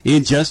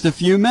In just a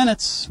few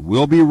minutes,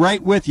 we'll be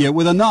right with you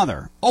with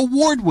another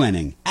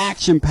award-winning,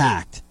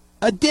 action-packed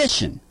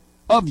edition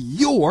of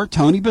your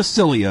Tony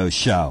Basilio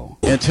Show.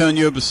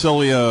 Antonio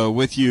Basilio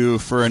with you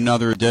for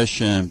another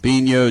edition.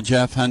 Bino,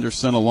 Jeff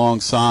Henderson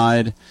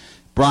alongside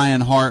Brian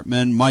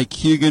Hartman. Mike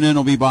Huguenin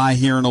will be by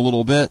here in a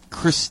little bit.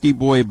 Christy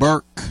Boy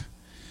Burke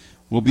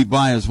will be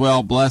by as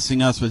well,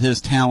 blessing us with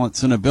his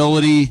talents and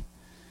ability.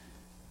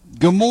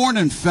 Good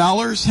morning,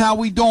 fellers. How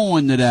we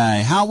doing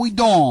today? How we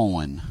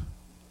doing?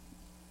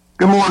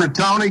 Good morning,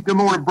 Tony. Good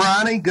morning,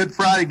 Briney. Good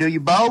Friday to you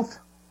both.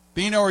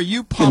 Bino, are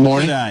you pumped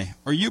today?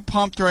 Are you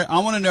pumped? Right? I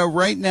want to know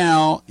right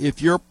now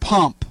if you're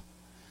pumped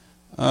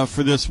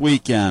for this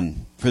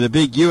weekend, for the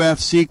big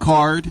UFC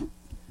card.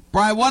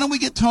 Brian, why don't we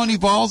get Tony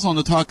Valls on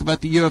to talk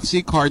about the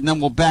UFC card, and then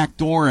we'll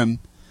backdoor him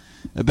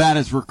about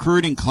his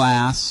recruiting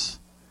class.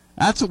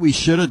 That's what we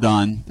should have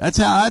done.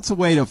 That's a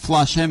way to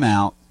flush him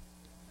out.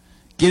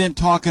 Get him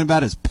talking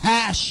about his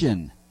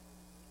passion.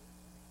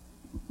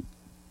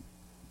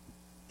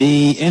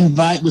 The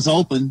invite was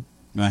open.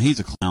 Well, he's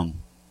a clown.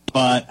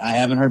 But I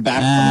haven't heard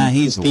back from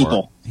his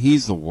people.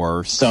 He's the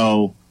worst.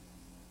 So,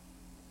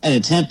 an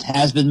attempt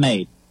has been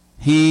made.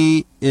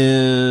 He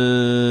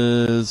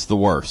is the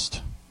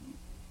worst.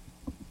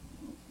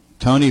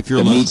 Tony, if you're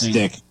listening,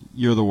 meat stick.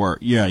 You're the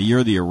worst. Yeah,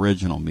 you're the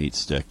original meat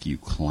stick, you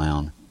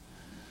clown.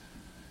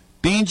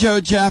 Bean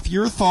Joe, Jeff,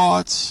 your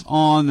thoughts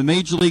on the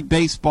Major League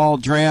Baseball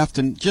draft,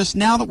 and just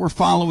now that we're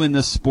following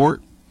this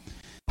sport,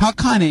 how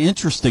kind of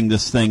interesting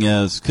this thing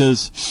is,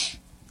 because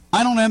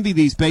I don't envy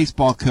these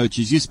baseball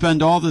coaches. You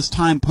spend all this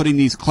time putting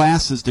these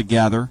classes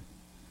together,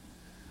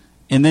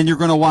 and then you're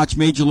going to watch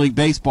Major League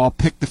Baseball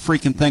pick the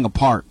freaking thing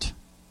apart.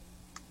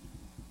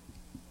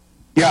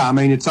 Yeah, I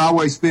mean, it's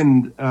always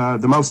been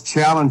the most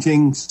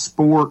challenging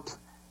sport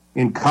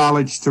in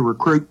college to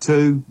recruit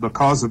to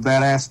because of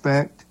that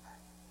aspect.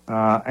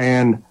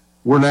 And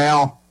we're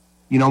now,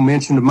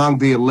 mentioned among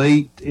the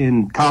elite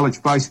in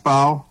college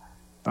baseball,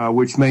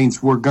 which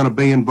means we're going to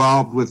be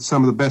involved with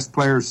some of the best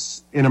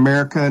players in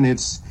America. And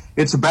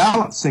it's a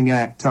balancing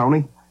act,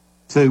 Tony,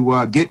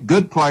 to get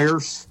good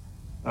players,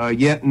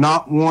 yet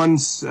not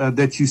ones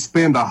that you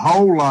spend a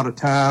whole lot of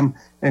time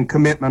and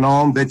commitment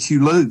on that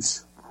you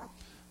lose.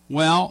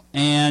 Well,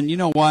 and you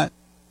know what?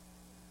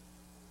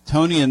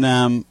 Tony and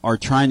them are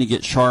trying to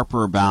get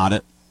sharper about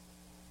it.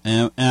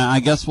 And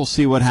I guess we'll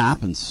see what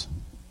happens.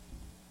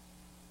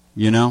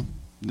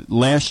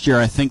 Last year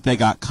I think they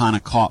got kind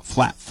of caught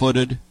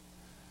flat-footed.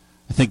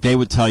 I think they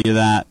would tell you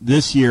that.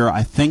 This year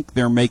I think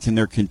they're making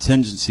their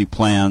contingency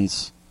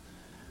plans,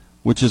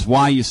 which is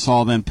why you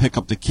saw them pick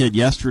up the kid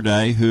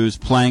yesterday who's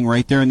playing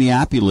right there in the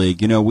Appy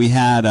League. We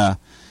had a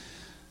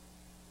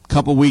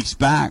couple weeks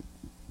back,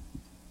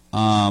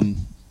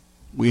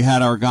 we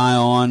had our guy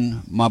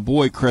on, my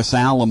boy Chris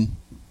Allen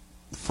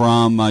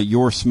from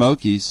Your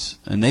Smokies,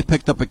 and they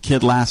picked up a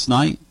kid last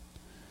night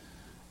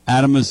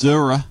out of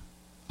Missouri,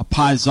 a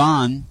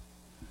Paisan,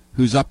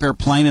 who's up there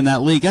playing in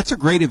that league. That's a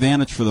great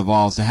advantage for the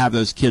Vols to have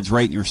those kids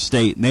right in your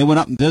state. And they went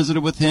up and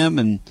visited with him,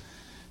 and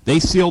they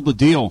sealed the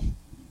deal.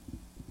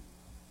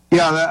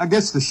 Yeah, I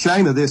guess the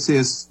shame of this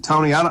is,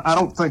 Tony, I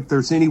don't think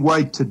there's any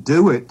way to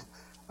do it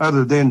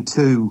other than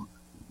to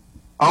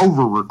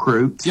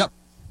over-recruit. Yep.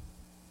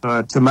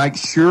 To make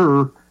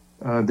sure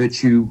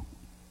that you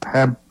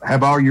have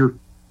all your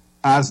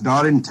I's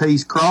dotted and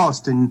T's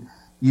crossed, and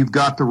you've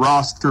got the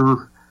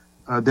roster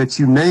that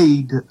you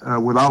need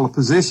with all the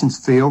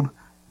positions filled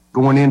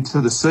going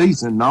into the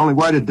season. The only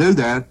way to do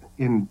that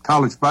in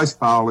college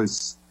baseball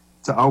is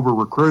to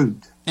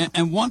over-recruit.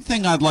 And one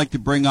thing I'd like to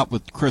bring up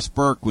with Chris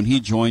Burke when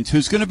he joins,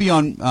 who's going to be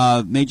on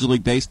Major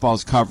League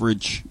Baseball's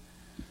coverage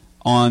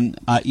on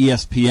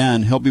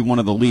ESPN. He'll be one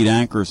of the lead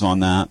anchors on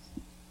that.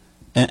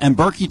 And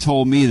Berkey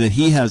told me that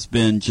he has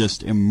been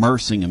just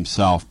immersing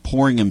himself,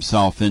 pouring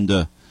himself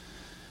into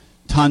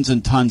tons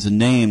and tons of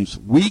names.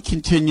 We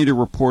continue to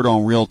report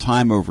on real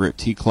time over at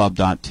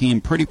tclub.team.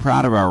 Pretty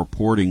proud of our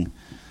reporting.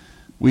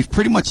 We've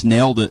pretty much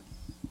nailed it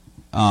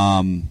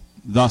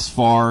thus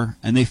far,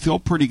 and they feel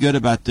pretty good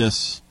about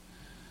this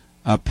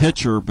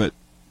pitcher. But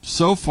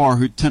so far,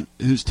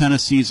 who's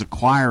Tennessee's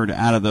acquired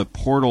out of the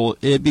portal,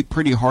 it'd be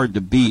pretty hard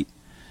to beat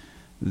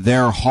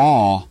their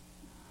haul.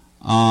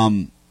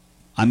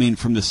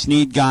 From the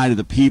Snead guy to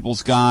the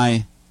Peebles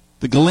guy,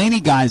 the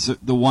Galaney guy's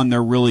the one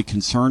they're really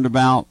concerned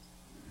about.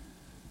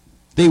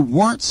 They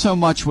weren't so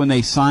much when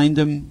they signed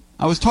him.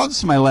 I was talking to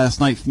somebody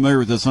last night familiar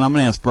with this, and I'm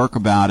going to ask Burke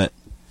about it.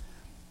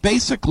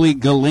 Basically,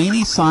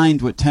 Galaney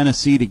signed with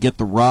Tennessee to get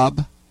the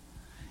rub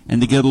and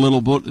to get a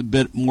little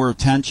bit more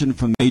attention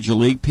from Major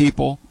League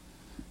people,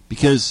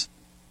 because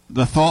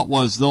the thought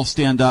was they'll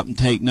stand up and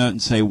take note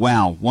and say,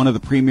 wow, one of the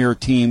premier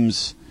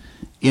teams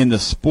in the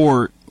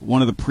sport,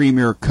 one of the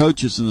premier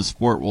coaches in the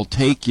sport will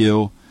take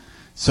you.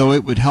 So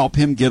it would help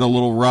him get a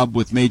little rub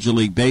with Major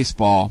League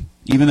Baseball,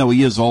 even though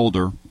he is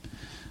older.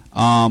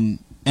 And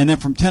then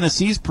from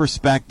Tennessee's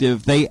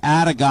perspective, they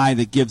add a guy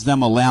that gives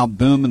them a loud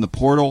boom in the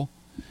portal,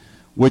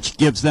 which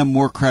gives them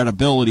more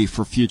credibility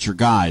for future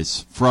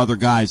guys, for other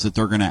guys that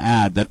they're going to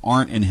add that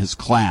aren't in his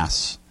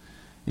class.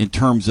 in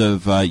terms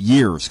of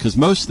years, because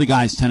most of the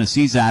guys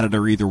Tennessee's added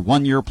are either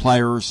one-year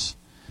players,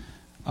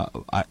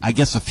 I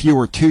guess a few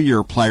are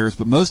two-year players,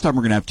 but most of them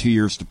are going to have 2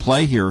 years to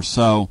play here.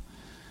 So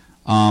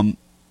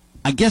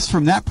I guess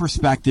from that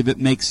perspective, it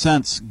makes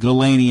sense,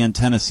 Galaney and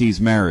Tennessee's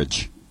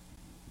marriage.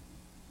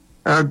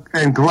 And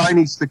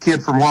Galaney's the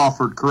kid from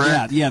Wofford,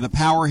 correct? Yeah, the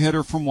power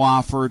hitter from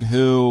Wofford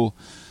who,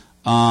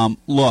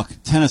 look,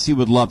 Tennessee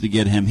would love to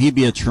get him. He'd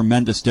be a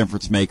tremendous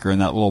difference maker in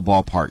that little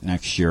ballpark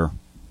next year.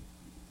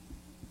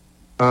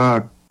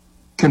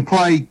 Can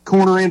play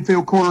corner,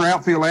 infield, corner,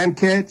 outfield, and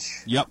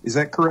catch? Yep. Is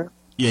that correct?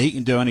 Yeah, he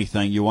can do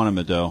anything you want him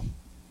to do.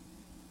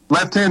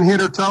 Left-hand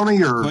hitter,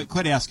 Tony, or?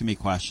 Quit asking me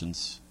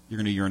questions. You're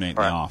going to urinate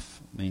me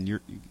off. I mean,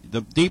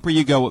 the deeper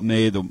you go with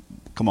me,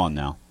 come on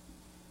now.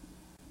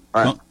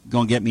 All right.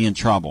 Going to get me in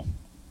trouble.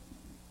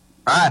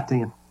 All right,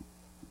 then.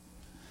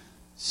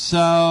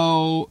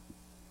 So,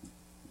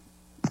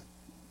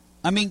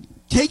 I mean,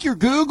 take your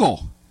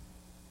Google.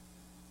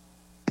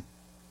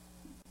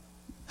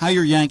 How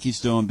your Yankees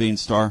doing,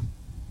 Beanstar?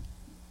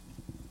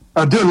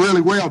 Doing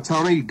really well,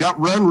 Tony. Got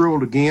run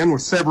ruled again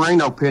with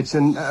Severino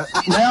pitching.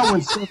 Now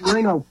when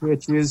Severino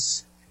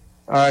pitches,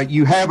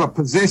 you have a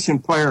position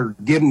player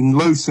getting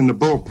loose in the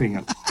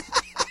bullpen.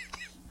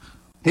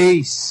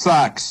 He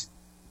sucks.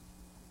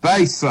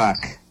 They suck.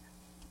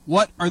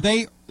 What are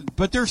they?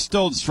 But they're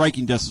still in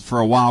striking distance for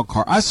a wild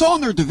card. I saw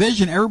in their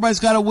division, everybody's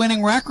got a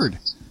winning record.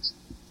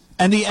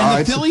 And the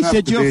Phillies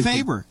did you a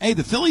favor. Hey,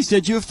 the Phillies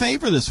did you a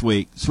favor this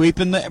week,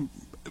 sweeping the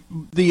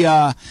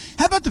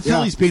how about the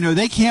Phillies, Bino?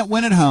 They can't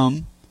win at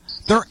home.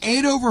 They're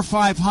 8 over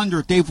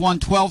 500. They've won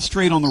 12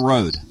 straight on the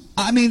road.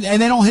 I mean,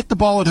 and they don't hit the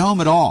ball at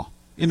home at all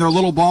in their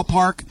little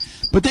ballpark.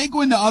 But they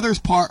go into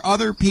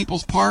other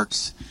people's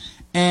parks,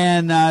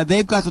 and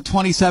they've got the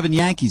 27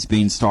 Yankees,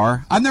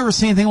 Beanstar. I've never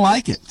seen anything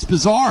like it. It's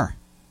bizarre.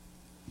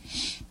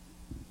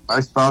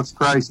 Baseball's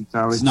crazy,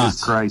 Tony. It's nuts.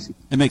 Just crazy.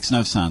 It makes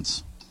no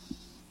sense.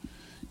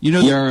 You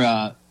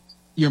know,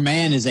 your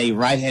man is a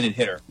right-handed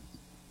hitter.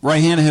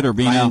 Right-handed hitter,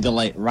 Bino.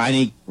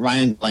 Ryan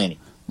Galaney.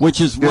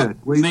 Which is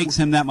what makes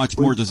him that much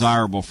more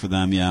desirable for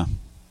them, yeah.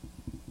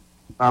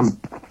 I'm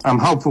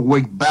hopeful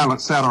we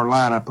balance out our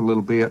lineup a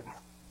little bit.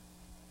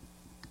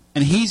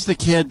 And he's the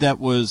kid that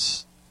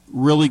was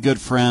really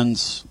good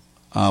friends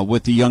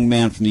with the young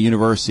man from the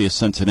University of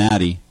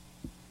Cincinnati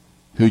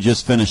who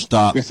just finished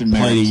up,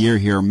 played a year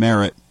here,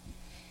 Merritt.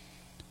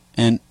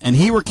 And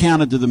he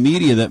recounted to the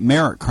media that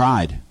Merritt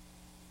cried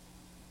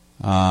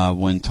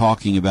when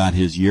talking about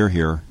his year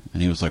here.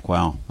 And he was like,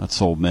 wow, that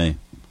sold me.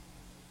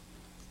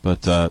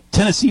 But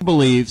Tennessee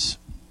believes,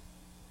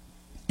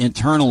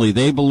 internally,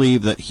 they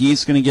believe that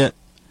he's going to get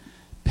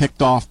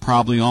picked off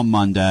probably on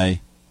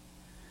Monday.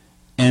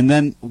 And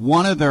then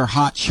one of their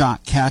hot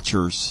shot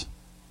catchers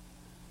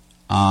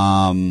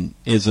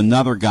is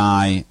another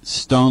guy,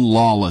 Stone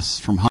Lawless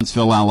from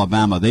Huntsville,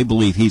 Alabama. They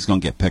believe he's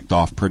going to get picked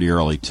off pretty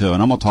early, too.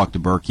 And I'm going to talk to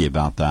Berkey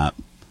about that.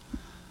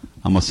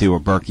 I'm going to see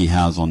what Berkey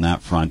has on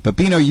that front. But,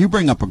 Bino, you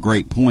bring up a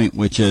great point,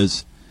 which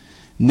is,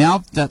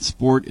 now that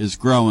sport is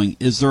growing,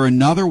 is there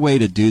another way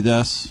to do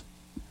this?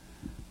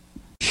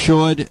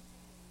 Should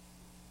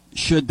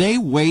they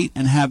wait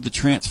and have the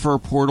transfer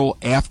portal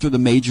after the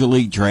Major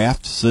League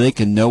draft so they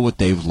can know what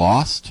they've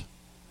lost?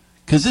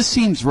 Because this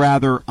seems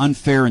rather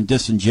unfair and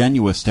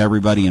disingenuous to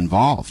everybody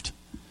involved.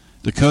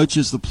 The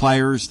coaches, the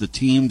players, the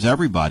teams,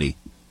 everybody.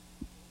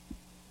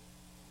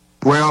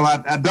 Well,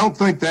 I don't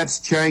think that's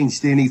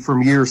changed any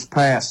from years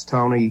past,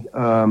 Tony.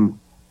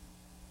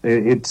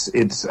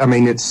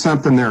 It's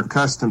something they're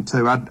accustomed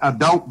to. I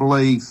don't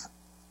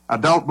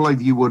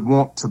believe you would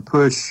want to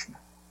push,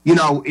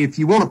 if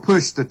you want to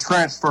push the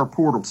transfer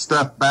portal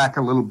stuff back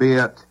a little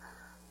bit,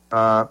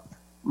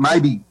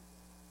 maybe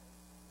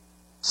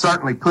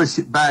certainly push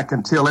it back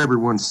until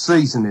everyone's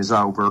season is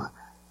over,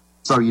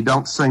 so you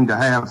don't seem to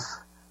have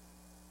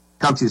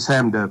coaches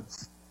having to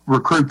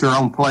recruit their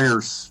own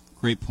players.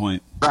 Great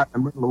point. Right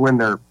in the middle of when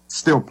they're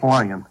still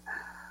playing.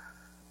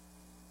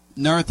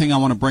 Another thing I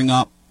want to bring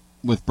up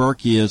with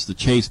Berkey is the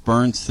Chase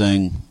Burns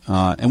thing,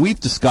 and we've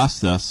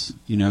discussed this,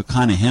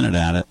 kind of hinted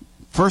at it.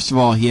 First of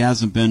all, he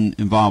hasn't been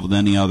involved with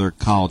any other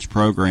college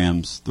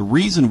programs. The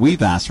reason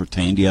we've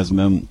ascertained he hasn't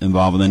been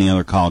involved with any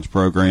other college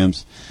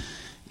programs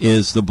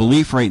is the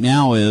belief right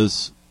now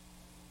is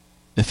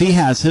if he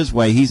has his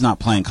way, he's not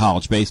playing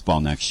college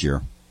baseball next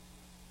year.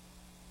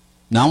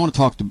 Now I want to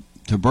talk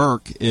to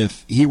Burke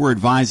if he were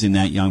advising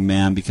that young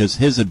man, because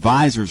his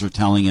advisors are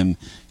telling him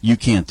you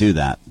can't do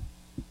that.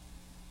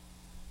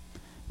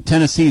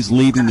 Tennessee's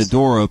leaving the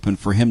door open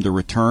for him to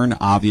return,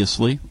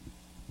 obviously.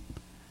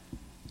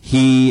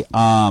 We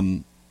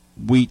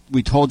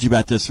told you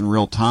about this in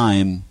real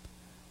time.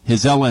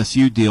 His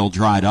LSU deal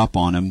dried up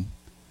on him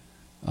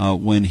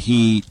when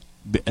he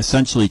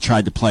essentially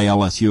tried to play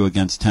LSU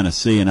against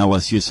Tennessee, and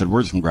LSU said,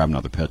 we're just going to grab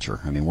another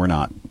pitcher. I mean, we're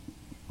not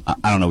 –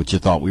 I don't know what you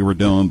thought we were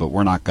doing, but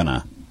we're not going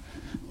to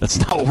 – that's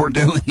not what we're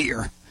doing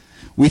here.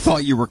 We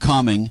thought you were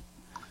coming.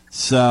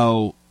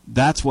 So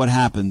that's what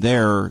happened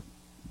there.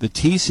 The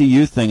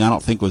TCU thing I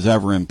don't think was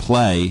ever in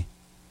play.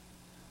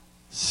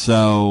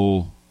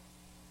 So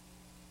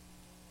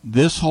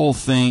this whole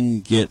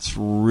thing gets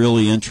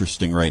really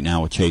interesting right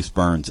now with Chase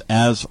Burns,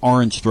 as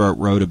Orange Throat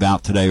wrote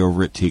about today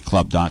over at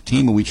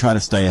tclub.team, and we try to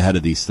stay ahead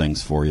of these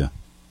things for you.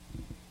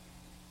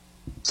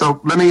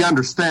 So let me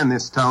understand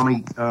this,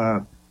 Tony.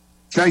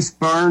 Chase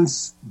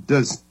Burns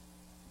does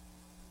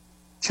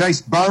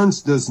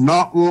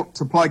not want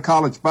to play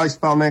college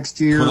baseball next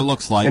year. What it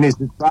looks like. And his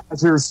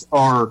advisors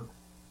are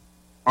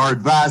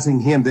advising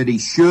him that he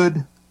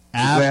should.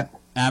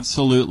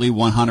 Absolutely,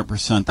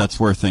 100%. That's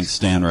where things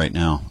stand right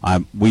now.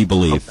 We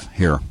believe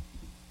here.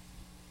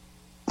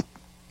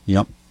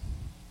 Yep.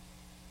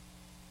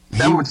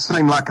 That would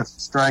seem like a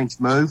strange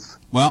move.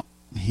 Well,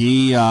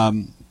 he's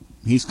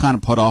kind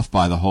of put off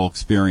by the whole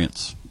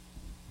experience.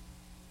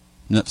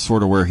 And that's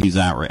sort of where he's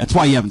at right. That's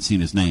why you haven't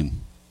seen his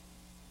name.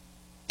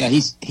 Yeah,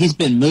 he's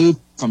been moved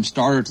from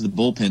starter to the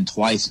bullpen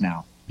twice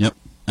now. Yep.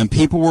 And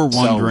people were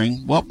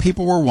wondering.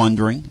 People were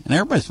wondering, and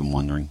everybody's been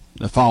wondering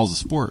that follows the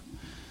sport.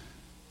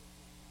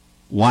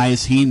 Why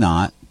is he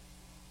not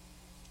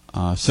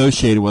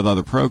associated with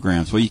other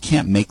programs? Well, you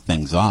can't make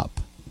things up.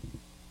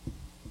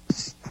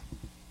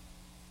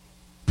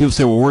 People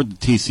say, well, where'd the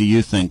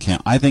TCU thing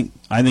count? I think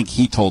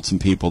he told some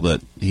people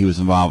that he was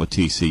involved with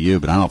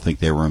TCU, but I don't think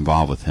they were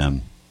involved with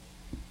him.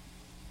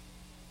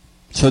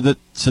 So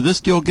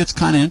this deal gets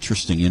kind of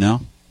interesting, you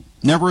know?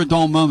 Never a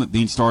dull moment,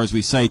 Beanstar, as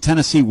we say.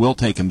 Tennessee will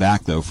take him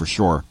back, though, for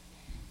sure.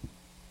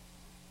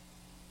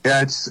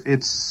 Yeah,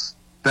 that's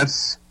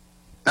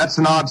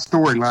an odd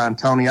storyline,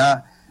 Tony.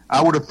 I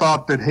would have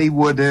thought that he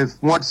would have,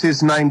 once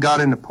his name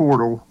got in the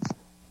portal,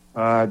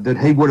 that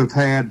he would have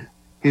had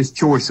his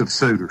choice of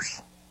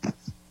suitors.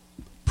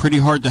 Pretty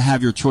hard to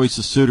have your choice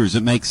of suitors.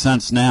 It makes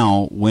sense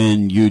now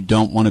when you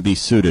don't want to be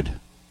suited.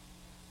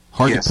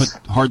 Hard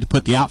to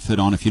put the outfit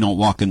on if you don't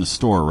walk in the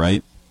store,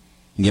 right?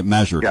 And get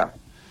measured.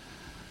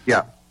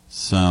 Yeah.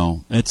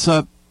 So it's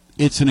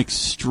an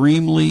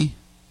extremely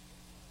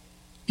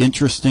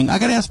interesting. I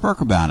got to ask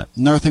Burke about it.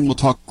 Another thing we'll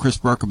talk to Chris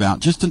Burke about,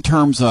 just in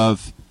terms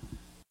of,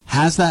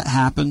 has that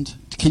happened?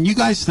 Can you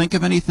guys think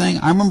of anything?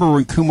 I remember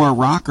when Kumar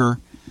Rocker,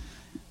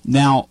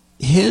 now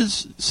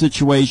his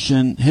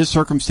situation, his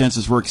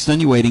circumstances were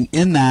extenuating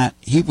in that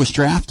he was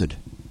drafted.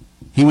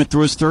 He went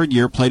through his third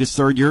year, played his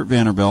third year at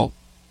Vanderbilt,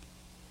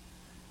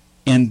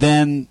 and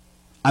then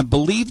I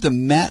believe the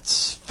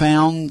Mets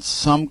found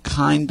some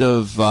kind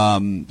of,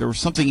 there was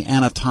something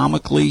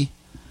anatomically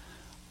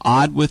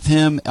odd with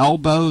him,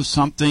 elbow,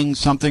 something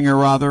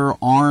or other,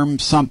 arm,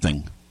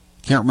 something.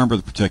 Can't remember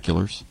the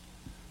particulars.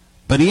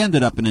 But he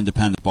ended up in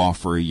independent ball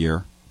for a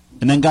year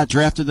and then got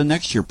drafted the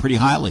next year pretty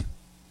highly.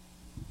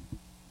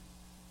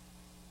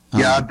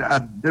 Yeah, I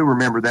do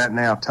remember that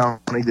now,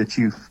 Tony, that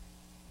you've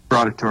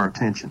brought it to our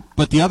attention.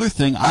 But the other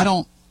thing,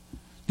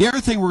 the other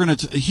thing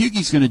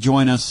Hughie's going to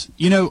join us.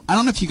 You know, I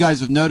don't know if you guys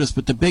have noticed,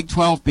 but the Big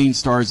 12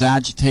 Beanstar is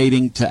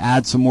agitating to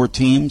add some more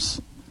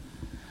teams,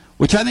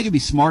 which I think would be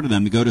smart of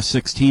them to go to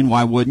 16.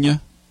 Why wouldn't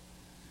you?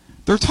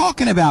 They're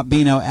talking about,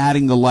 Bino,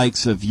 adding the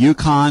likes of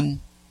UConn,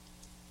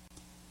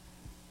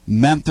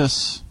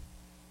 Memphis.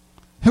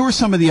 Who are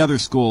some of the other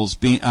schools,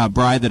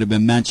 Brad, that have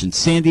been mentioned?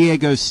 San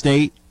Diego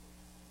State.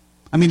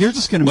 I mean, they're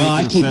just going to make it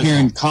I keep official.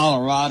 hearing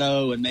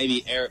Colorado and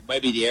maybe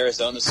the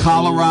Arizona schools.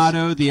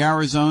 Colorado, the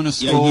Arizona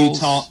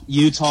schools.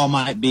 Utah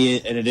might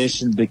be an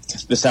addition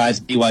besides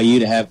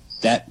BYU to have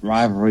that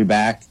rivalry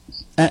back.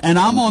 And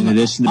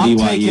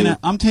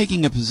I'm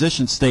taking a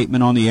position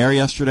statement on the air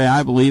yesterday.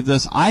 I believe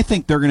this. I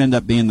think they're going to end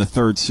up being the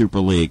third Super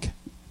League.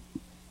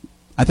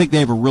 I think they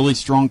have a really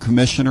strong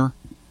commissioner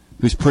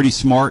who's pretty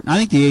smart. And I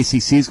think the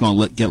ACC is going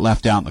to get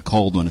left out in the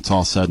cold when it's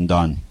all said and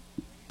done.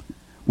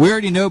 We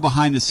already know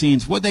behind the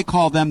scenes, what they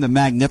call them, the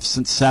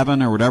Magnificent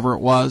Seven or whatever it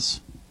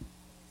was.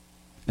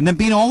 And then,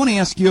 Bino, I want to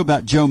ask you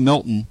about Joe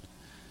Milton,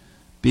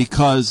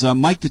 because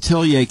Mike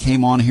Detillier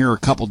came on here a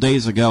couple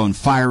days ago and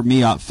fired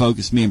me up,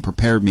 focused me, and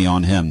prepared me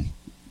on him.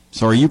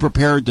 So are you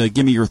prepared to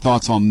give me your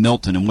thoughts on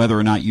Milton and whether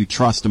or not you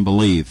trust and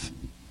believe?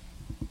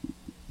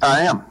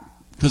 I am.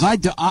 Because I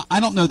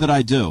don't know that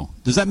I do.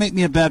 Does that make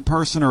me a bad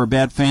person or a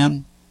bad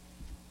fan?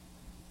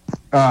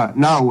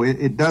 No,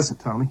 it doesn't,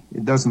 Tony.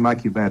 It doesn't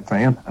make you a bad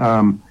fan.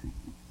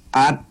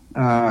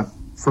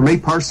 For me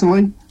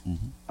personally,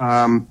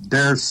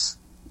 there's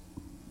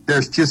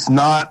just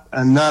not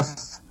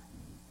enough.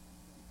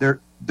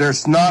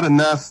 There's not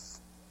enough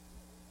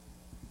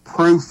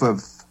proof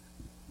of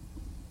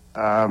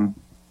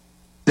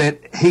that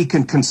he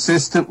can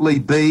consistently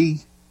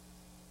be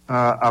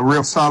a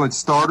real solid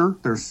starter.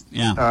 That's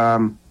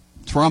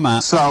where I'm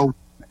at. So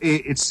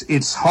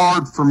it's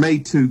hard for me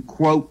to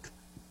quote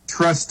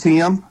trust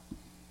him.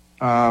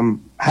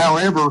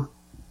 However,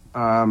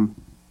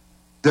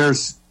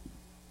 there's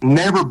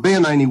never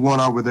been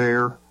anyone over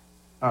there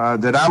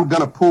that I'm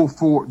going to pull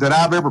for, that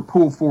I've ever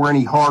pulled for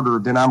any harder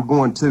than I'm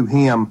going to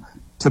him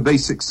to be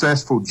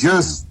successful,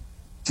 just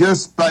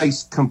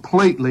based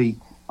completely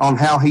on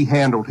how he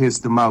handled his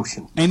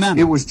demotion. Amen.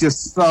 It was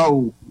just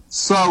so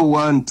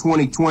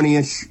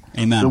un-2020-ish,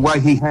 Amen, the way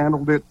he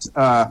handled it.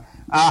 I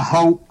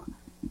hope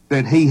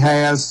that he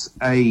has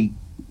a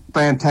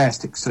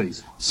fantastic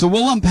season. So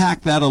we'll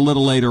unpack that a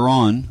little later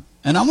on.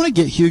 And I want to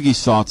get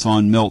Hughie's thoughts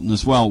on Milton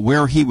as well,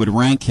 where he would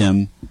rank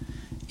him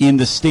in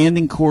the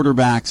standing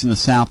quarterbacks in the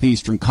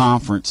Southeastern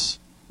Conference.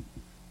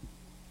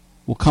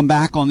 We'll come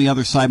back on the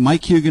other side.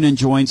 Mike Huguenin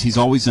joins. He's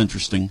always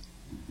interesting.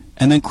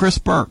 And then Chris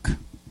Burke.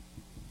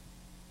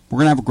 We're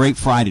going to have a great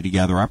Friday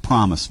together, I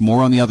promise.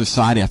 More on the other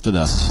side after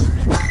this.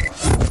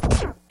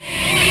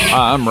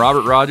 Hi, I'm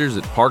Robert Rogers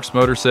at Parks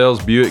Motor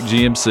Sales Buick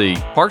GMC.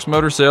 Parks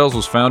Motor Sales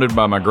was founded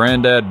by my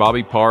granddad,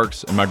 Bobby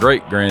Parks, and my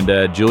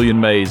great-granddad,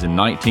 Julian Mays, in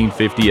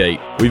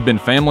 1958. We've been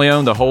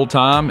family-owned the whole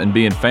time, and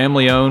being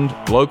family-owned,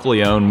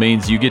 locally owned,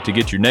 means you get to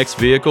get your next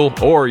vehicle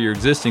or your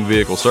existing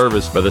vehicle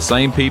serviced by the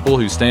same people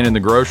who stand in the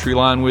grocery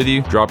line with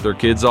you, drop their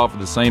kids off at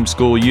the same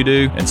school you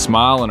do, and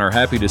smile and are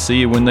happy to see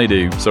you when they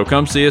do. So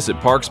come see us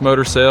at Parks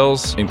Motor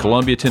Sales in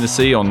Columbia,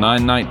 Tennessee on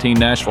 919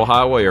 Nashville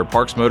Highway or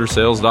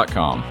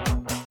parksmotorsales.com.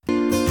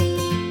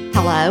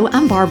 Hello,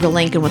 I'm Barbara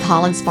Lincoln with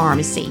Holland's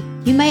Pharmacy.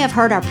 You may have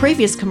heard our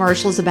previous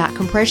commercials about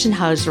compression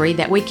hosiery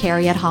that we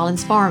carry at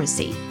Holland's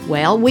Pharmacy.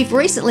 Well, we've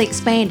recently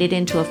expanded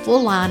into a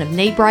full line of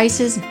knee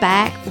braces,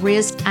 back,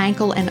 wrist,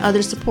 ankle, and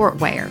other support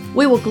wear.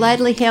 We will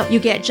gladly help you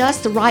get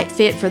just the right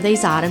fit for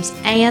these items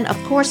and, of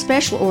course,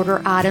 special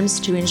order items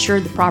to ensure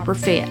the proper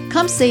fit.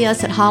 Come see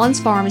us at Holland's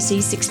Pharmacy,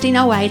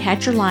 1608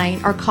 Hatcher Lane,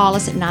 or call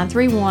us at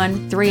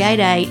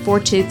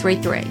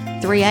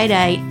 931-388-4233.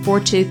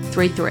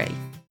 388-4233.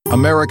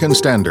 American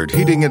Standard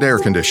Heating and Air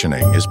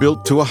Conditioning is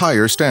built to a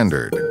higher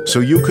standard, so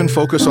you can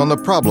focus on the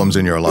problems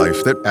in your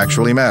life that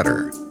actually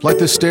matter, like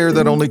the stair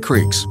that only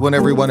creaks when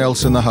everyone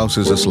else in the house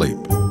is asleep.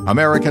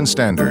 American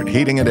Standard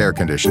Heating and Air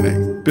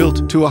Conditioning,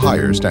 built to a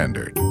higher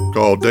standard.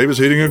 Call Davis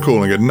Heating and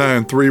Cooling at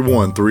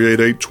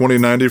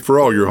 931-388-2090 for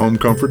all your home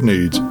comfort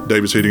needs.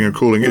 Davis Heating and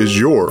Cooling is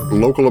your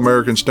local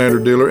American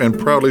Standard dealer and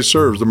proudly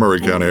serves the Murray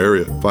County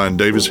area. Find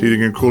Davis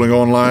Heating and Cooling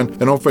online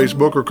and on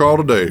Facebook or call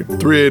today,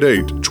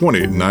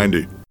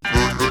 388-2090.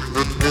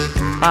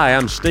 Hi,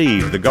 I'm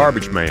Steve, the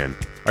Garbage Man.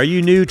 Are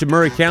you new to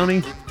Murray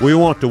County? We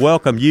want to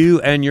welcome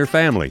you and your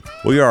family.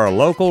 We are a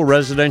local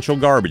residential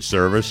garbage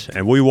service,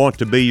 and we want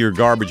to be your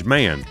garbage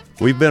man.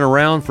 We've been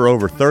around for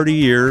over 30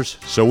 years,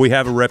 so we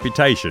have a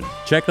reputation.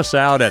 Check us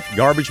out at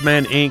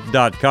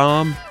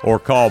garbagemaninc.com or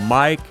call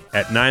Mike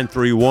at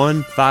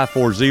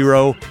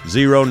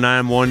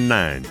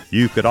 931-540-0919.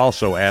 You could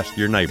also ask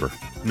your neighbor.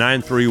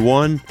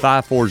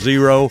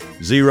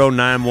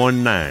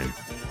 931-540-0919.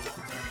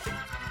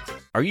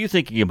 Are you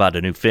thinking about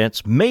a new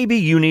fence? Maybe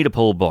you need a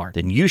pole barn.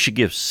 Then you should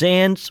give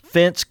Sands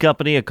Fence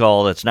Company a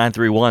call. That's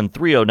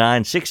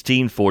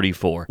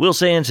 931-309-1644. Will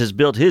Sands has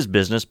built his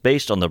business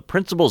based on the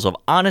principles of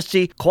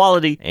honesty,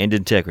 quality, and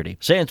integrity.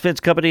 Sands Fence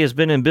Company has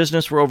been in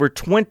business for over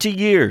 20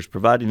 years,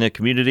 providing the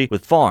community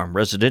with farm,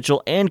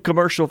 residential, and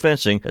commercial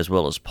fencing, as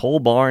well as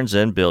pole barns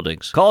and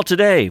buildings. Call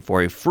today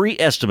for a free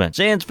estimate.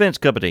 Sands Fence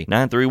Company,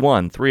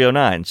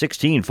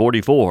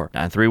 931-309-1644.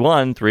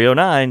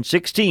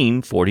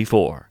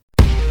 931-309-1644.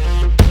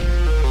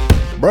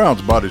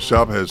 Brown's Body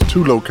Shop has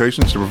 2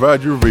 locations to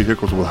provide your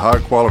vehicles with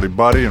high-quality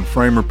body and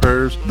frame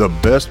repairs, the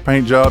best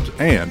paint jobs,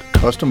 and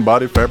custom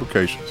body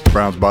fabrications.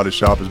 Brown's Body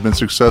Shop has been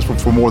successful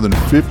for more than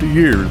 50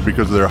 years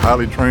because of their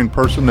highly trained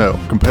personnel,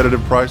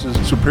 competitive prices,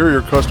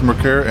 superior customer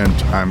care, and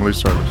timely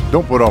service.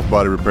 Don't put off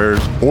body repairs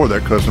or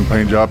that custom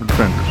paint job at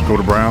Fenders. Go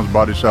to Brown's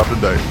Body Shop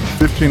today,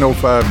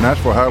 1505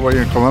 Nashville Highway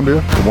in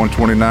Columbia, to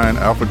 129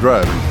 Alpha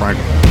Drive in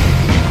Franklin.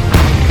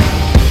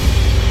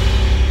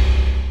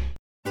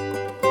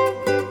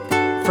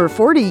 For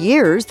 40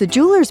 years, the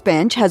Jewelers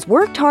Bench has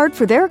worked hard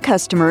for their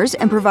customers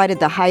and provided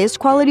the highest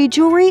quality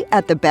jewelry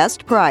at the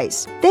best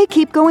price. They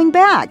keep going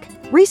back.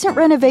 Recent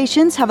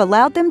renovations have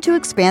allowed them to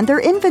expand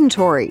their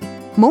inventory.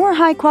 More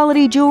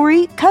high-quality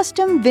jewelry,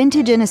 custom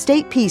vintage and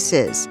estate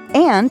pieces,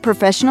 and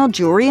professional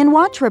jewelry and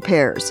watch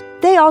repairs.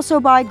 They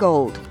also buy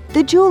gold.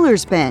 The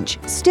Jewelers Bench,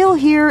 still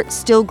here,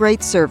 still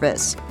great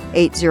service.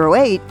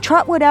 808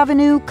 Trotwood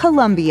Avenue,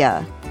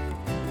 Columbia.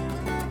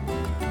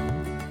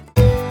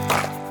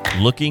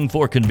 Looking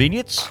for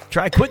convenience?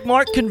 Try Quick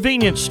Mart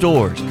Convenience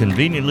Stores,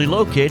 conveniently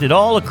located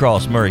all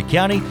across Murray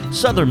County,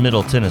 southern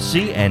Middle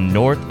Tennessee, and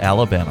North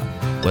Alabama.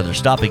 Whether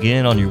stopping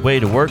in on your way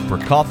to work for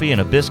coffee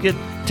and a biscuit,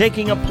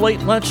 taking a plate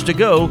lunch to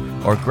go,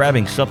 or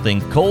grabbing something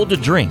cold to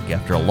drink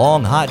after a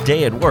long hot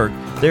day at work,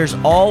 there's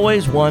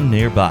always one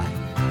nearby.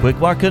 Quick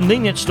Mart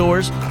Convenience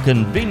Stores,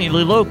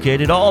 conveniently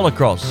located all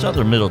across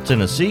southern Middle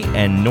Tennessee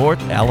and North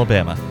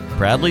Alabama.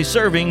 Proudly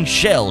serving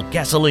Shell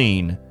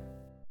gasoline.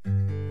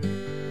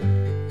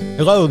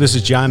 Hello, this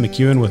is John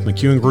McEwen with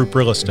McEwen Group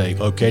Real Estate,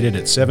 located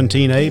at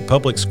 17A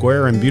Public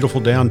Square in beautiful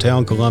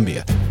downtown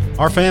Columbia.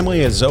 Our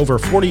family has over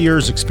 40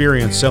 years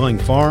experience selling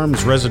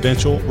farms,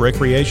 residential,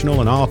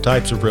 recreational, and all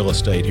types of real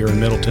estate here in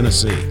Middle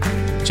Tennessee.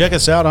 Check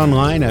us out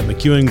online at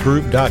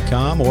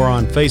McEwenGroup.com or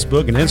on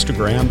Facebook and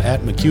Instagram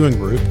at McEwen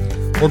Group,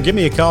 or give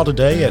me a call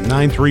today at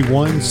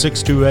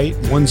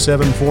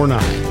 931-628-1749.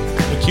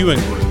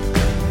 McEwen Group.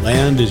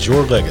 Land is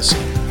your legacy.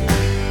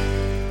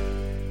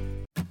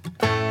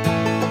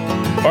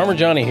 Farmer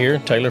Johnny here,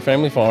 Taylor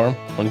Family Farm.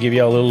 I want to give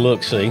y'all a little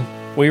look-see.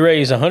 We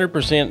raise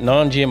 100%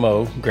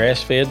 non-GMO,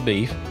 grass-fed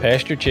beef,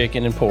 pasture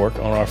chicken, and pork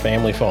on our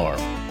family farm.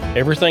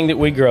 Everything that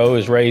we grow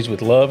is raised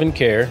with love and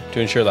care to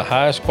ensure the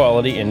highest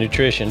quality and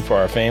nutrition for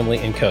our family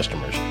and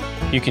customers.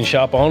 You can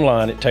shop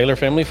online at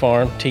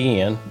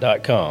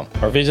TaylorFamilyFarmTN.com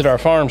or visit our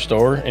farm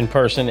store in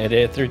person at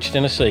Etheridge,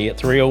 Tennessee at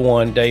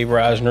 301 Dave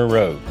Reisner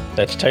Road.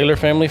 That's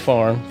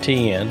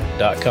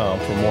TaylorFamilyFarmTN.com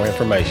for more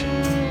information.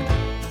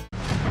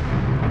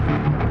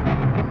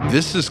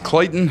 This is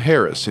Clayton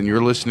Harris, and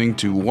you're listening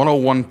to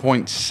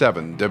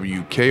 101.7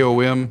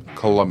 WKOM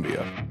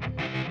Columbia.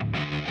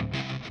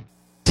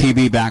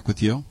 TB back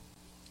with you.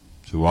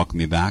 So welcome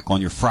you back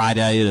on your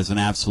Friday. It is an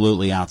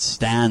absolutely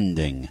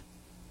outstanding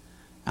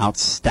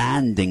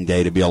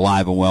day to be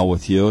alive and well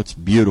with you. It's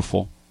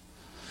beautiful.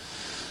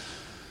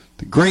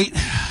 The great,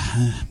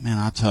 man,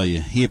 I'll tell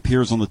you, he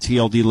appears on the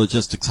TLD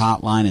Logistics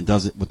Hotline and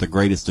does it with the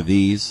greatest of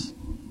ease.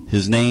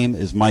 His name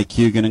is Mike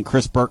Hugan, and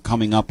Chris Burke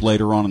coming up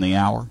later on in the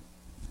hour.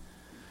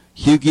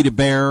 Hugie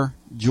DeBear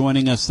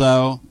joining us,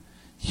 though.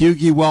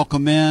 Hugie,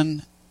 welcome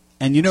in.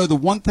 And you know, the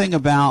one thing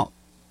about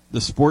the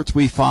sports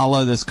we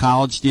follow, this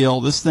college deal,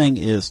 this thing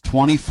is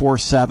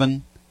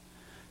 24/7,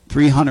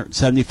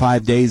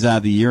 375 days out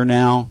of the year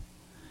now,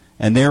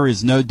 and there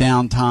is no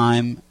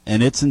downtime,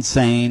 and it's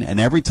insane. And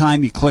every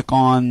time you click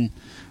on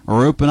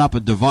or open up a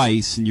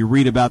device and you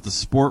read about the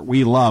sport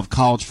we love,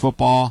 college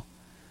football,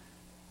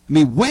 I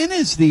mean, when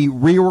is the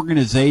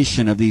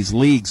reorganization of these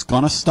leagues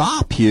going to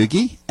stop,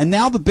 Hugie? And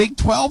now the Big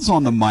 12's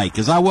on the mic,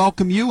 as I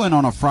welcome you in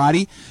on a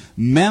Friday.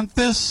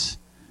 Memphis,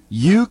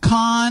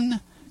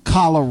 UConn,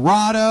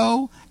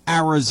 Colorado,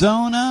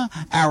 Arizona,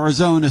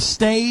 Arizona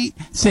State,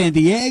 San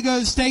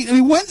Diego State. I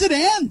mean, when's it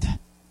end?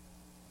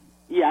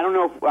 Yeah, I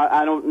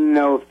don't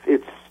know if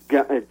it's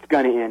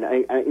going to end.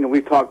 You know,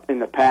 we've talked in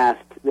the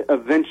past.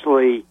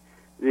 Eventually,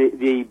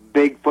 the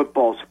big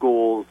football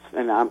schools,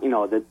 and you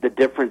know, the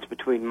difference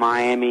between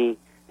Miami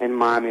and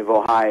Miami of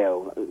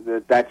Ohio,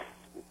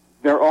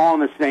 they're all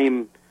in the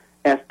same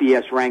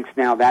FBS ranks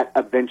now. That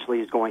eventually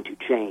is going to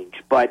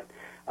change, but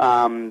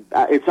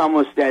it's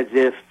almost as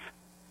if,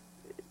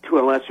 to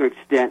a lesser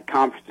extent,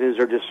 conferences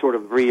are just sort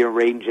of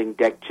rearranging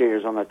deck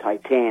chairs on the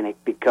Titanic,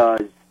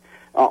 because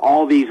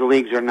all these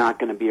leagues are not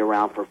going to be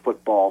around for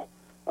football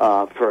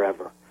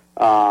forever.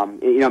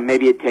 You know,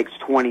 maybe it takes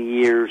 20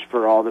 years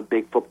for all the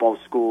big football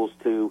schools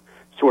to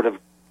sort of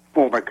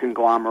form a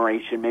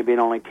conglomeration. Maybe it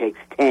only takes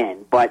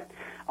 10. But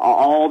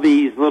all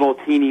these little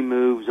teeny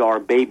moves are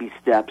baby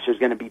steps. There's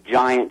going to be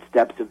giant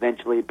steps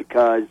eventually,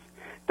 because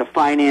the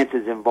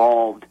finances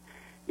involved,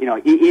 you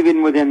know,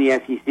 even within the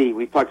SEC,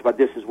 we've talked about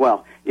this as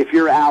well. If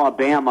you're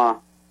Alabama,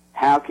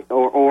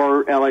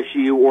 or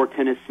LSU or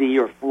Tennessee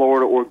or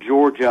Florida or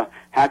Georgia,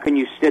 how can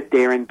you sit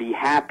there and be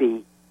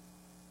happy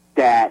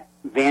that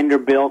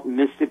Vanderbilt,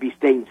 Mississippi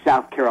State, and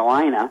South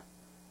Carolina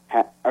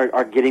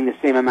are getting the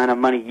same amount of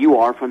money you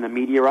are from the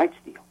media rights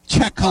deal?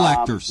 Check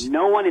collectors.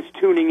 No one is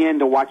tuning in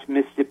to watch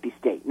Mississippi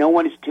State. No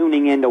one is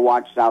tuning in to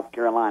watch South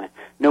Carolina.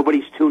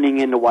 Nobody's tuning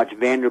in to watch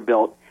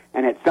Vanderbilt.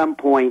 And at some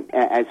point,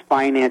 as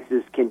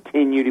finances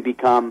continue to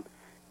become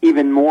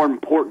even more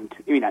important,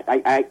 I mean,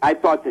 I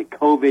thought that the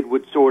COVID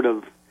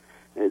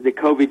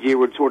year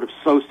would sort of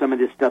slow some of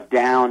this stuff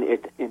down.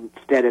 It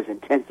instead has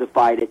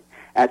intensified it.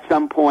 At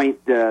some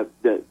point, the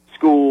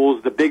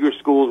schools, the bigger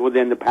schools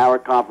within the power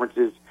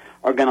conferences,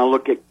 are going to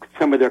look at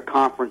some of their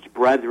conference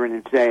brethren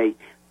and say,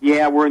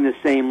 yeah, we're in the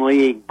same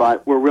league,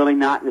 but we're really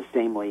not in the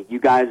same league. You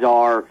guys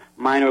are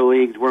minor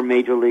leagues, we're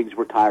major leagues,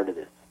 we're tired of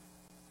this.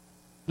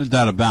 No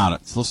doubt about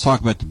it. So let's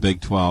talk about the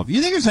Big 12.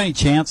 You think there's any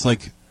chance,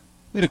 like,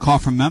 we had a call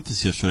from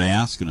Memphis yesterday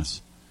asking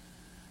us,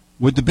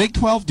 would the Big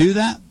 12 do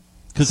that?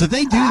 Because if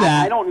they do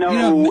that, I don't know, you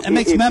know, it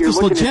makes Memphis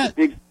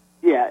legit.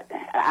 Yeah,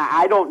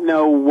 I don't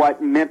know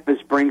what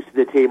Memphis brings to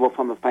the table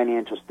from a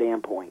financial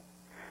standpoint.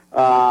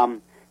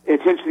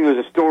 It's interesting, there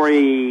was a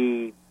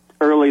story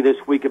early this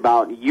week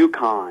about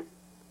UConn.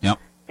 Yep.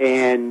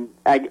 And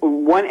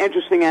one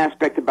interesting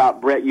aspect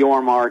about Brett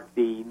Yormark,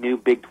 the new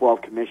Big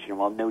 12 commissioner,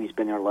 well, I know he's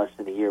been there less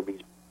than a year, but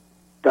he's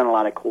done a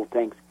lot of cool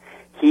things.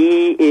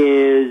 He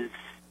is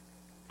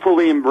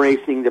fully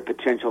embracing the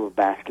potential of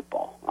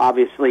basketball.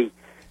 Obviously,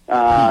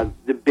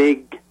 the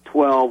Big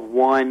 12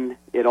 won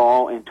it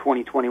all in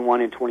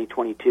 2021 and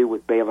 2022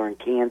 with Baylor and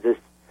Kansas.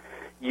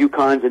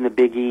 UConn's in the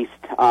Big East,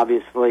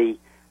 obviously.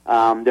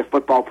 Their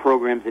football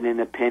program's an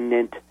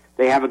independent.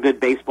 They have a good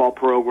baseball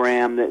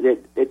program.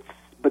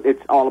 But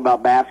it's all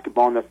about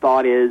basketball. And the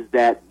thought is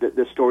that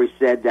the story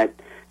said that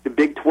the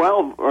Big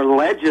 12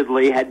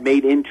 allegedly had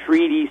made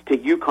entreaties to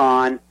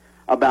UConn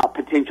about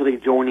potentially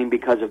joining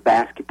because of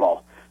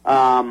basketball.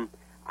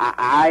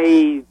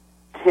 I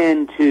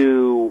tend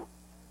to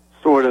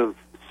sort of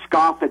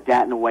scoff at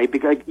that in a way,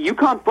 because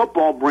UConn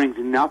football brings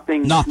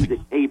nothing to the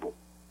table.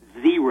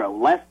 Zero,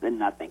 less than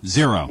nothing.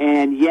 Zero.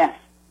 And yes,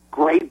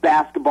 great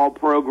basketball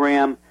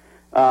program,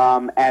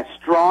 as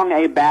strong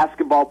a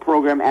basketball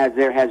program as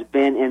there has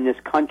been in this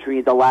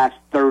country the last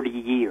 30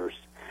 years.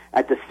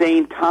 At the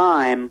same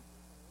time,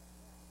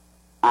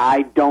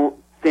 I don't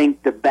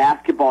think the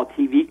basketball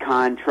TV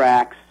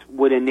contracts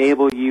would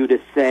enable you to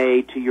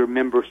say to your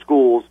member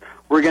schools,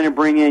 we're going to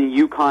bring in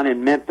UConn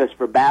and Memphis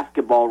for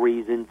basketball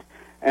reasons.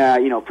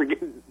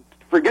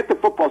 forget the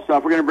football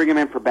stuff. We're going to bring him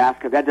in for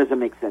basketball. That doesn't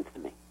make sense to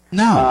me.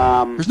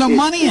 No, there's no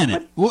money in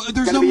it. Well,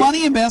 there's no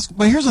money in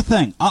basketball. But here's the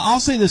thing. I'll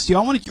say this to you.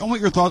 I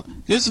want your thought.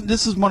 This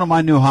is one of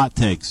my new hot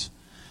takes.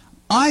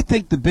 I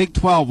think the Big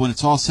 12, when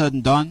it's all said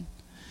and done,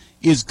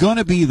 is going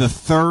to be the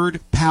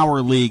third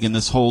power league in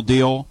this whole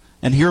deal.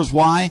 And here's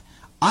why.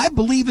 I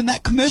believe in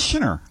that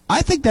commissioner.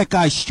 I think that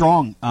guy's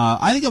strong.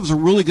 I think it was a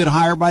really good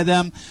hire by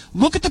them.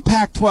 Look at the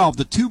Pac-12,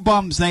 the two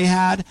bums they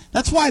had.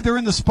 That's why they're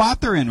in the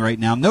spot they're in right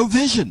now. No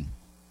vision.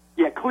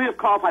 Yeah,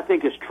 Kliavkoff, I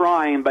think, is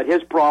trying, but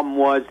his problem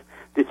was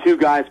the two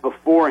guys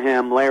before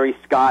him, Larry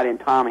Scott and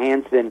Tom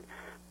Hansen,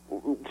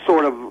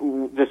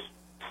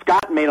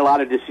 Scott made a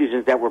lot of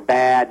decisions that were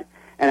bad,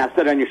 and I've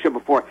said on your show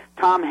before,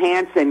 Tom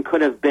Hansen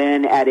could have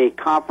been at a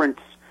conference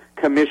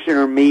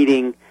commissioner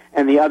meeting,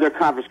 and the other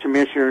conference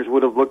commissioners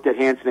would have looked at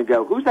Hansen and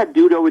go, who's that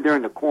dude over there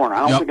in the corner?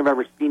 I don't think I've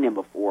ever seen him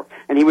before,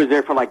 and he was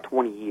there for like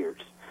 20 years.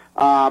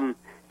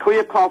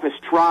 Kliavkoff is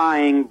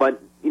trying,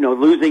 but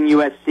losing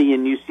USC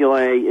and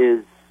UCLA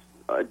is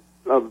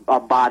a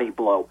body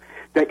blow.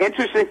 The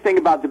interesting thing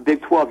about the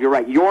Big 12, you're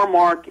right,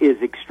 Yormark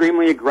is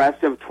extremely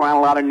aggressive, trying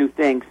a lot of new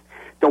things.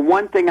 The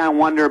one thing I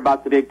wonder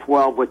about the Big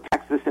 12 with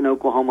Texas and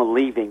Oklahoma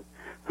leaving,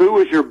 who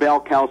is your Bell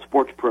Cal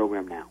sports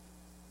program now?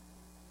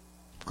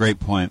 Great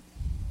point.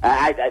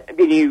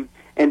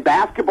 In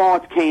basketball,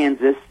 it's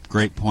Kansas.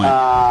 Great point.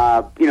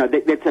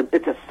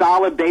 It's a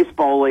solid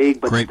baseball league,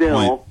 but Great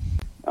still. Point.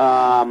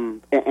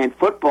 And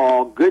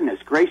football, goodness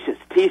gracious,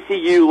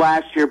 TCU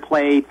last year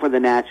played for the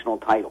national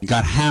title.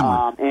 Got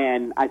hammered.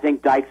 And I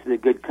think Dykes is a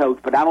good coach,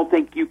 but I don't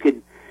think you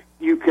could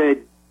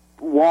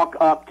walk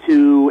up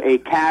to a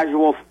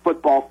casual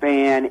football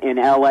fan in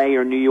L.A.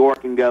 or New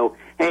York and go,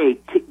 hey,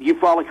 you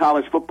follow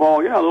college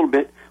football? Yeah, a little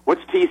bit.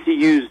 What's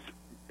TCU's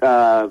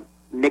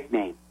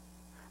nickname?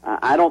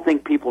 I don't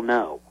think people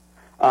know.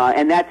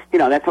 And that's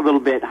a little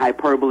bit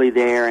hyperbole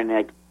there,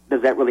 and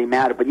does that really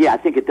matter? But yeah, I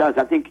think it does.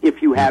 I think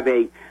if you have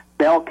a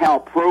Bell Cal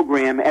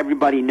program,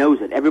 everybody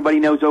knows it. Everybody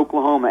knows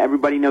Oklahoma.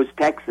 Everybody knows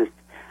Texas.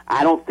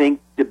 I don't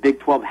think the Big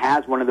 12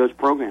 has one of those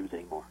programs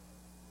anymore.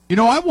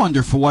 I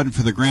wonder if it wasn't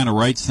for the grant of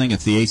rights thing,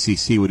 if the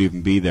ACC would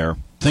even be there.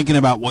 Thinking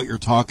about what you're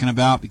talking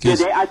about,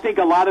 because I think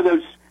a lot of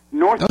those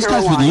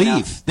guys would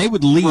leave. They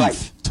would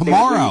leave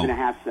tomorrow. They would leave in a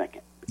half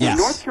second. Yes.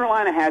 North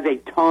Carolina has a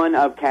ton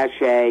of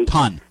cachet.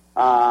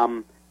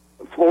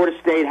 Florida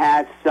State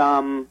has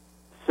some.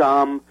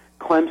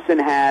 Clemson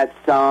has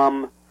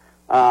some.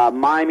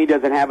 Miami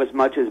doesn't have as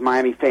much as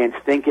Miami fans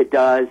think it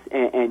does,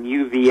 and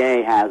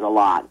UVA has a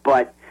lot.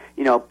 But,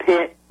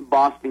 Pitt,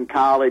 Boston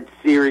College,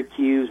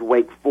 Syracuse,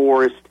 Wake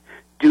Forest,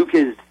 Duke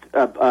is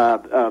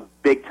a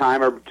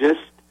big-timer just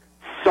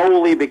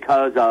solely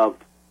because of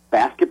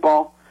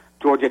basketball.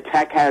 Georgia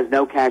Tech has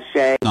no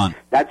cachet. None.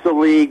 That's a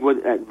league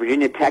with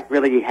Virginia Tech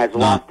really has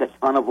lost a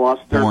ton of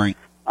luster. Boring.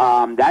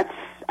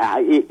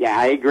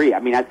 I agree. I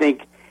mean, I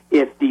think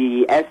if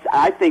the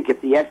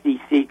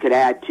SEC could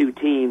add two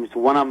teams,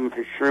 one of them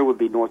for sure would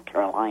be North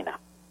Carolina.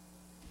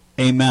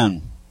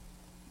 Amen.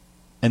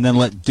 And then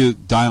let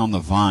Duke die on the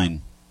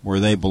vine where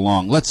they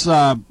belong. Let's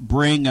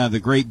bring the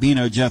great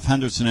Beano, Jeff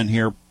Henderson, in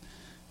here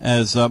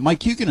as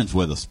Mike Huguenon's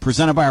with us.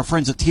 Presented by our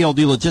friends at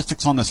TLD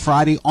Logistics on this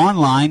Friday.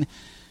 Online,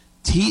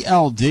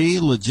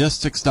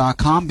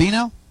 tldlogistics.com.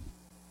 Beano?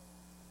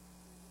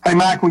 Hey,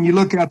 Mike, when you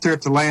look out there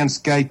at the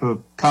landscape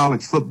of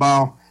college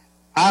football,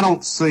 I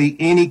don't see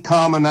any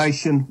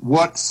combination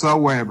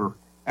whatsoever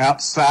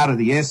outside of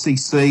the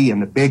SEC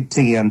and the Big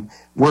Ten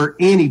where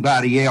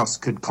anybody else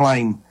could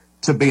claim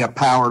to be a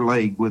power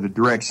league with the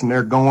direction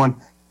they're going.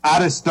 I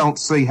just don't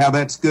see how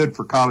that's good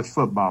for college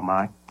football,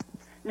 Mike.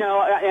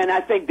 No, and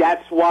I think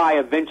that's why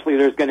eventually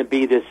there's going to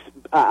be this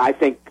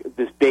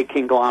big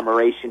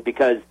conglomeration,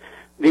 because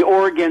the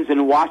Oregons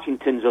and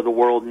Washingtons of the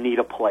world need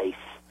a place.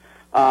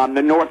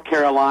 The North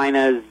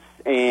Carolinas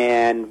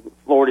and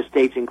Florida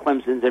States and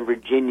Clemsons and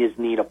Virginias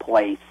need a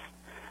place.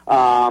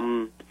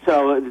 So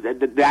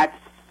that's,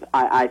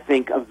 I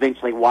think,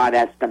 eventually why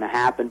that's going to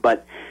happen.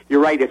 But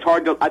you're right, it's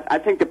hard to. I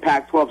think the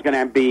Pac-12 is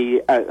going to be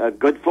a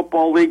good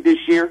football league this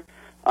year,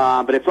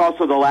 but it's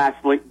also the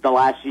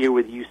last year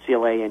with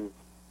UCLA and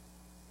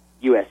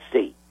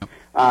USC.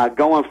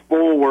 Going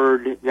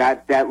forward,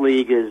 that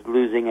league is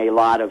losing a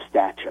lot of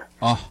stature.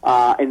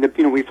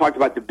 And we've talked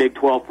about the Big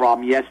 12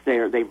 problem. Yes,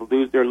 they're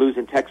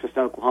losing Texas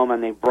and Oklahoma,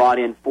 and they've brought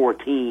in 4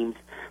 teams,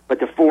 but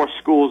the 4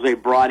 schools they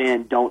brought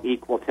in don't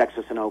equal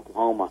Texas and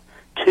Oklahoma.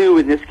 2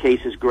 in this case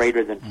is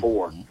greater than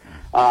 4.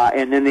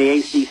 And then the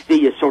ACC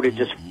is sort of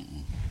just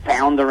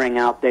foundering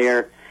out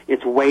there.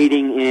 It's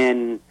wading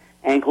in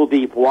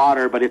ankle-deep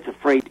water, but it's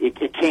afraid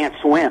it can't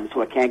swim,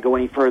 so it can't go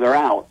any further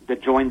out to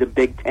join the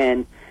Big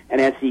Ten and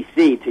SEC,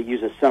 to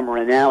use a summer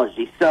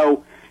analogy.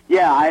 So,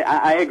 yeah,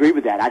 I agree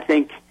with that. I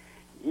think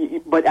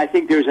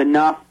there's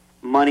enough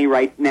money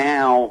right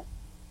now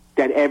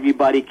that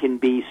everybody can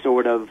be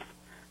sort of,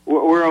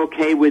 we're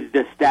okay with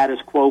the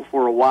status quo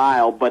for a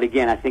while, but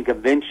again, I think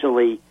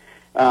eventually,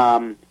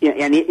 I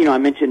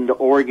mentioned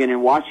Oregon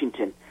and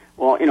Washington.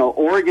 Well,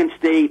 Oregon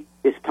State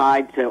is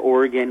tied to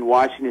Oregon,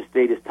 Washington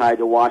State is tied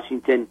to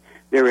Washington.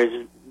 There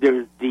is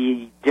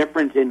the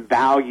difference in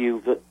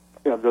value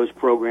of those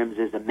programs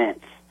is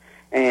immense.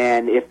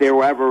 And if there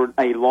were ever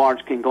a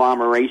large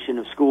conglomeration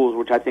of schools,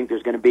 which I think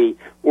there's going to be,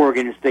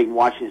 Oregon State and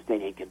Washington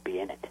State ain't going to be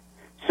in it.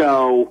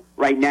 So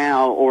right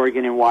now,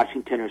 Oregon and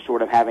Washington are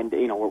sort of having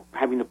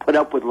to put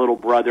up with little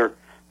brother.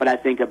 But I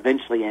think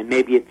eventually, and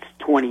maybe it's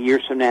 20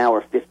 years from now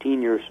or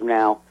 15 years from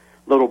now,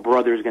 little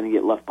brother is going to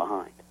get left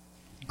behind.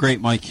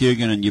 Great, Mike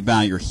Hugan, and you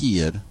bow your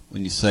head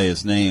when you say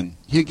his name.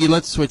 Hugie,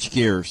 let's switch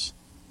gears.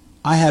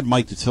 I had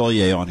Mike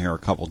Detillier on here a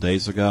couple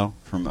days ago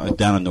from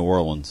down in New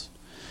Orleans.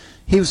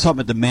 He was talking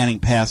about the Manning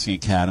Passing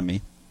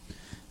Academy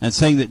and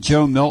saying that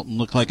Joe Milton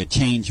looked like a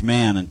changed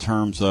man in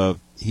terms of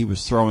he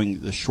was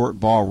throwing the short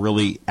ball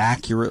really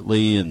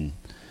accurately, and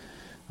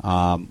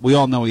we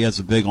all know he has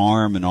a big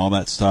arm and all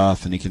that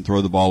stuff, and he can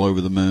throw the ball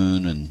over the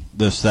moon and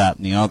this, that,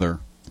 and the other.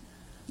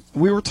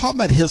 We were talking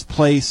about his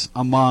place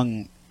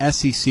among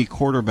SEC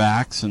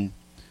quarterbacks, and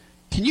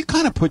can you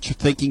kind of put your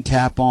thinking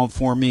cap on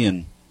for me,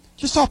 and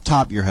just off the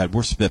top of your head,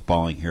 we're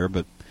spitballing here,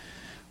 but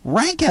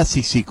rank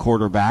SEC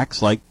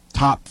quarterbacks like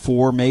top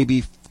 4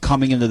 maybe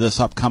coming into this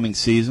upcoming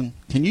season.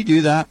 Can you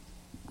do that?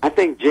 I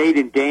think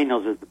Jaden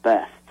Daniels is the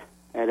best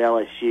at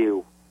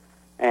LSU.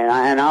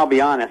 And I'll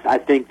be honest, I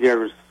think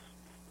there's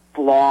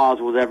flaws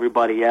with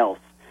everybody else.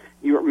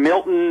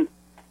 Milton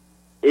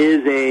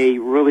is a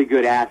really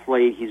good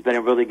athlete. He's been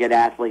a really good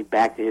athlete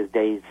back to his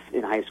days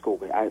in high school.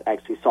 I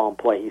actually saw him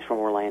play. He's from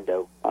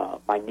Orlando.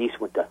 My niece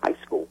went to high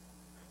school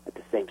at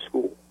the same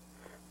school,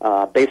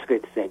 basically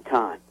at the same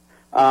time.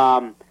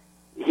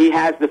 He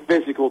has the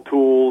physical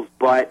tools,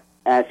 but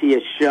as he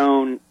has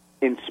shown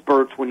in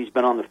spurts when he's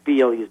been on the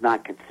field, he's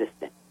not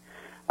consistent.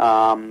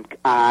 I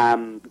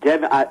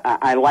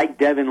like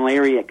Devin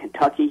Leary at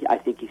Kentucky. I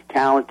think he's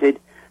talented,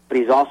 but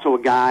he's also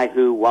a guy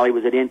who, while he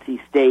was at NC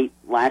State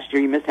last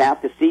year, he missed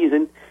half the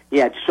season. He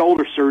had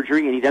shoulder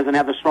surgery, and he doesn't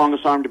have the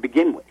strongest arm to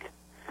begin with.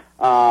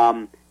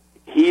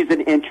 He's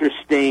an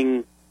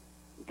interesting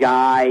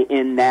guy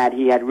in that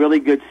he had really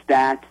good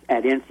stats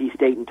at NC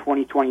State in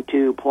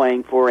 2022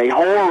 playing for a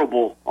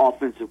horrible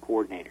offensive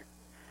coordinator.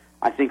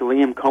 I think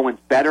Liam Cohen's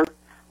better.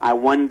 I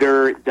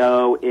wonder,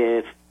 though,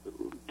 if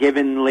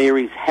given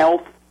Larry's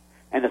health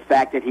and the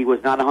fact that he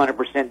was not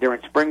 100%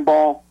 during spring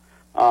ball,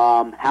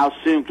 how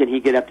soon can he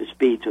get up to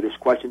speed? So there's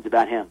questions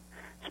about him.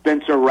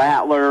 Spencer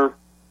Rattler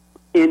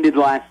ended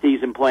last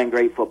season playing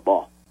great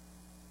football.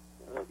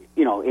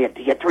 He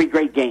had 3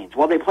 great games.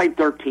 Well, they played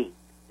 13.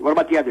 What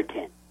about the other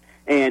 10?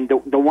 And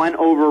the one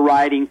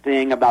overriding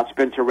thing about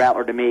Spencer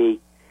Rattler to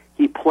me,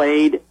 he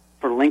played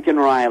for Lincoln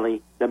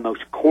Riley, the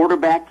most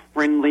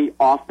quarterback-friendly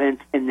offense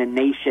in the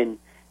nation,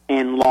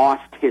 and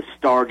lost his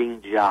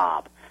starting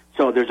job.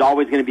 So there's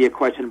always going to be a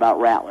question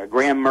about Rattler.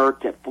 Graham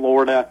Mertz at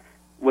Florida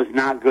was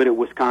not good at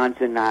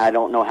Wisconsin. I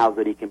don't know how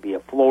good he can be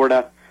at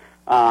Florida.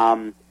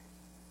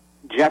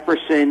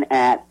 Jefferson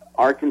at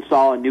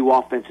Arkansas, a new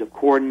offensive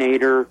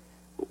coordinator.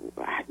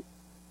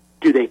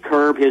 Do they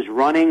curb his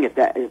running?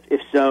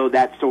 If so,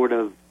 that sort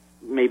of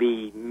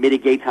maybe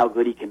mitigates how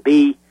good he can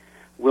be.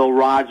 Will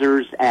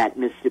Rogers at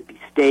Mississippi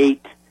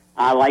State.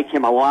 I like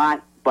him a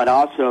lot, but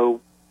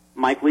also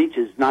Mike Leach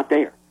is not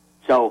there.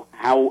 So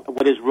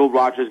what is Will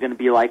Rogers going to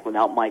be like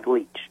without Mike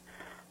Leach?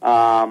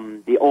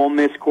 The Ole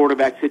Miss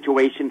quarterback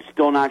situation,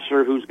 still not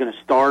sure who's going to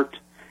start.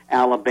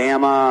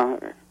 Alabama,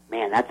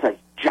 man, that's a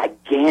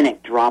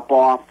gigantic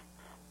drop-off.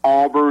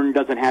 Auburn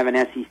doesn't have an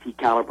SEC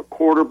caliber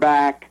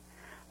quarterback.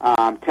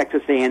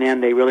 Texas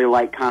A&M, they really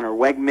like Connor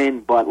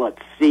Wegman, but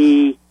let's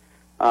see.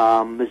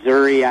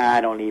 Missouri,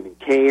 I don't even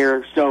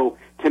care. So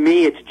to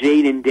me, it's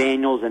Jaden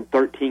Daniels and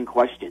 13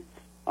 questions,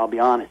 I'll be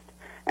honest.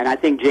 And I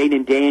think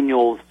Jaden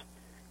Daniels,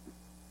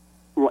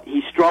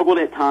 he struggled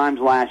at times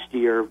last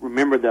year.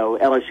 Remember, though,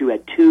 LSU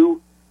had 2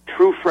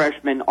 true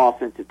freshman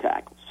offensive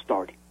tackles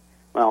starting.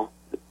 Well,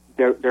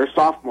 they're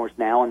sophomores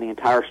now, and the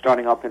entire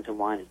starting offensive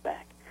line is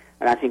back.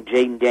 And I think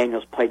Jaden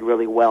Daniels played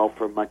really well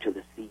for much of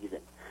the season.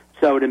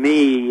 So to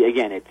me,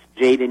 again, it's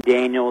Jaden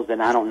Daniels,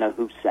 and I don't know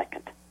who's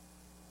second.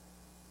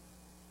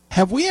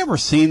 Have we ever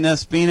seen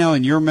this, Bino,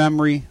 in your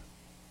memory?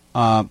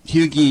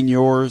 Hughie in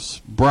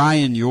yours,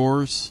 Brian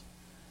yours?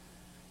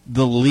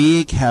 The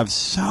league have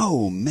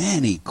so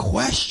many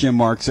question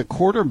marks at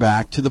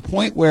quarterback to the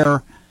point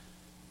where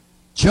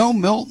Joe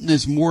Milton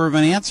is more of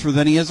an answer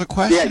than he is a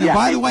question. Yeah. And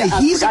by the way,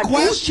 he's a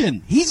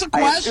question. He's a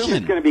question. I assume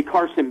it's going to be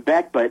Carson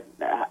Beck, but,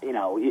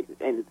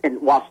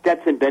 and while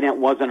Stetson Bennett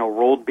wasn't a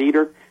world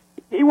beater,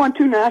 he won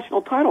 2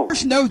 national titles.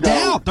 There's no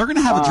doubt. They're going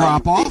to have a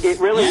drop-off. It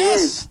really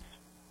is.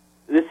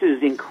 This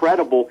is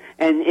incredible.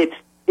 And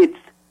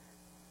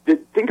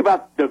think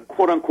about the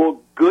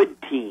quote-unquote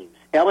good teams.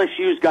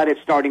 LSU's got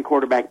its starting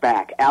quarterback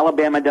back.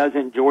 Alabama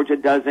doesn't. Georgia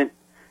doesn't.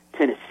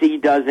 Tennessee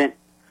doesn't.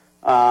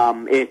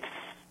 It's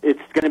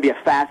going to be a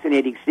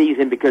fascinating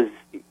season because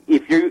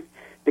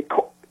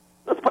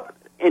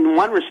in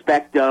one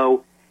respect,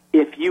 though,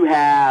 if you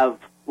have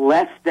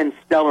less than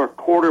stellar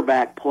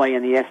quarterback play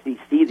in the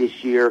SEC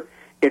this year,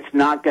 it's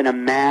not going to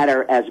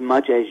matter as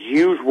much as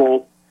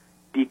usual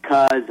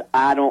because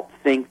I don't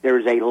think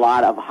there's a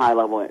lot of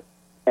high-level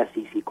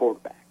SEC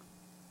quarterbacks.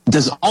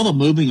 Does all the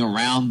moving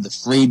around, the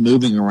free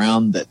moving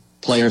around that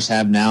players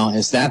have now,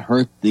 has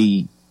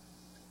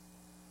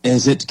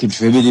it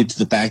contributed to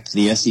the fact that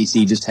the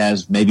SEC just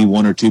has maybe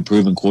one or two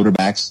proven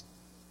quarterbacks?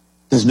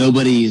 Because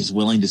nobody is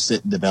willing to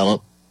sit and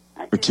develop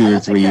for 2 or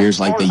 3 years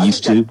like they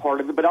used to? That's part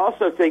of it, but I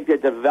also think the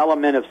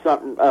development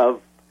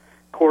of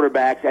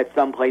quarterbacks at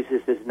some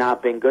places has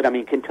not been good. I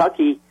mean,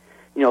 Kentucky,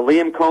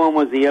 Liam Cohen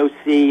was the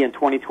OC in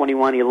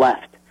 2021. He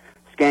left.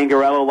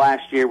 Scangarello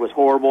last year was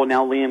horrible.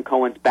 Now Liam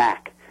Cohen's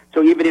back.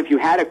 So even if you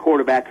had a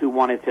quarterback who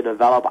wanted to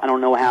develop, I don't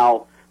know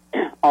how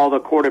all the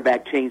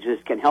quarterback changes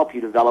can help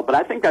you develop, but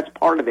I think that's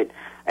part of it.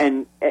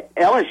 And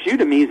LSU,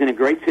 to me, is in a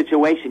great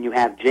situation. You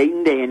have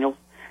Jaden Daniels,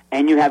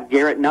 and you have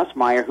Garrett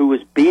Nussmeier, who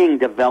is being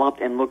developed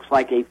and looks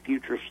like a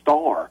future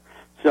star.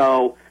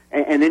 So,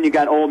 and then you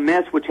got Ole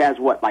Miss, which has,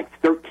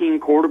 13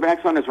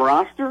 quarterbacks on his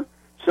roster?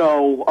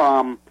 So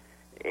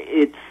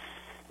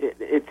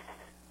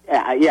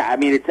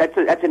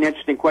that's an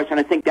interesting question.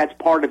 I think that's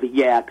part of it,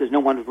 because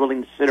no one's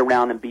willing to sit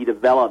around and be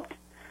developed.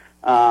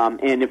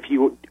 And if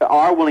you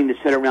are willing to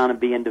sit around and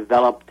be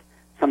developed,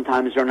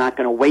 sometimes they're not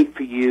going to wait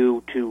for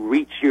you to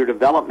reach your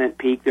development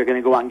peak. They're going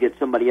to go out and get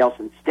somebody else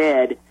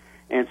instead.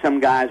 And some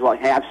guys,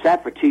 hey, I've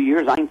sat for 2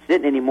 years. I ain't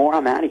sitting anymore.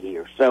 I'm out of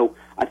here. So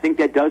I think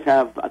that does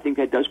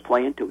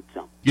play into it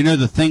some.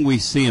 The thing we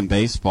see in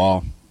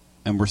baseball,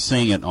 and we're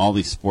seeing it in all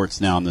these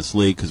sports now in this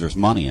league because there's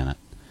money in it,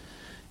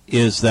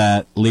 is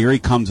that Leary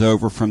comes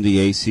over from the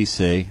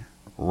ACC.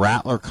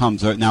 Rattler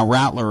comes over. Now,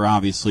 Rattler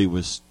obviously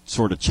was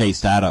sort of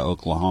chased out of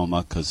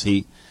Oklahoma because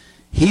he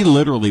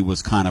literally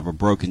was kind of a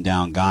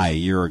broken-down guy a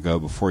year ago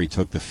before he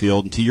took the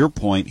field. And to your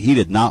point, he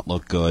did not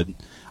look good.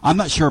 I'm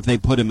not sure if they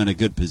put him in a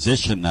good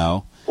position,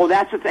 though. Well,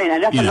 that's the thing.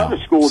 And that's another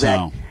school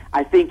that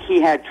I think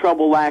he had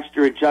trouble last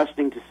year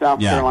adjusting to South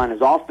Carolina's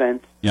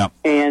offense. Yep.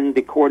 And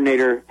the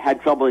coordinator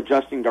had trouble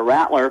adjusting to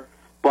Rattler.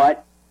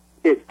 But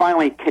it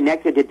finally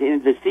connected at the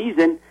end of the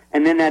season,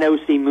 and then that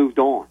OC moved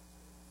on.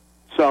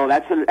 So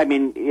that's,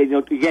 again,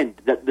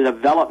 the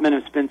development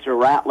of Spencer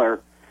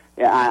Rattler,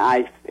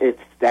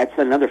 that's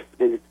another.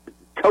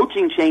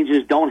 Coaching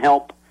changes don't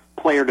help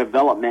player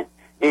development,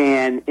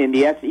 and in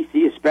the SEC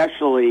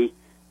especially,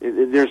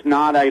 there's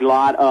not a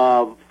lot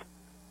of,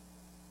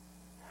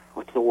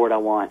 what's the word I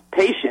want?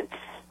 Patience,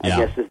 I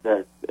guess is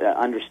the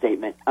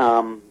understatement.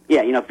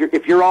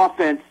 If your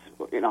offense,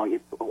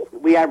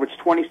 we average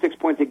 26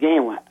 points a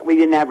game. We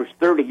didn't average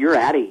 30. You're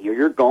out of here.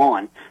 You're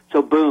gone.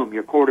 So, boom,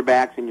 your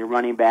quarterbacks and your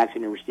running backs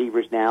and your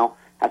receivers now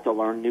have to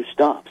learn new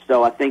stuff.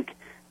 So I think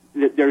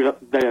that there's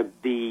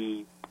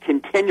the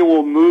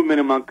continual movement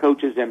among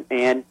coaches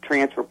and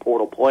transfer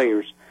portal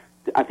players.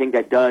 I think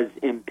that does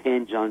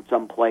impinge on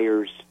some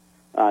players'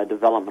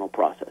 developmental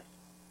process.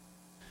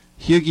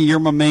 Hughie, you're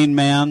my main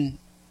man.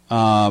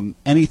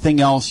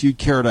 Anything else you'd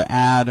care to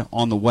add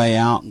on the way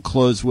out and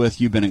close with?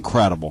 You've been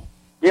incredible.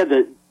 Yeah,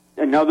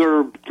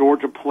 another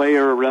Georgia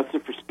player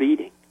arrested for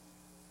speeding.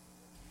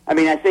 I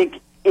mean, I think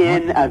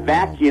in a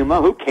vacuum,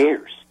 who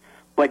cares?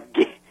 But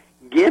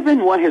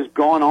given what has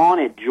gone on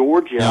at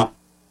Georgia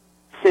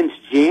since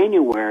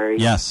January,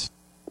 yes,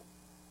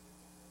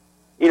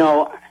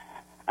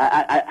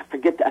 I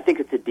forget. I think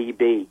it's a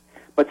DB,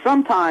 but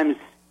sometimes,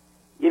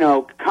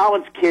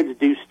 college kids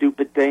do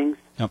stupid things.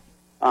 Yep.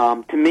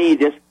 To me,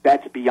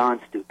 that's beyond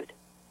stupid.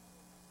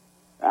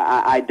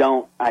 I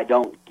don't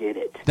get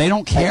it. They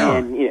don't care.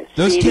 And,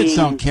 those kids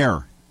don't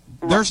care.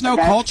 There's no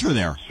culture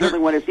there.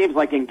 Certainly what it seems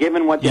like, and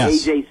given what the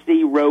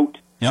AJC wrote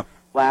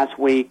last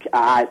week,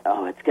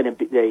 it's going to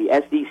be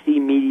the SEC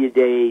Media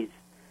Days.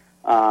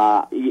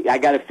 I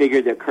got to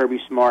figure that Kirby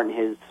Smart and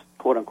his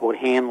quote-unquote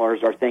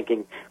handlers are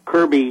thinking,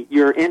 Kirby,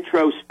 your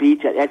intro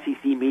speech at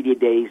SEC Media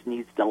Days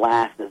needs to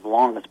last as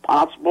long as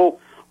possible.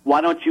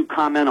 Why don't you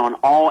comment on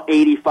all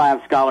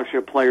 85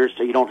 scholarship players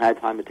so you don't have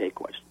time to take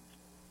questions?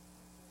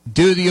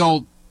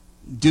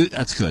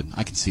 That's good.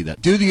 I can see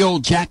that. Do the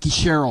old Jackie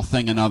Sherrill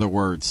thing, in other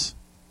words.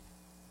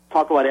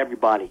 Talk about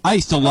everybody. I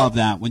used to love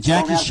that. When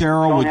Jackie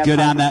Sherrill would go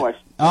down that...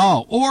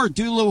 or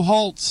do Lou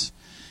Holtz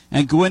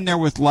and go in there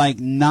with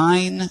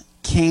 9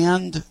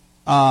 canned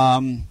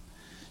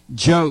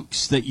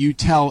jokes that you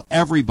tell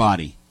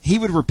everybody. He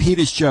would repeat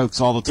his jokes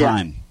all the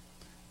time. Yeah.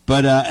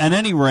 But at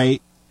any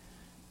rate,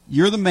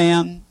 you're the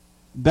man.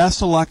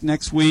 Best of luck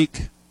next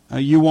week.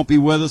 You won't be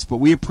with us, but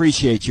we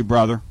appreciate you,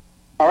 brother.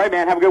 All right,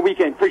 man. Have a good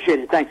weekend. Appreciate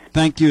it. Thanks.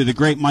 Thank you. The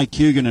great Mike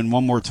Hugan,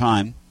 one more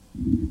time.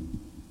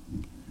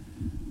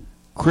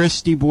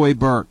 Christy Boy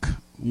Burke.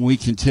 When we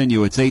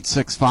continue, it's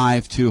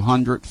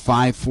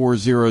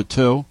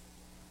 865-200-5402.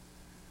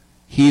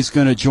 He's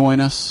going to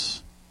join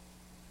us.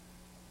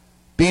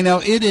 Bino,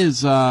 it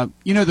is,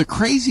 the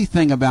crazy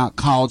thing about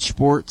college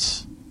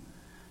sports,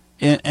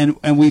 and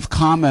we've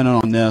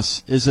commented on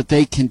this, is that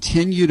they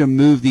continue to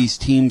move these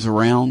teams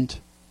around.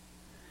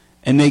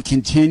 And they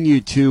continue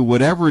to,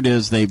 whatever it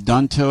is they've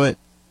done to it,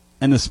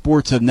 and the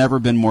sports have never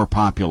been more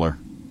popular.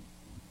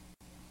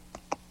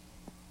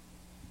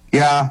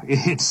 Yeah,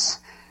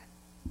 it's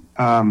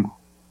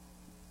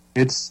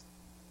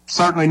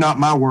certainly not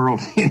my world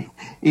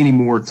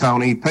anymore,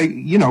 Tony.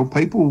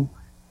 People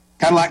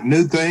kind of like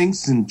new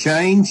things and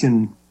change,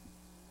 and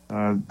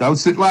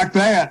those that like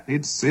that,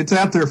 it's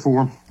out there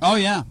for them. Oh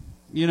yeah,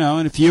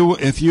 and if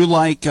you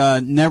like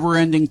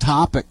never-ending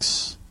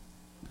topics.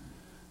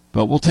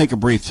 But we'll take a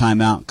brief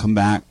timeout and come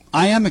back.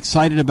 I am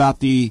excited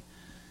about the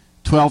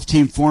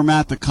 12-team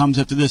format that comes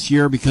after this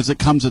year because it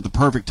comes at the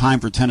perfect time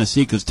for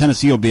Tennessee, because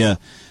Tennessee will be a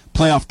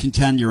playoff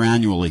contender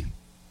annually.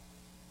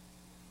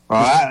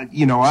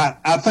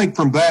 I think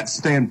from that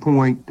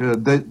standpoint,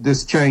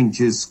 this change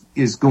is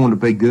going to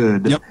be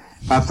good. Yep.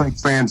 I think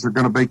fans are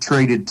going to be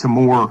treated to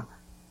more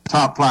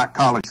top-flight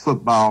college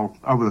football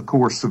over the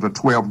course of a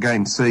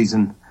 12-game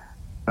season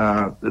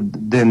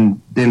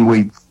than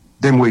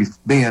we've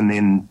been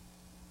in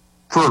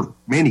for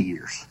many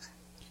years.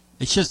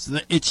 It's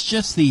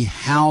just the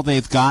how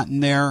they've gotten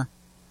there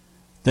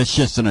that's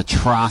just an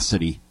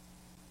atrocity.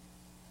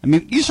 I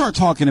mean, you start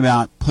talking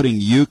about putting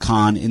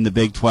UConn in the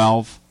Big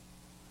 12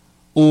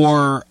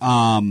 or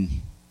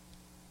some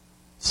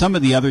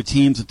of the other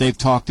teams that they've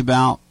talked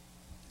about,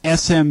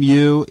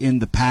 SMU in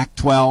the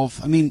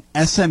Pac-12. I mean,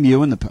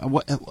 SMU in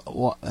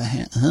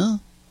the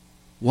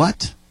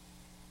what?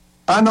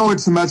 I know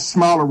it's a much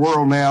smaller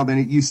world now than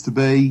it used to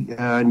be,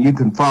 and you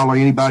can follow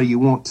anybody you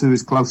want to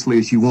as closely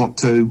as you want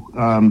to.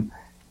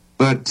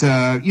 But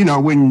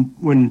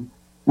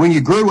when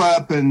you grew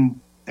up and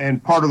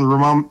part of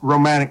the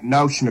romantic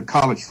notion of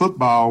college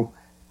football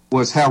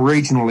was how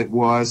regional it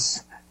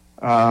was,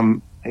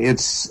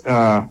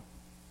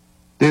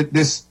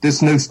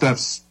 this new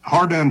stuff's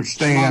hard to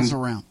understand.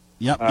 Slows around.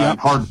 Yep.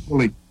 Hard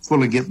to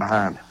fully get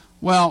behind.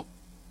 Well,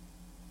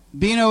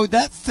 Bino,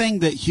 that thing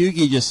that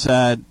Hughie just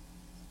said,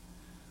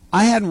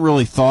 I hadn't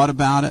really thought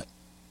about it,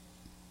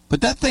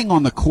 but that thing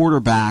on the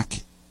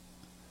quarterback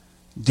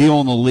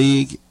deal in the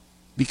league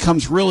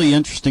becomes really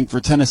interesting for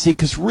Tennessee,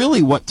 because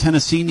really what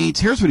Tennessee needs,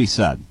 here's what he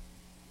said.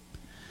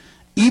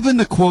 Even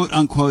the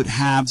quote-unquote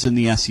haves in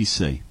the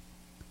SEC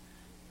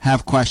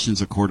have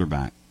questions of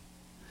quarterback.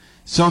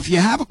 So if you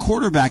have a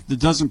quarterback that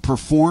doesn't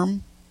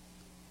perform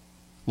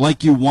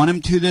like you want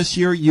him to this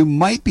year, you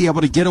might be able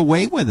to get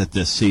away with it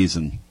this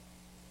season.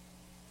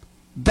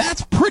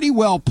 That's pretty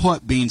well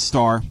put,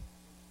 Beanstar.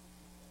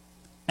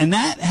 And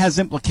that has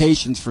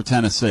implications for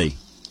Tennessee.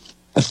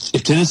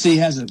 If Tennessee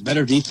has a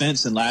better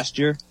defense than last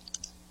year,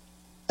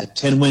 a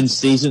 10-win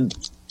season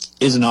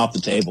isn't off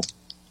the table.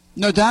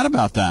 No doubt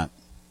about that.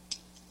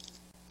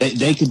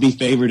 They could be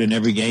favored in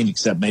every game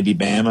except maybe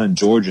Bama and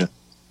Georgia.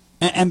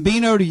 And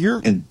Bino, to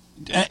your and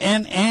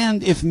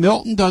if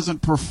Milton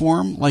doesn't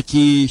perform like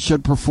he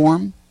should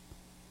perform,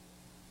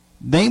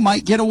 they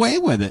might get away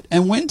with it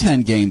and win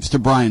 10 games, to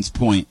Brian's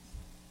point.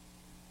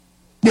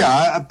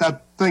 Yeah, I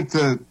think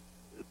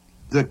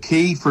the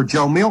key for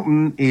Joe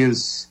Milton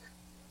is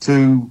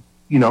to,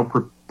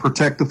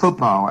 protect the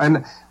football.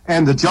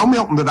 And the Joe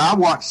Milton that I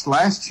watched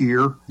last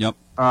year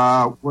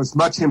was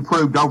much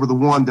improved over the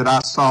one that I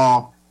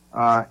saw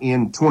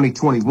in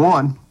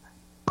 2021.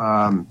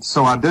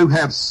 So I do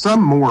have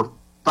some more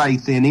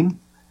faith in him.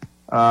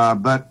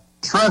 But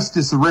trust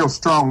is a real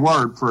strong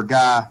word for a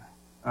guy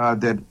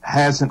that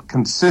hasn't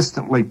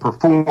consistently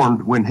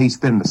performed when he's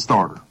been the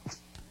starter.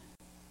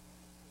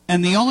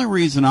 And the only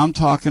reason I'm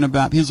talking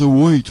about, he's like,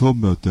 why are you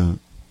talking about that?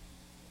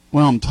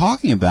 Well, I'm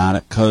talking about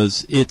it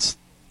because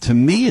to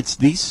me, it's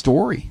the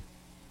story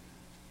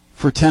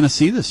for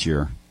Tennessee this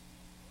year.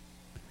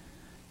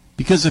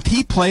 Because if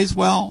he plays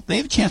well, they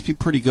have a chance to be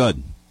pretty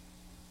good.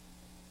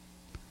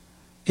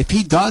 If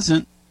he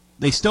doesn't,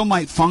 they still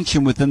might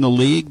function within the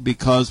league,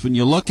 because when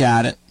you look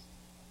at it,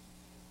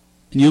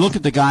 and you look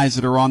at the guys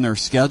that are on their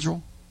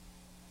schedule,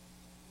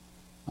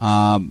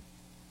 the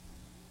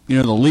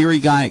Leary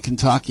guy at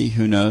Kentucky,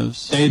 who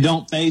knows? They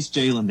don't face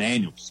Jalen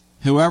Daniels.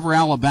 Whoever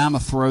Alabama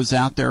throws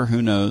out there,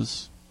 who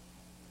knows?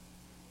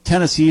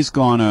 Tennessee's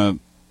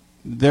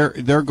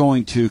they're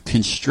going to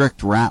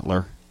constrict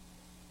Rattler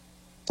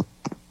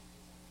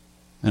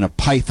in a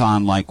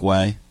python-like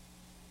way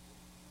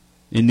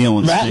in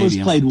Neyland Rattler's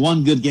Stadium. played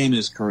one good game in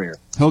his career.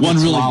 He'll one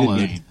get really swallowed.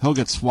 good game. He'll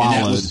get swallowed.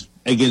 And that was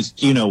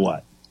against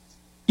what?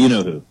 You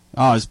know who.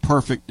 Oh, it was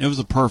perfect. It was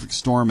a perfect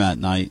storm that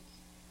night.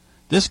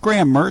 This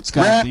Graham Mertz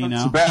guy,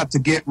 Rattler's about to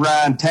get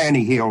Ryan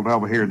Tannehill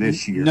over here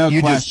this year. No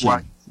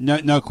question.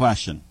 No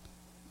question.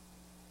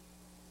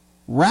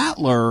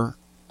 Rattler,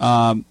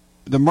 the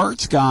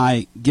Mertz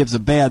guy, gives a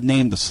bad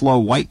name to slow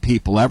white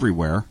people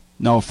everywhere.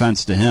 No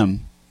offense to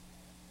him.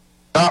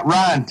 Not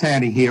Ryan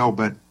Tannehill,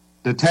 but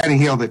the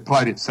Tannehill that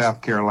played at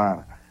South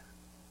Carolina.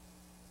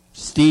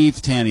 Steve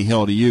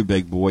Tannehill to you,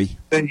 big boy.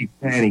 Steve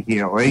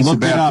Tannehill. He's Look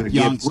it about up, to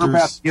youngsters. We're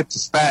about to get the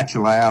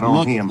spatula out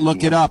on him.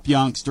 Look it up,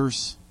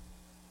 youngsters.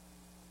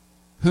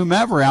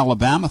 Whomever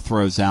Alabama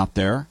throws out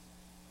there,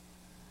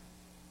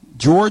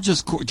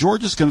 Georgia's going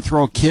to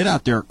throw a kid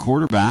out there at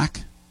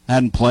quarterback.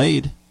 Hadn't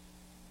played.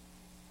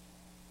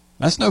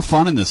 That's no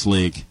fun in this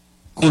league.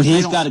 And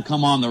he's got to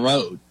come on the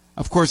road.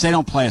 Of course, they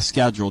don't play a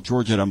schedule.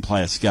 Georgia doesn't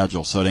play a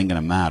schedule, so it ain't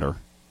going to matter.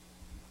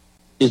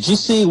 Did you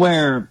see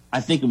where I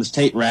think it was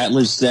Tate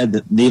Ratledge said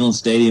that Neyland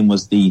Stadium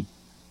was the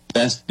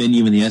best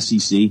venue in the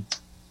SEC?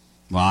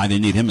 Well, I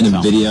didn't need him in the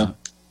video.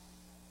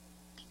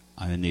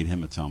 I didn't need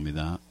him to tell me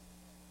that.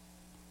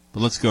 But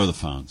let's go to the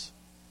phones.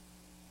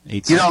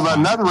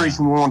 Another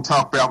reason we want to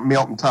talk about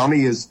Milton,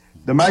 Tony, is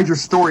the major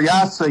story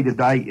I see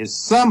today is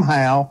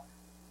somehow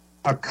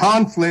a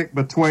conflict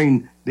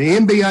between the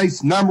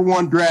NBA's number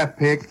one draft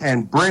pick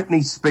and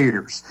Britney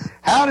Spears.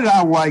 How did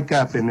I wake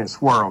up in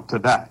this world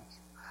today?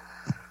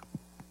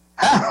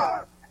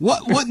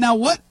 What? When I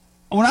was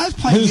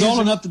playing Who's music,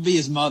 old enough to be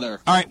his mother?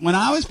 All right, when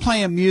I was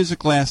playing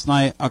music last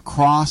night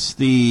across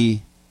the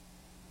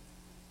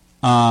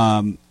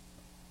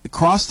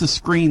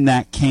screen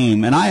that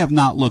came, and I have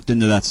not looked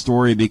into that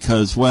story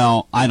because,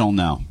 well, I don't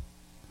know.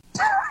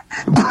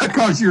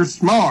 Because you're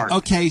smart.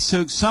 Okay,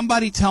 so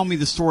somebody tell me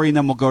the story, and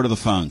then we'll go to the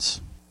phones.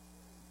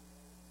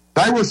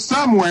 They were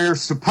somewhere,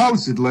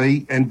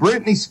 supposedly, and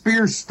Britney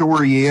Spears'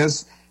 story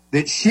is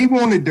that she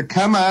wanted to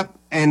come up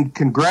and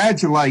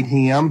congratulate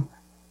him,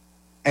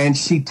 and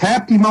she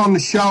tapped him on the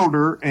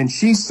shoulder, and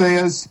she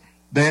says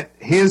that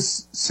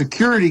his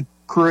security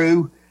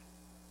crew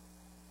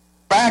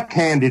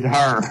backhanded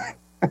her.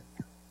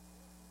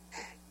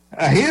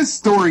 His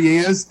story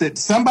is that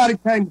somebody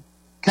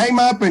came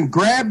up and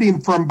grabbed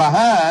him from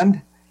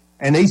behind,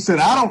 and he said,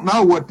 I don't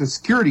know what the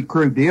security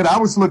crew did. I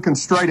was looking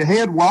straight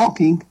ahead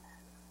walking,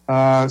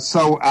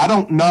 so I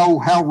don't know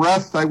how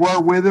rough they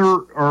were with her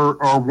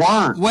or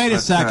weren't. Wait a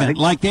second.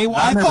 I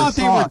thought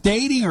they were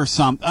dating or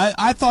something.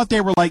 I thought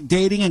they were like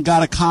dating and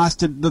got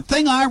accosted. The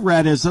thing I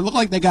read is it looked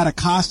like they got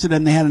accosted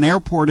and they had an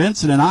airport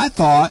incident. I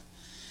thought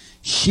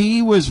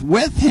she was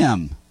with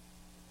him.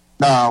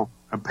 No,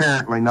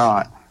 apparently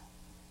not.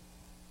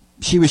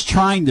 She was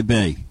trying to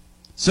be.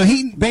 So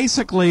he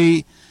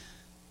basically,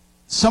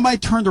 somebody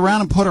turned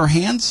around and put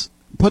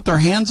their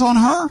hands on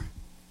her?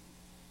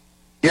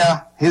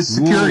 Yeah, his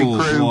security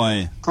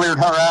crew cleared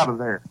her out of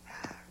there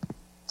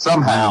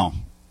somehow.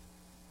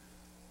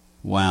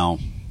 Wow.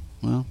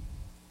 Well,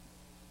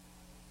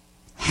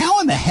 how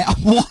in the hell?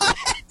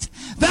 What?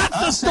 That's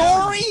the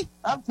story?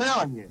 I'm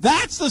telling you.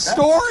 That's the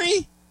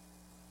story?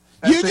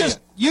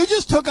 You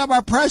just took up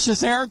our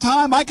precious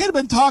airtime. I could have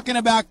been talking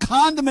about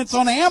condiments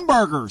on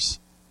hamburgers.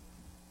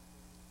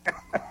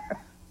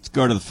 Let's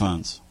go to the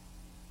phones.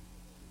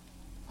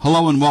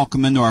 Hello and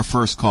welcome into our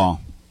first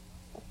call.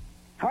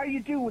 How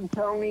you doing,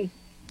 Tony?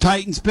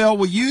 Titans Bill,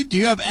 do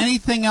you have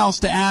anything else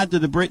to add to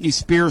the Britney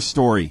Spears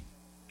story?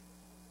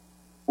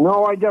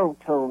 No, I don't,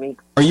 Tony.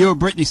 Are you a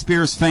Britney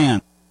Spears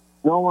fan?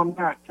 No, I'm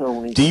not,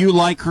 Tony. Do you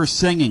like her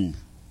singing?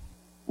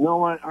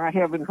 No, I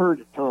haven't heard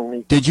it,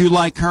 Tony. Did you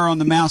like her on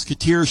the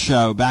Mouseketeer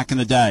show back in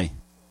the day?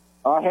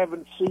 I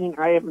haven't seen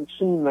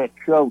that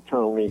show,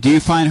 Tony. Do you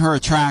find her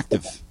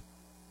attractive?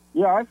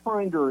 Yeah, I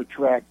find her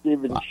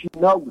attractive, and she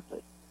knows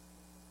it.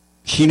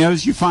 She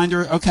knows you find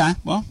her? Okay,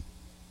 well.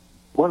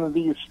 One of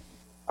these,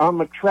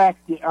 I'm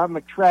attractive,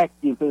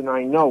 and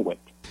I know it.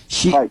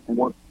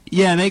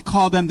 Yeah, they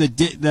call them the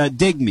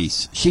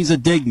Digmies. She's a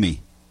Digme.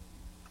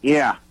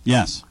 Yeah.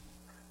 Yes.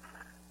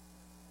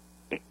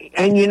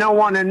 And,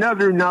 on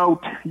another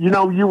note,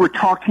 you were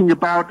talking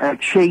about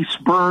Chase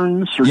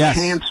Burns or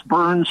Chance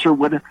Burns or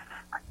whatever.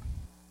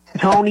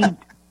 Tony,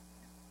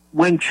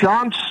 when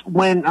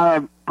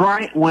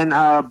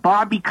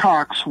Bobby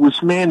Cox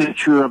was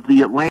manager of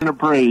the Atlanta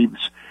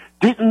Braves,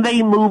 didn't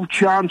they move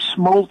John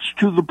Smoltz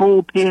to the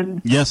bullpen?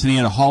 Yes, and he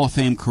had a Hall of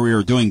Fame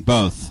career doing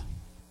both.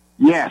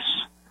 Yes.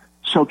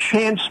 So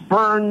Chance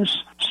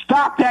Burns,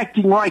 stop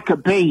acting like a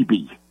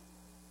baby.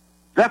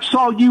 That's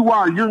all you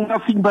are. You're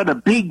nothing but a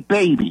big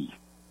baby.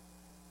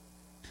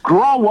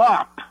 Grow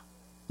up.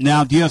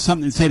 Now, do you have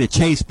something to say to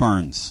Chase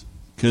Burns?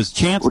 Because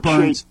Chance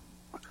Burns...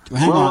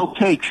 Hang on.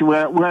 Okay,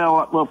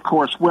 well, of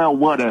course,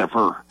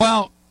 whatever.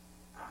 Well,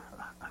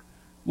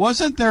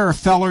 wasn't there a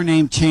feller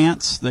named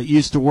Chance that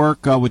used to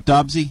work with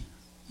Dubsy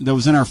that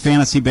was in our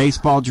fantasy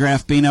baseball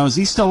draft, Bino? Is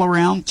he still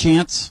around,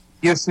 Chance?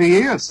 Yes, he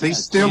is. He's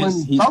still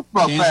in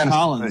football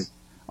fantasy.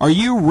 Are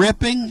you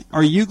ripping?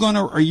 Are you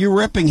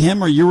ripping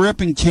him? Are you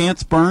ripping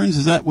Chance Burns?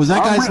 Was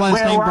that guy's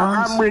last name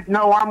Burns?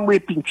 I'm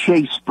ripping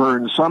Chase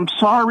Burns. I'm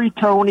sorry,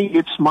 Tony.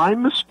 It's my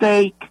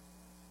mistake.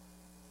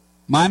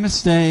 My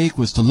mistake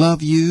was to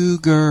love you,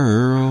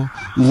 girl.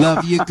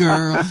 Love you,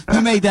 girl.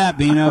 Who made that,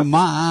 Bino?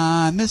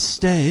 My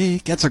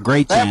mistake. That's a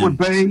great jam. That would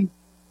be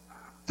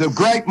the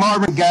great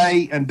Marvin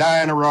Gaye and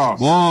Diana Ross.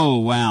 Whoa,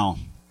 wow.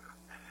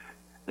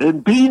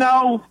 And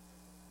Bino,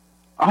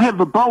 I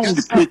have a bone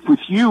to pick with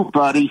you,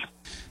 buddy.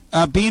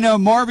 Bino,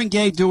 Marvin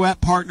Gaye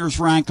duet partners,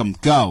 rank them.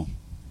 Go.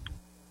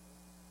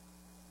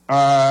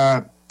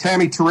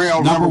 Tammy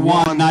Terrell, number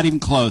one. Not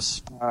even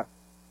close.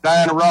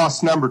 Diana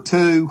Ross, number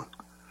 2.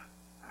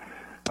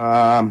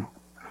 I'm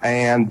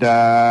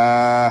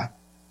Did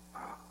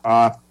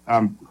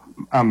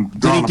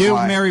he do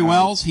Mary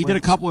Wells? He did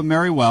a couple with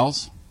Mary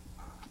Wells.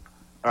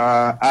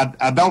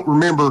 I don't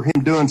remember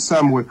him doing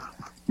some with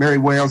Mary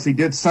Wells. He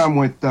did some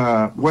with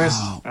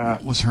West.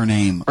 What was her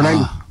name? Her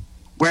name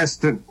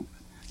Weston.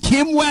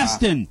 Kim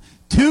Weston.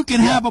 Two can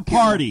have a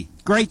party.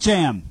 Great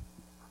jam.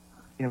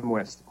 Kim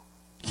Weston.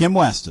 Kim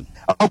Weston.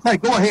 Okay,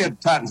 go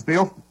ahead, Titans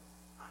Bill.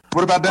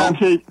 What about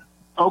that?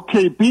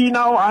 Okay,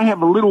 Bino, I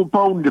have a little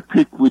bone to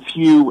pick with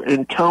you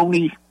and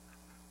Tony.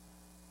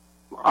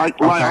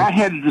 I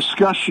had a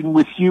discussion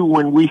with you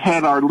when we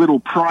had our little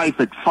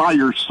private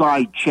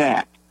fireside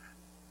chat.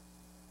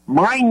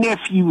 My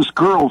nephew's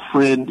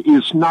girlfriend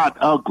is not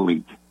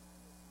ugly.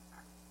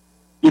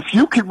 If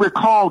you can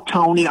recall,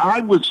 Tony,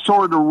 I was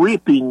sort of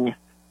ripping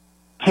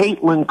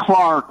Caitlin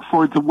Clark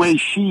for the way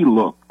she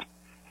looked,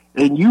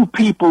 and you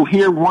people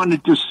here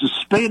wanted to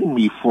suspend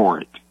me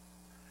for it.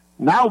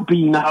 Now,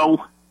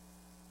 Bino,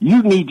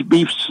 you need to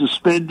be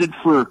suspended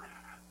for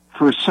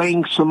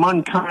saying some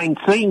unkind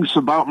things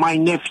about my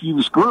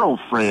nephew's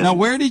girlfriend. Now,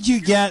 where did you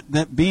get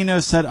that Bino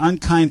said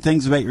unkind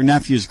things about your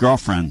nephew's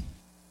girlfriend?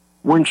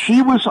 When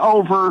she was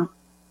over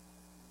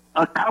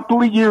a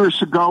couple of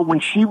years ago, when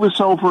she was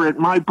over at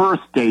my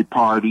birthday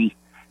party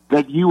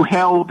that you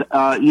held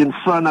in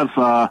front of,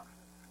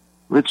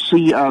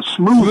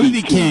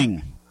 Smoothie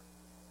King.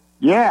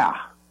 Yeah.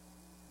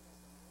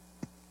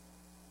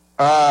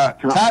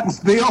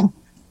 Titans-Bill,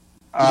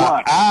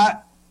 what?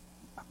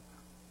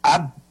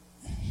 I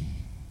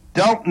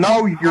don't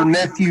know your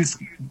nephew's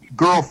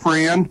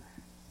girlfriend,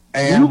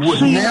 and You've would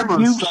seen never her,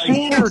 you've say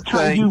seen her,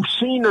 anything you've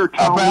seen her,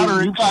 Tony. about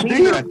her You've if I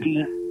seen her, did.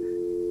 Pete.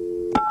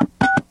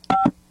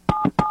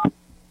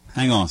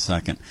 Hang on a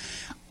second.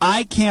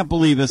 I can't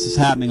believe this is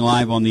happening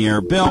live on the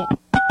air. Bill,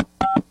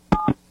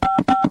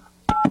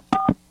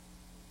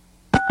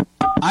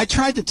 I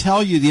tried to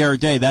tell you the other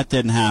day that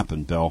didn't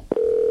happen, Bill.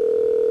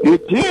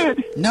 It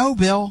did. No,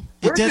 Bill,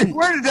 it didn't.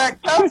 Where did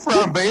that come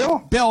from, Bill?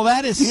 Bill,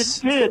 that is...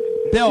 It did.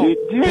 Bill, It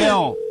did.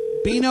 Bill,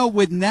 Bino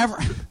would never...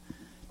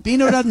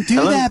 Bino doesn't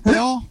do that,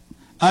 Bill.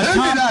 Who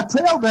did I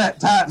tell that,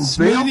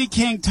 Titans-Bill? Smoothie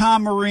King,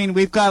 Tom Marine,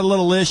 we've got a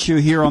little issue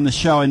here on the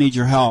show. I need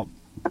your help.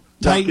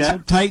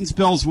 Titans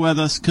Bill's with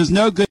us, because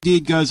no good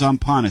deed goes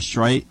unpunished,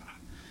 right?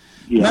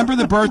 Yeah. Remember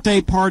the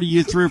birthday party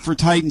you threw for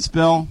Titans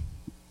Bill?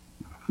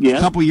 Yeah. A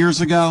couple years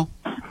ago?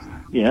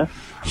 Yeah.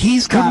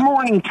 He's Good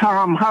morning,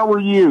 Tom. How are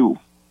you?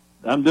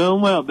 I'm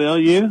doing well, Bill.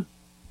 You?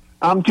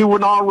 I'm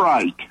doing all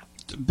right.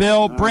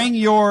 Bill, bring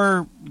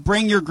your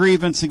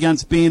grievance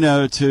against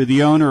Bino to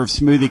the owner of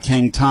Smoothie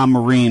King, Tom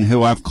Marine,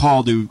 who I've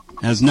called, who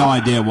has no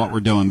idea what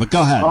we're doing. But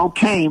go ahead.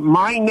 Okay,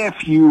 my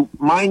nephew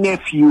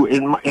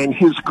and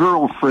his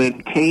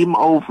girlfriend came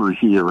over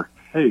here.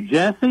 Who,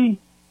 Jesse?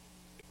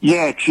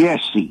 Yeah,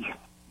 Jesse.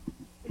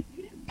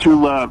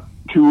 To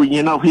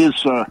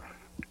his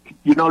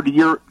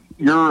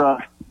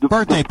the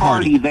birthday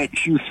party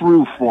that you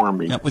threw for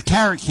me. Yeah, with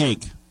carrot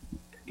cake.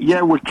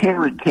 Yeah, with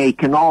carrot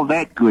cake and all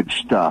that good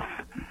stuff.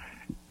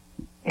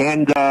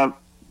 And the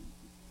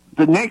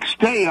next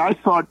day, I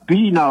thought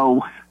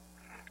Bino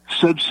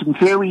said some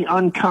very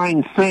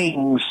unkind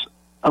things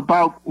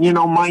about,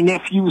 my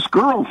nephew's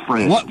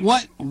girlfriend.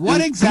 What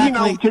and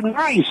exactly? Bino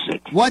denies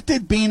it. What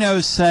did Bino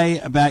say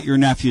about your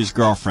nephew's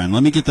girlfriend?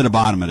 Let me get to the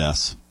bottom of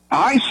this.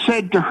 I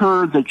said to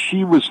her that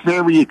she was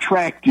very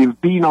attractive.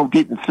 Bino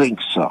didn't think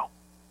so.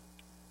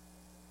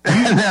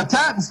 Now,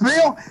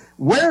 Titans-Bill,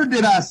 where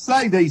did I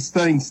say these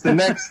things the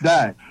next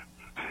day?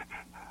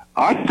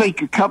 I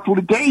think a couple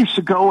of days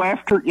ago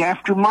after you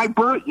had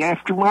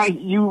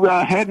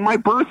my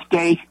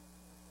birthday.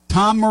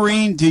 Tom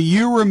Marine, do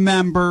you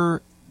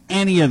remember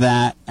any of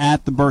that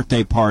at the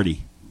birthday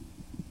party?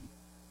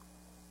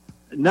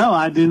 No,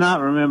 I do not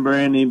remember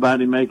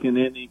anybody making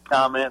any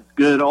comments,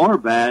 good or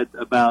bad,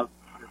 about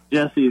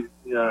Jesse's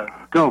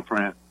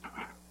girlfriend.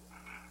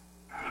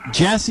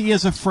 Jesse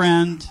is a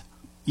friend.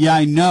 Yeah,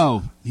 I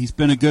know. He's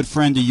been a good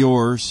friend of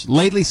yours.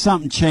 Lately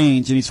something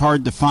changed, and he's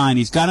hard to find.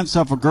 He's got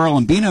himself a girl,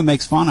 and Bino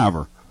makes fun of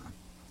her.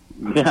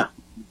 Yeah.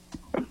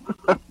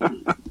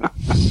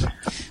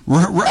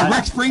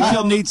 Rex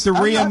Springfield needs to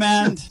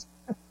re-amend.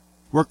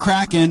 We're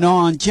cracking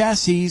on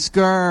Jesse's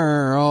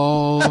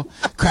girl.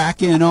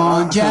 Cracking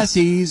on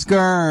Jesse's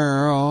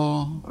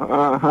girl.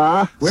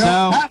 Uh-huh.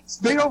 Well,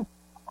 Titans-Bill,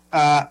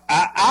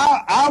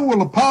 I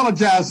will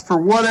apologize for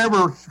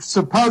whatever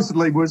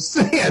supposedly was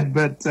said,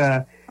 but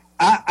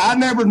I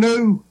never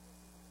knew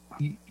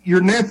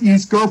your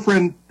nephew's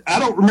girlfriend. I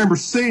don't remember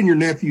seeing your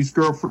nephew's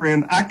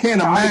girlfriend. I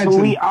can't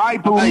imagine. I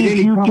believe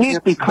you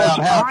did because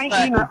I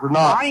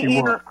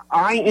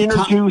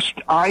introduced.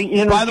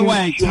 By the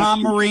way, Jesse.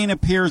 Tom Marine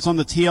appears on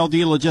the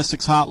TLD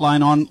Logistics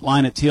hotline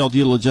online at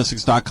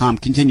tldlogistics.com.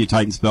 Continue,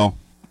 Titans Bill.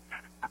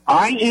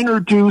 I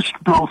introduced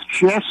both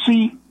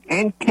Jesse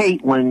and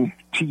Caitlin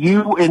to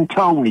you and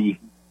Tony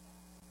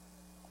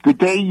the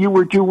day you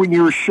were doing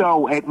your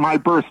show at my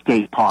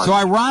birthday party. So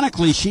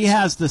ironically, she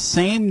has the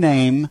same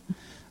name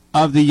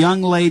of the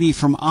young lady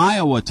from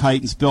Iowa,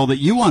 Titans Bill, that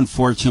you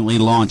unfortunately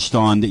launched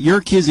on, that you're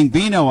accusing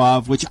Bino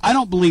of, which I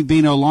don't believe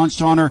Bino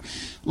launched on her.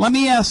 Let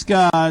me ask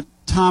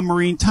Tom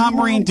Marine. Tom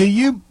Marine, do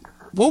you...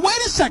 Well, wait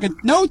a second.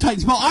 No,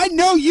 Titans Bill, I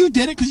know you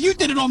did it because you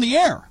did it on the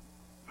air.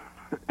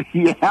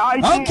 Yeah, I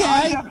did.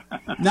 Okay.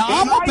 Now,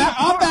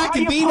 I'm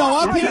backing Bino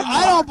up here.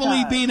 I don't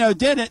believe Bino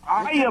did it.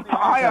 No.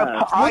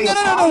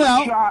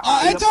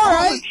 It's all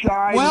right.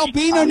 Well,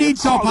 Bino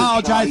needs to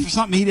apologize for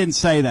something he didn't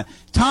say then.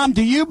 Tom,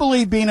 do you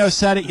believe Bino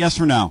said it,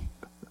 yes or no?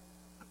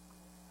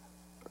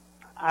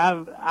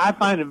 I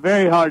find it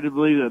very hard to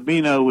believe that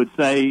Bino would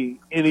say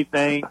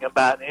anything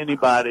about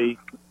anybody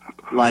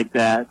like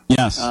that.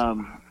 Yes.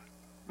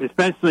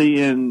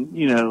 Especially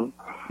in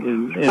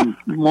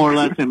more or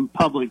less in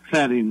public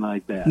setting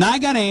like that. Now I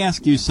got to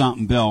ask you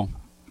something, Bill.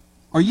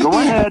 Are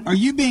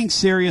you being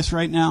serious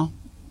right now?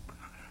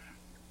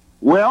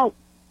 Well,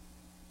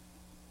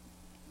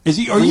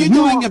 are you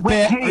doing a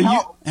bit?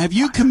 Have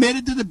you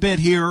committed to the bit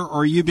here, or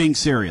are you being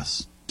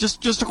serious?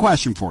 Just a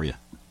question for you.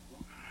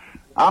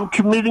 I'm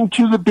committing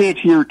to the bit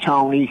here,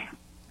 Tony.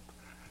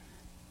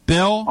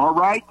 Bill? All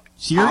right.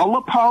 I'll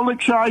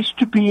apologize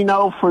to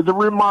Bino for the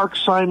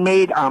remarks I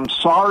made. I'm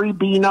sorry,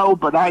 Bino,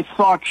 but I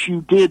thought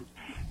you did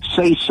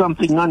say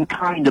something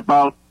unkind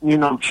about,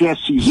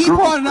 Jesse's He girlfriend.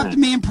 brought it up to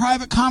me in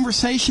private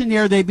conversation the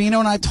other day, Bino,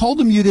 and I told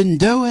him you didn't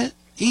do it.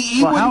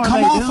 He wouldn't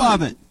come off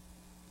of it.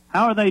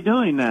 How are they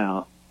doing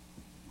now?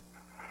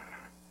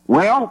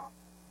 Well,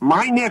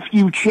 my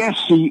nephew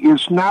Jesse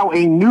is now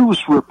a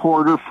news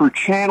reporter for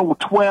Channel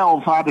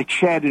 12 out of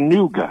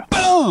Chattanooga.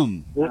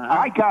 Boom!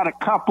 I got a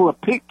couple of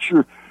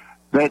pictures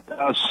that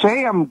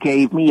Sam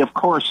gave me. Of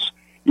course,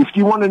 if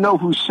you want to know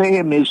who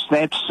Sam is,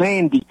 that's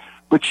Sandy.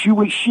 But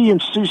she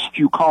insists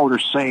you call her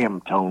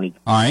Sam, Tony.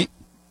 All right.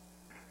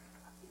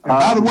 And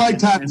by the way,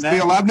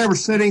 Titusville, I've never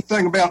said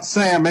anything about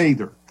Sam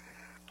either.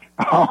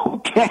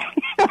 Okay.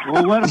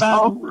 Well, what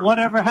about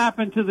whatever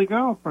happened to the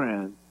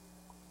girlfriend?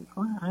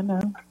 Well, I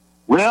know.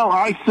 Well,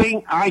 I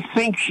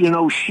think she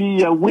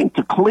went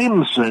to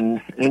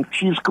Clemson, and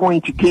she's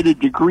going to get a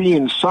degree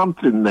in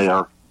something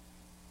there.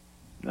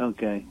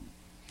 Okay.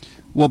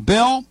 Well,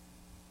 Bill,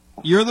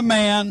 you're the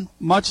man.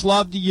 Much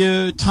love to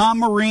you. Tom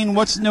Marine,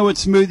 what's new at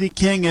Smoothie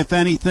King, if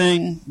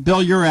anything?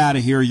 Bill, you're out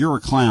of here. You're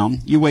a clown.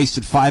 You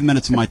wasted 5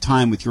 minutes of my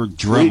time with your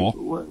dribble.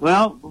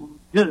 Well,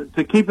 just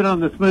to keep it on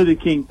the Smoothie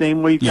King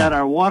theme, we've got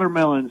our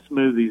watermelon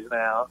smoothies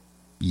now.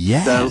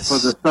 Yes. So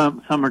for the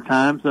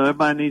summertime, so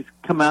everybody needs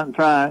to come out and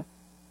try.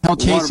 Tell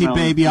Chasey,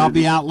 baby, I'll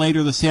be out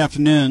later this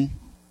afternoon.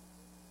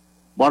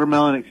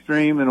 Watermelon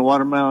Extreme and a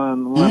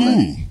watermelon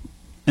lemon.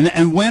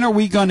 And when are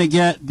we going to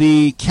get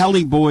the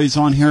Kelly boys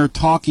on here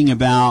talking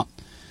about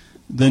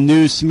the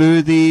new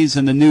smoothies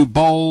and the new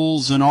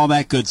bowls and all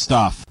that good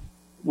stuff?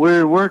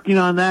 We're working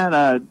on that.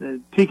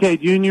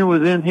 TK Jr.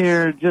 was in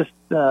here just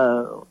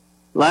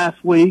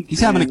last week. He's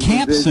having a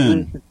camp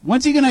soon.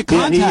 When's he going to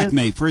contact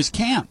me for his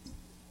camp?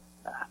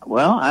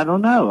 Well, I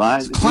don't know.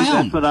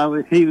 Clown. That's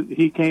what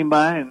he came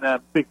by and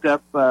picked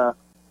up.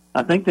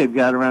 I think they've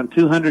got around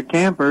 200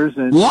 campers.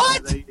 And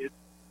what?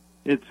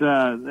 It's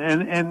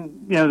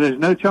there's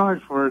no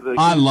charge for the.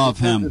 I love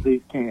him.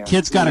 These camps.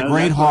 Kid's got a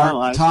great heart.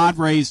 Like. Todd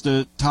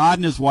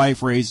and his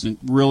wife raised a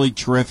really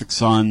terrific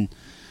son.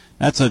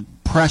 That's a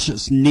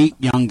precious, neat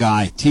young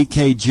guy,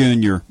 TK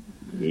Jr.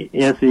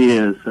 Yes, he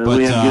is.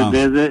 We had a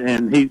good visit,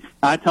 and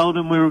I told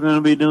him we were going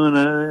to be doing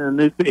a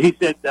new. He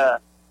said,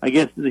 I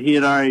guess he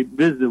had already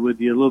visited with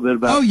you a little bit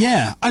about. Oh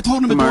yeah, I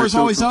told him the door's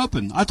always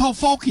open. I told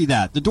Folky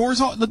that the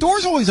door's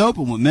always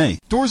open with me.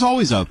 Door's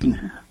always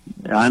open.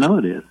 Yeah, I know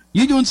it is.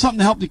 You doing something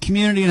to help the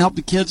community and help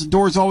the kids? The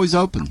door's always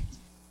open.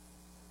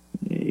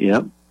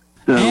 Yep.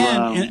 So,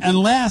 and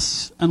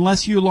unless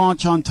you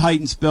launch on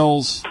Titans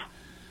Bill's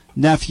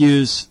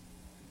nephew's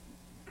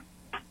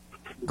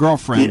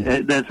girlfriend.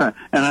 Yeah, that's right.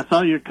 And I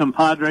saw your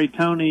compadre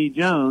Tony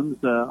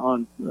Jones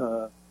on.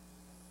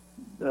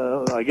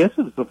 I guess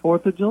it was the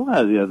 4th of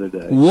July the other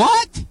day.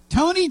 What?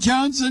 Tony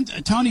Jones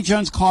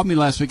called me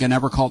last week. I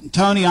never called him.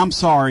 Tony, I'm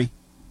sorry.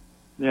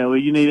 Yeah, well,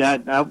 you need.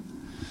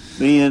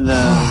 Me and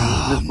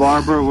Miss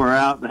Barbara were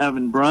out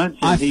having brunch.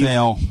 And he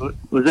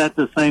was at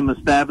the same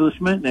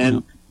establishment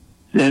and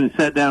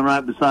sat down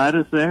right beside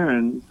us there.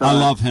 And so I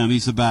love him.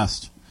 He's the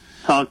best.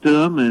 Talked to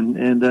him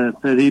and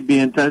said he'd be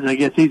in touch. I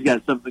guess he's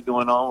got something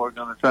going on. We're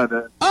going to try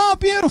to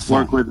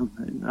work with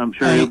him. I'm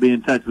sure he'll be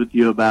in touch with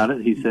you about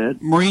it, he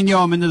said.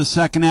 Mourinho, I'm into the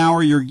second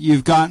hour.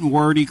 You've gotten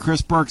wordy.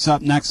 Chris Burke's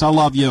up next. I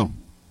love you.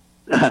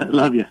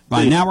 Love you.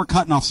 Bye. Now we're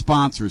cutting off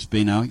sponsors,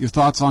 Bino. Your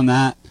thoughts on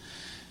that?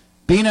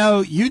 Bino,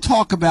 you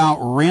talk about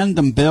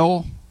Random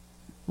Bill.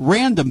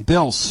 Random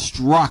Bill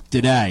struck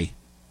today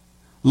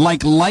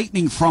like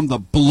lightning from the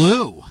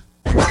blue.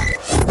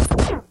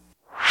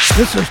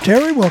 This is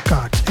Terry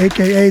Wilcox,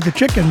 a.k.a. The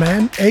Chicken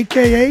Man,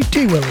 a.k.a.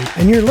 T-Willie,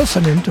 and you're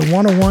listening to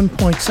 101.7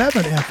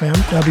 FM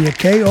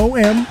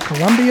WKOM,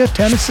 Columbia,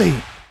 Tennessee.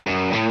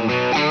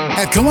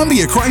 At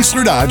Columbia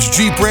Chrysler Dodge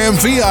Jeep Ram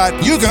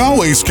Fiat, you can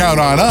always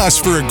count on us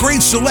for a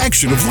great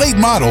selection of late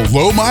model,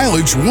 low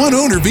mileage, one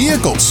owner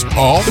vehicles.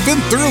 All have been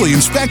thoroughly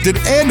inspected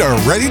and are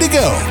ready to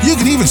go. You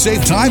can even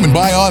save time and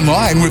buy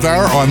online with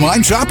our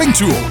online shopping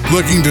tool.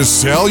 Looking to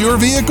sell your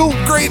vehicle?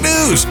 Great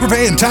news! We're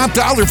paying top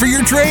dollar for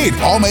your trade.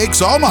 All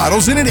makes, all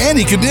models, and in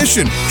any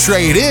condition.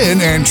 Trade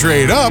in and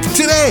trade up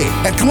today.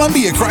 At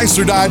Columbia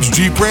Chrysler Dodge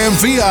Jeep Ram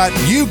Fiat,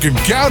 you can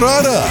count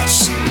on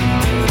us.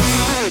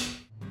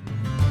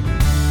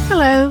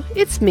 Hello,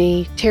 it's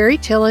me, Terry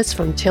Tillis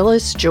from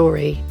Tillis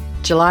Jewelry.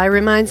 July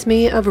reminds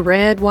me of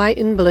red, white,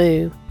 and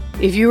blue.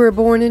 If you were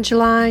born in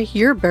July,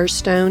 your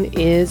birthstone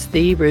is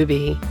the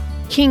ruby,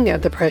 king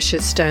of the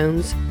precious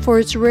stones, for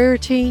its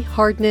rarity,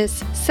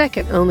 hardness,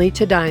 second only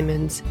to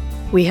diamonds.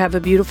 We have a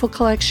beautiful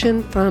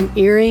collection from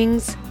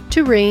earrings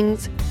to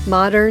rings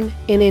modern,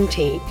 and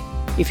antique.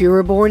 If you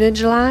were born in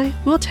July,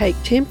 we'll take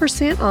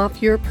 10%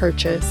 off your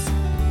purchase.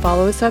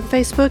 Follow us on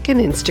Facebook and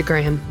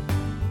Instagram.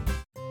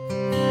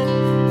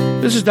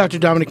 This is Dr.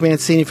 Dominic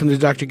Mancini from the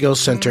Dr. Gill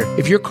Center.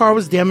 If your car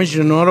was damaged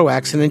in an auto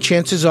accident,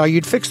 chances are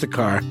you'd fix the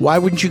car. Why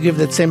wouldn't you give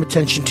that same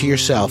attention to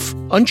yourself?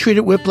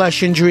 Untreated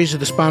whiplash injuries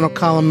of the spinal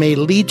column may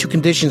lead to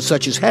conditions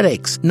such as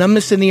headaches,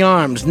 numbness in the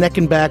arms, neck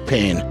and back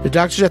pain. The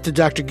doctors at the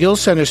Dr. Gill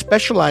Center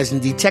specialize in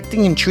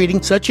detecting and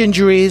treating such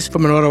injuries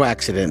from an auto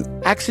accident.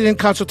 Accident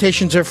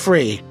consultations are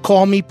free.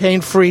 Call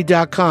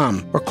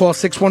mepainfree.com or call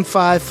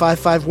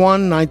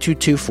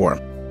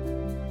 615-551-9224.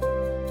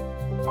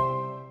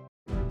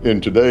 In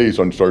today's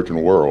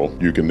uncertain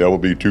world, you can never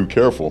be too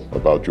careful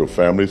about your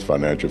family's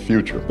financial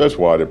future. That's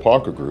why the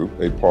Parker Group,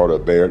 a part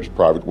of Baird's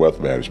Private Wealth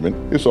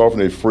Management, is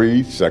offering a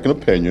free second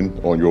opinion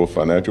on your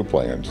financial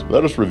plans.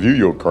 Let us review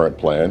your current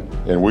plan,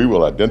 and we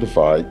will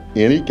identify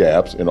any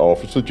gaps and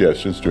offer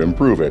suggestions to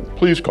improve it.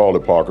 Please call the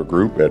Parker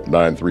Group at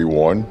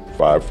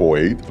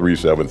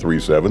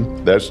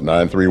 931-548-3737. That's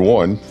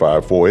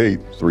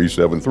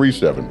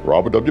 931-548-3737.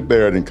 Robert W.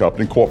 Baird &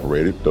 Company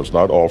Incorporated does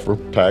not offer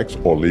tax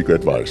or legal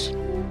advice.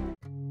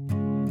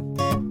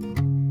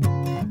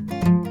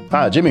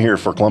 Hi, Jimmy here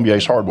for Columbia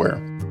Ace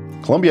Hardware.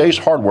 Columbia Ace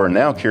Hardware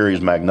now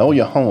carries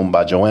Magnolia Home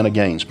by Joanna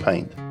Gaines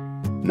paint.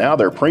 Now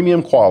their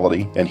premium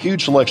quality and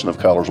huge selection of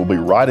colors will be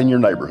right in your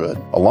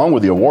neighborhood. Along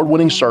with the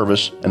award-winning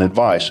service and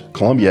advice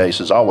Columbia Ace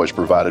has always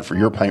provided for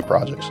your paint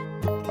projects.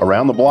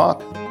 Around the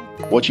block,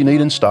 what you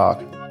need in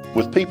stock,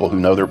 with people who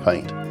know their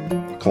paint.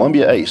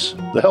 Columbia Ace,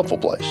 the helpful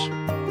place.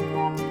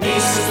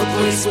 Ace is the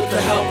place with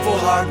the helpful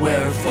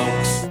hardware,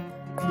 folks.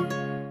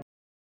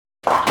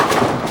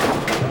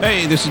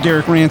 Hey, this is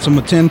Derek Ransom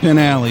with 10 Pin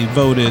Alley,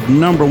 voted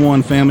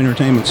 #1 family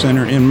entertainment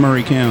center in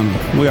Murray County.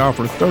 We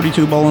offer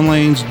 32 bowling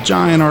lanes,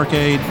 giant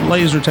arcade,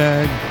 laser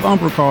tag,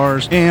 bumper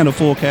cars, and a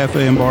full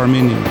cafe and bar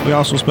menu. We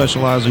also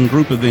specialize in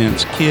group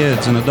events,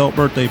 kids and adult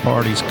birthday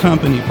parties,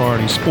 company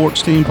parties,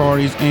 sports team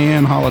parties,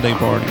 and holiday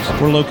parties.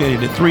 We're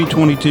located at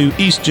 322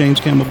 East James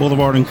Campbell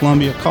Boulevard in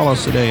Columbia. Call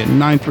us today at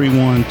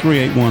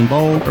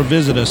 931-381-BOWL or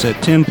visit us at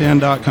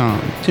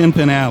 10pin.com. 10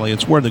 Pin Alley,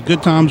 it's where the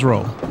good times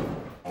roll.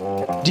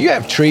 Do you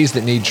have trees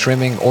that need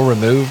trimming or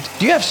removed?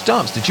 Do you have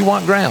stumps that you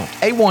want ground?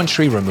 A1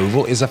 Tree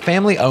Removal is a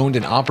family-owned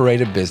and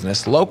operated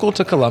business local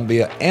to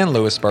Columbia and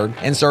Lewisburg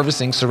and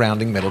servicing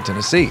surrounding Middle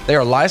Tennessee. They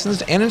are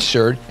licensed and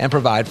insured and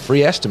provide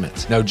free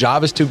estimates. No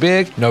job is too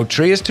big, no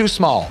tree is too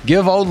small.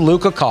 Give old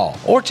Luke a call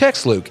or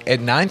text Luke at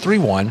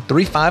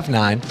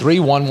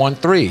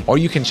 931-359-3113, or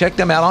you can check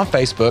them out on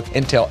Facebook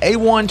and tell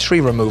A1 Tree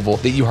Removal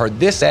that you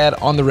heard this ad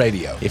on the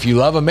radio. If you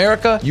love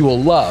America, you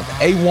will love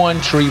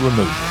A1 Tree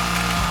Removal.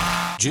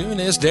 June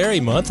is Dairy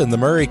Month, and the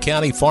Murray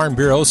County Farm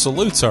Bureau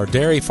salutes our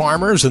dairy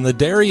farmers and the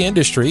dairy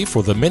industry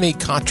for the many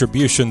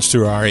contributions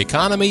to our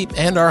economy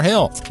and our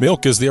health.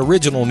 Milk is the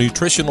original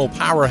nutritional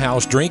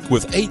powerhouse drink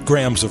with 8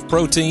 grams of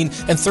protein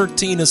and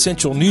 13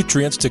 essential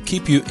nutrients to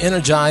keep you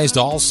energized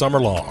all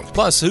summer long.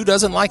 Plus, who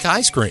doesn't like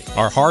ice cream?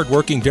 Our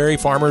hardworking dairy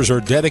farmers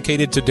are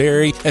dedicated to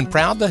dairy and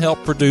proud to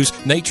help produce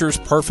nature's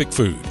perfect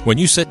food. When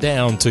you sit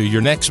down to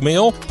your next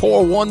meal,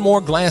 pour one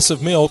more glass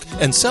of milk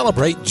and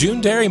celebrate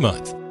June Dairy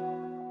Month.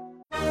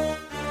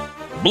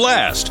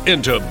 Blast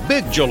into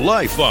big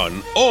July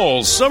fun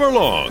all summer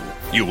long.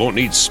 You won't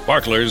need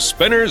sparklers,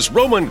 spinners,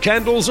 Roman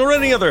candles, or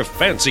any other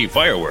fancy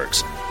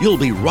fireworks. You'll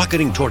be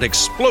rocketing toward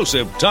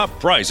explosive top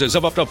prizes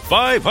of up to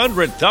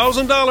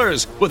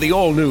 $500,000 with the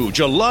all-new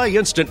July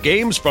Instant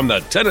Games from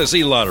the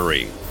Tennessee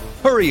Lottery.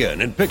 Hurry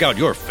in and pick out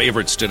your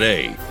favorites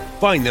today.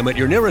 Find them at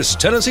your nearest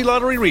Tennessee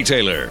Lottery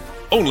retailer.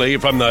 Only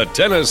from the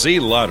Tennessee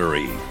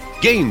Lottery.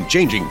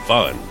 Game-changing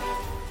fun.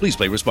 Please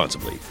play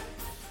responsibly.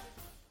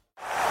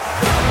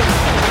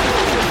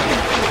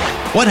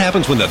 What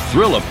happens when the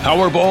thrill of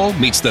Powerball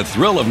meets the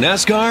thrill of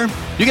NASCAR?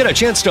 You get a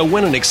chance to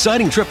win an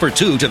exciting trip for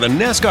 2 to the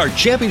NASCAR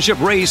Championship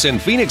Race in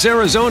Phoenix,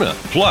 Arizona,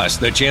 plus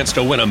the chance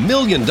to win $1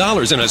 million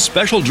in a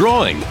special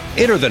drawing.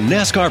 Enter the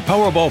NASCAR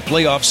Powerball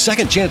Playoff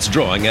Second Chance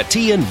Drawing at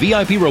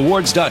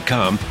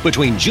TNVIPRewards.com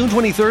between June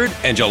 23rd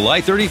and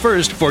July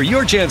 31st for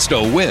your chance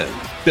to win.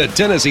 The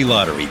Tennessee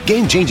Lottery.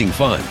 Game-changing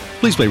fun.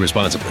 Please play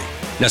responsibly.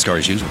 NASCAR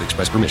is used with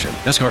express permission.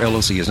 NASCAR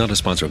LLC is not a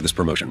sponsor of this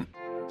promotion.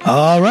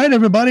 All right,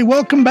 everybody,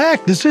 welcome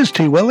back. This is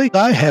T. Willie.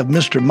 I have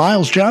Mr.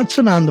 Miles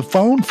Johnson on the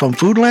phone from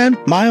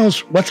Foodland.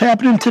 Miles, what's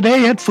happening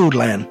today at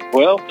Foodland?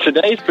 Well,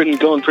 today's been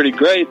going pretty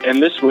great, and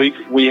this week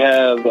we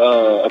have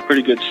a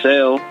pretty good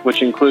sale,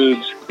 which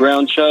includes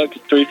ground chuck,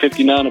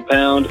 $3.59 a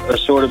pound,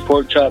 assorted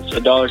pork chops,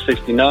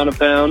 $1.69 a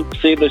pound,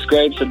 seedless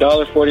grapes,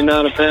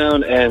 $1.49 a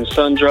pound, and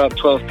Sun Drop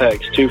 12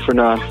 packs, 2 for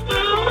 $9.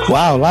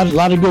 Wow, a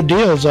lot of good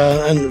deals,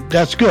 and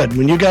that's good.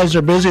 When you guys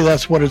are busy,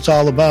 that's what it's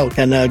all about.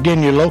 And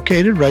again, you're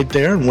located right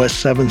there on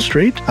West 7th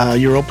Street.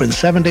 You're open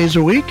 7 days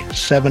a week,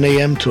 7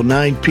 a.m. till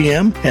 9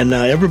 p.m. And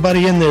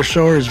everybody in their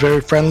store is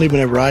very friendly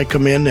whenever I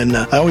come in. And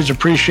I always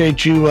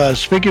appreciate you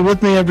speaking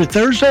with me every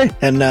Thursday.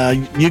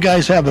 And you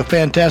guys have a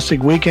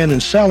fantastic weekend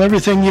and sell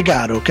everything you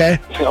got, okay?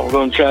 Yeah, we're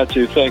going to try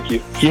to. Thank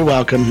you. You're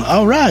welcome.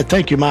 All right.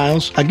 Thank you,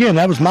 Miles. Again,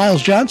 that was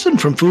Miles Johnson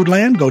from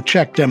Foodland. Go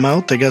check them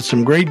out. They got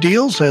some great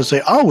deals, as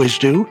they always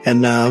do.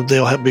 And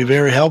they'll be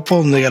very helpful,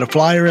 and they got a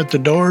flyer at the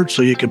door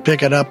so you can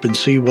pick it up and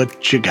see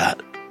what you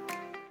got.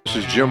 This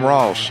is Jim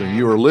Ross, and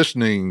you are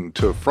listening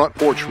to Front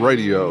Porch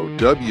Radio,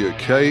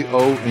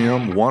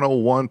 WKOM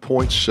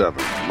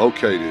 101.7,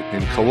 located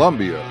in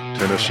Columbia,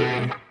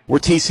 Tennessee. We're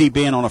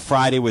TCBing on a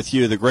Friday with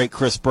you. The great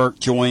Chris Burke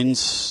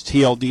joins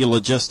TLD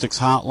Logistics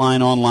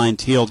Hotline, online,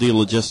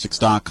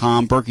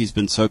 tldlogistics.com. Berkey's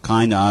been so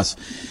kind to us.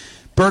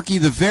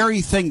 Berkey, the very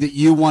thing that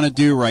you want to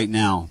do right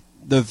now,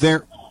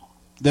 the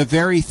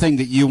very thing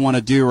that you want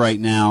to do right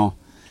now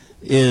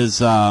is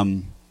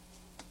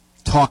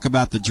talk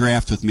about the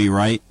draft with me,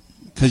 right?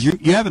 Because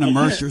you haven't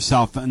immersed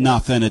yourself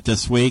enough in it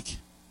this week.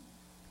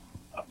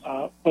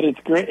 But it's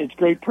great. It's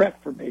great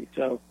prep for me,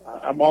 so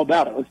I'm all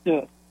about it. Let's do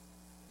it.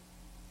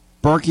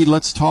 Berkey,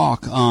 let's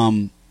talk.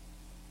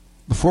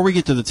 Before we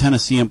get to the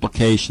Tennessee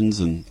implications,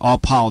 and all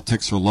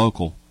politics are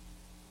local,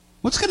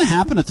 what's going to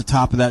happen at the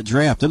top of that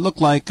draft? It looked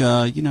like,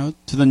 to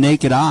the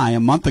naked eye a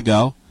month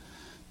ago,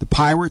 the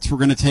Pirates were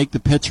going to take the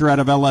pitcher out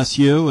of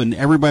LSU, and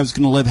everybody was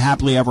going to live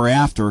happily ever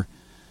after.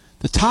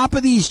 The top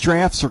of these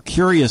drafts are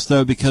curious,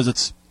 though, because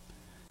it's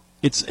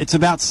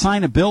about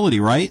signability,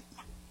 right?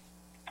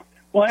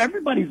 Well,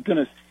 everybody's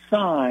going to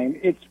sign.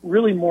 It's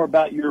really more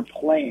about your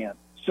plan.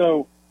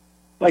 So,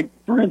 like,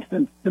 for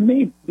instance, to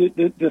me,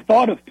 the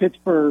thought of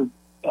Pittsburgh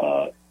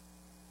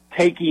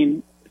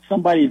taking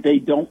somebody they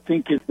don't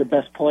think is the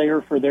best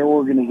player for their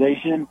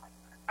organization,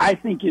 I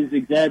think is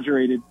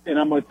exaggerated, and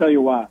I'm going to tell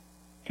you why.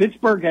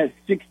 Pittsburgh has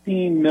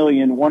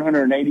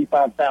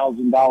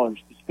 $16,185,000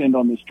 to spend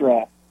on this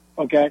draft,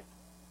 okay?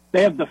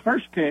 They have the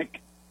first pick,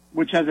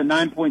 which has a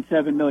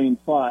 $9.7 million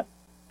slot.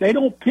 They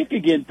don't pick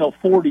again until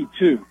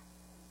 42.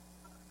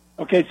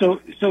 Okay, so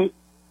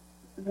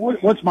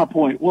what's my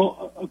point?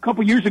 Well, a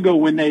couple years ago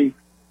when they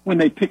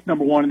picked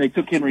number one and they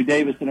took Henry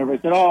Davis, and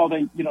everybody said,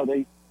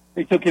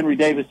 they took Henry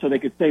Davis so they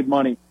could save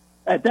money.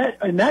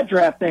 In that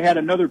draft, they had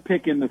another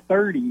pick in the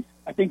 30s,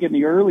 I think in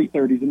the early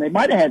 30s, and they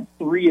might have had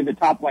three in the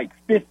top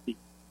 50.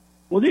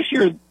 Well, this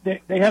year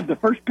they have the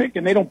first pick,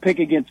 and they don't pick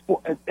again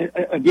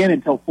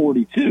until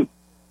 42.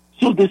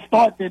 So this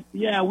thought that,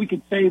 we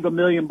could save $1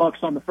 million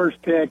on the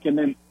first pick and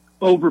then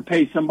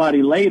overpay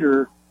somebody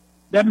later,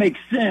 that makes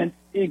sense,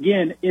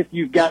 again, if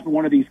you've gotten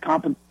one of these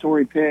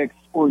compensatory picks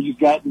or you've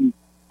gotten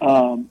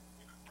a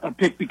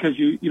pick because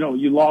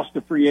you lost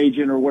a free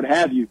agent or what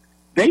have you.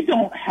 They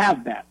don't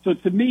have that. So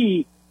to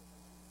me,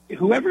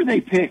 whoever they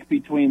pick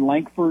between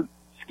Langford,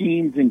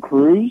 Skeens, and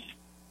Cruz,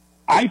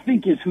 I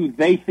think is who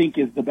they think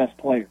is the best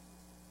player.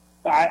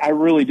 I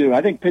really do.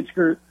 I think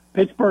Pittsburgh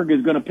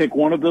is going to pick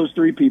one of those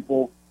three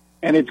people,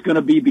 and it's going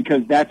to be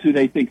because that's who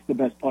they think is the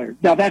best player.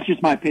 Now, that's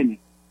just my opinion.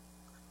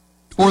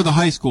 Or the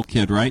high school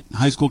kid, right?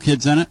 High school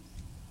kid's in it?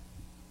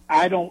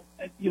 I don't,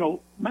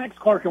 Max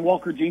Clark and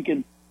Walker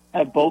Jenkins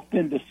have both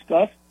been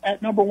discussed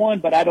at number one,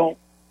 but I don't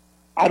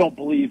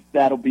believe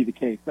that'll be the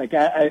case. Like,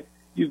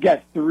 you've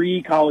got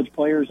three college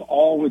players,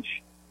 all which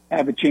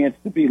have a chance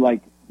to be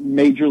like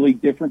major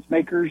league difference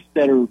makers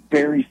that are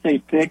very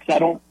safe picks. I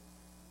don't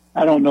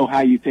know how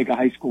you take a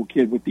high school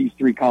kid with these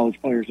three college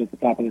players at the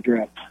top of the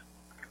draft.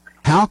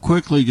 How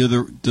quickly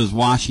does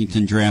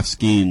Washington draft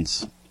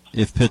Skeens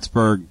if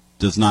Pittsburgh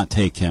does not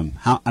take him?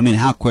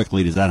 How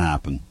quickly does that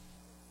happen?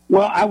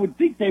 Well, I would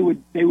think they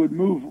would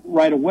move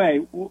right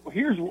away. Well,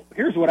 here's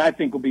what I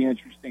think will be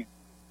interesting.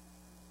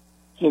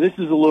 So this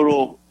is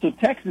so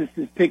Texas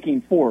is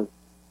picking fourth,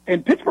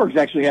 and Pittsburgh's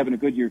actually having a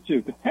good year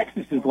too. But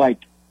Texas is like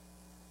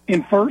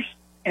in first,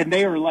 and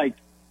they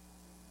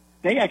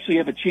actually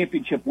have a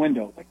championship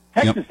window. Like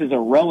Texas is a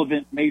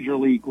relevant major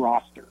league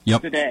roster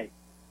today,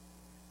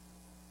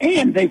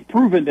 and they've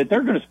proven that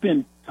they're going to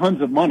spend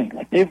tons of money.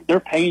 Like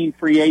they're paying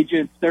free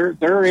agents.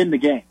 They're in the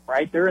game,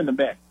 right? They're in the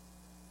mix.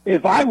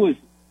 If I was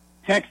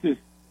Texas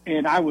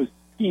and I was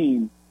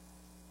Skeens,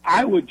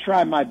 I would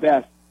try my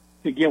best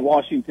to get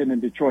Washington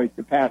and Detroit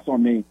to pass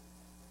on me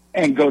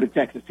and go to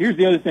Texas. Here's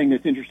the other thing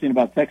that's interesting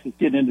about Texas,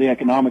 getting into the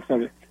economics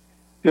of it.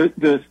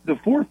 The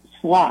fourth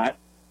slot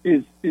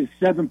is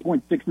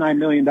 $7.69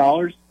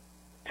 million.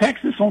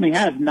 Texas only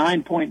has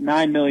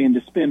 $9.9 million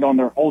to spend on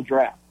their whole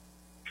draft.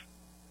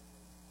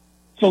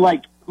 So,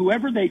 like,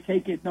 whoever they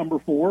take at number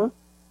 4,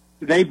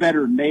 they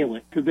better nail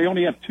it because they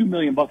only have $2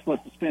 million left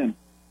to spend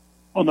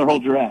on their whole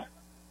draft.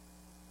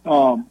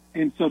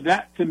 And so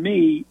that, to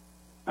me,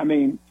 I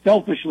mean,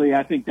 selfishly,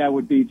 I think that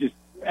would be just,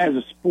 as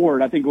a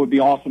sport, I think it would be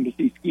awesome to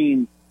see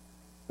Skeens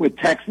with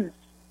Texas.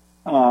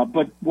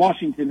 But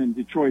Washington and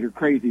Detroit are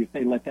crazy if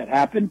they let that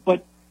happen.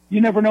 But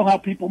you never know how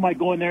people might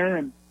go in there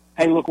and,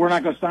 hey, look, we're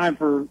not going to sign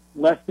for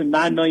less than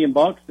 $9 million,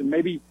 and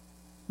maybe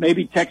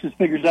maybe Texas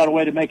figures out a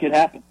way to make it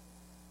happen.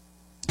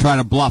 Try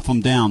to bluff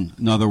them down,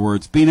 in other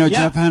words. Bino,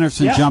 Jeff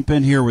Henderson, jump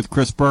in here with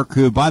Chris Burke,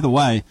 who, by the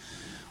way,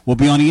 will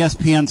be on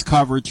ESPN's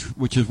coverage,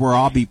 which is where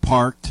I'll be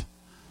parked.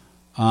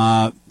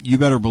 You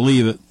better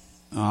believe it.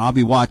 I'll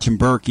be watching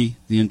Berkey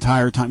the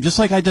entire time, just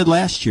like I did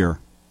last year.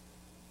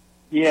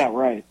 Yeah,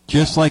 right.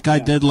 Just like I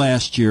did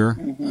last year,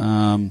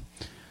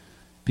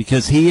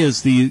 because he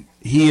is the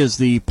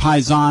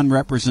Paisan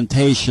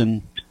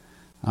representation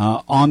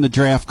on the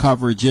draft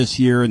coverage this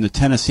year and the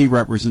Tennessee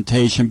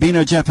representation.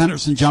 Bino, Jeff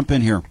Henderson, jump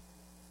in here.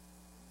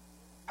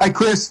 Hey,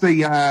 Chris,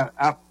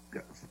 I've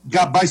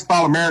got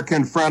Baseball America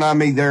in front of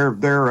me.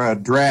 Their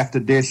draft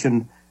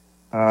edition.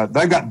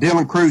 They've got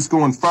Dylan Cruz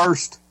going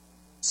first,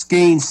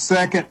 Skeens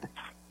second,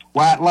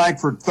 White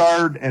Langford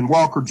third, and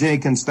Walker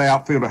Jenkins, the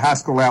outfielder, high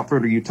school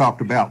outfielder you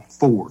talked about,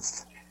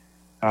 fourth.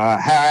 How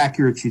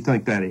accurate do you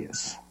think that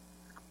is?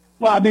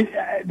 Well, I mean,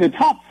 the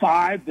top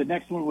five, the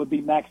next one would be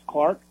Max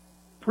Clark.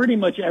 Pretty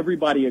much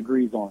everybody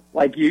agrees on.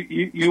 Like,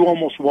 you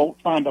almost won't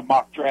find a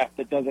mock draft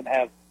that doesn't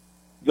have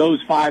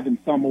those five in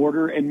some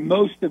order, and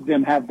most of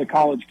them have the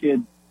college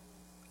kids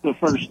the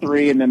first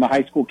three, and then the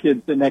high school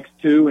kids the next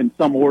two in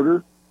some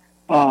order.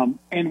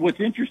 And what's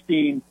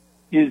interesting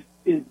is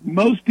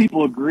most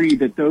people agree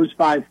that those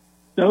five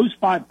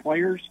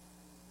players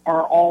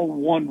are all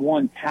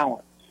 1-1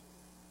 talents,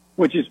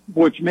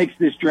 which makes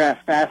this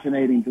draft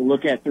fascinating to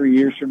look at 3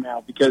 years from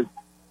now, because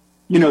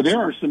there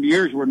are some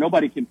years where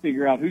nobody can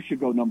figure out who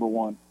should go number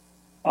one,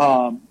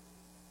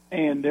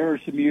 and there are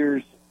some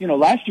years.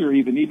 Last year,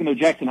 even though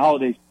Jackson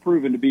Holliday's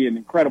proven to be an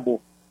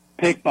incredible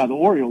pick by the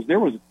Orioles, there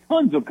was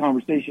tons of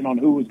conversation on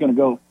who was going to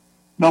go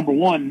number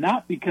one,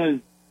 not because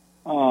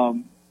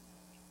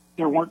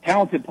there weren't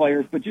talented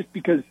players, but just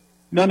because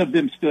none of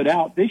them stood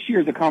out. This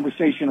year, the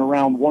conversation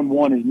around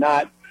 1-1 is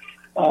not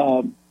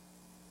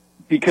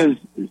because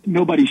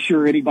nobody's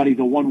sure anybody's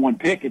a 1-1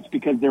 pick. It's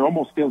because there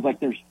almost feels like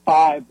there's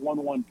 5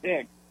 1-1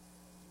 picks.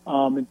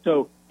 And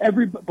so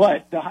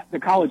but the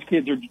college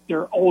kids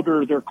they're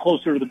older, they're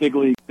closer to the big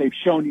leagues. They've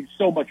shown you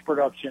so much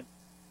production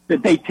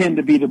that they tend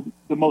to be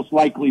the most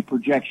likely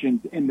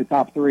projections in the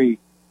top three.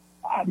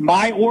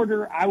 My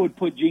order, I would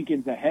put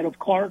Jenkins ahead of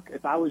Clark.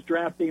 If I was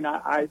drafting,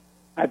 I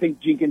think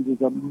Jenkins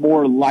is a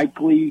more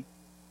likely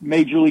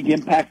major league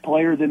impact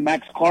player than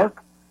Max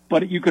Clark,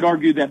 but you could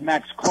argue that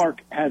Max Clark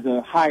has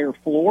a higher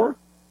floor.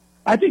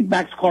 I think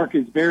Max Clark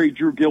is very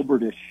Drew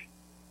Gilbertish.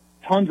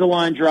 Tons of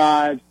line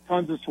drives,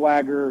 tons of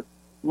swagger,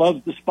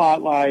 loves the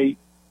spotlight,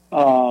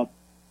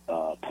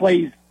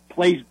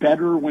 plays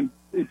better when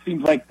it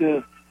seems like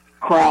the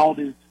crowd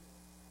is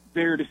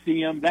there to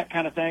see him, that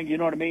kind of thing, you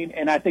know what I mean?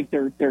 And I think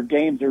their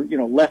games are,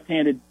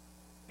 left-handed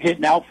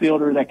hitting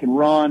outfielder that can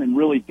run and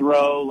really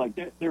throw. Like,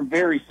 they're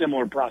very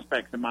similar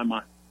prospects in my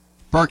mind.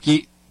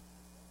 Berkey.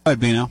 Go ahead,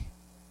 Bino.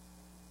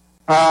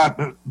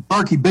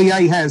 Berkey,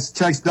 BA has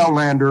Chase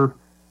Dolander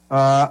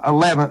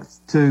 11th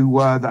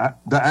to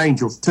the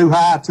Angels. Too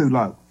high, too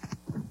low?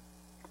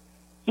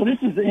 So this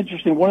is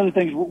interesting. One of the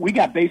things, we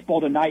got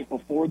baseball tonight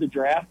before the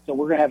draft, so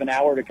we're going to have an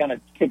hour to kind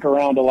of kick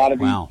around a lot of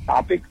these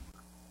topics.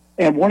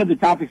 And one of the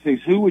topics is,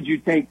 who would you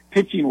take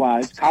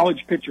pitching-wise,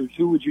 college pitchers,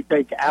 who would you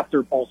take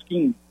after Paul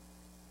Skeens?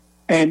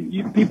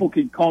 And people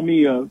could call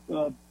me a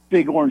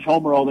big orange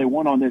homer all they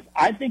want on this.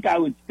 I think I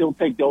would still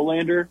take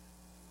Dolander,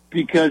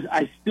 because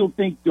I still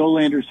think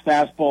Dolander's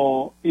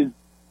fastball is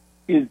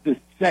the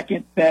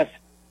second best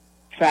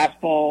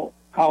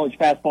college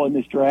fastball in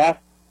this draft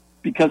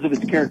because of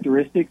its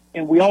characteristics.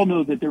 And we all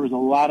know that there was a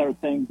lot of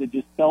things that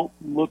just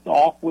looked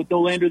off with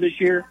Dolander this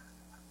year.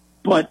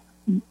 But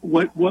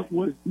what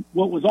was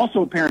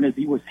also apparent is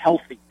he was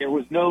healthy. There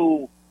was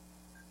no,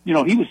 he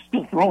was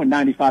still throwing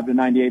 95 to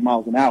 98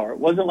 miles an hour. It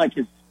wasn't like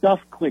his stuff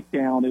clicked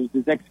down. It was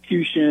his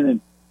execution,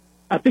 and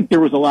I think there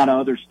was a lot of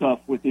other stuff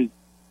with his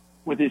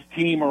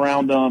team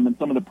around him and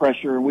some of the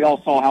pressure. And we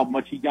all saw how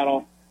much he got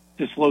off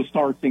to slow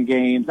starts in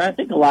games. I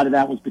think a lot of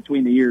that was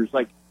between the years.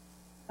 Like,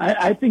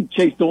 I think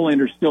Chase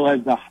Dolander still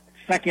has the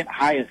second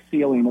highest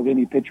ceiling of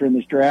any pitcher in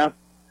this draft.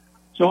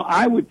 So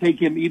I would take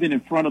him even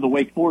in front of the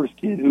Wake Forest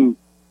kid, who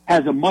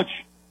has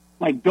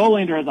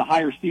Dolander has a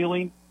higher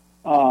ceiling,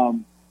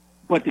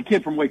 but the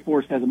kid from Wake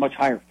Forest has a much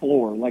higher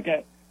floor. Like,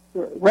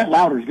 Rhett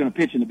Lauder is going to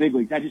pitch in the big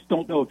leagues. I just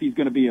don't know if he's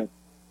going to be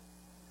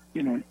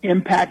an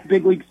impact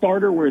big league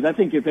starter, whereas I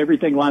think if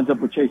everything lines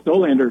up with Chase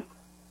Dolander,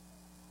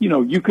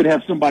 you could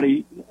have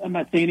somebody. I'm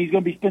not saying he's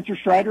going to be Spencer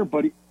Strider,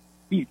 but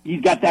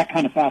he's got that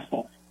kind of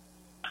fastball.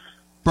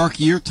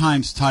 Berkey, your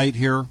time's tight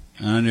here,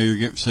 and I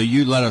know so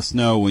you let us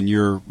know when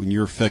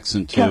you're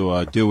fixing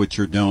to do what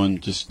you're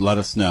doing. Just let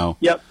us know.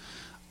 Yep.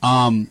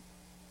 The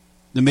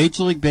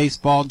Major League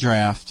Baseball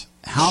draft.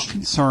 How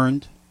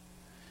concerned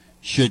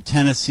should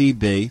Tennessee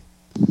be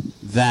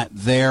that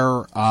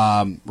their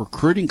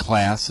recruiting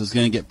class is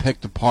going to get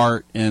picked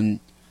apart?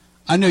 And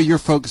I know you're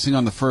focusing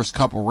on the first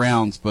couple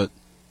rounds, but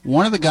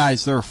one of the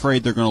guys they're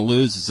afraid they're going to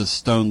lose is a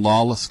Stone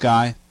Lawless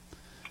guy.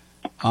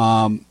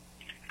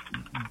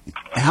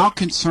 How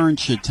concerned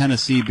should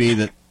Tennessee be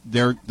that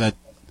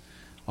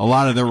a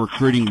lot of their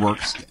recruiting work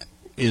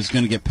is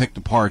going to get picked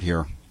apart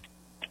here?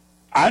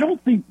 I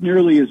don't think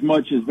nearly as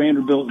much as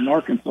Vanderbilt and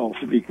Arkansas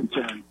should be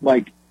concerned.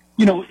 Like,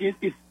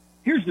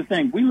 here's the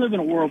thing. We live in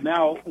a world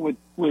now with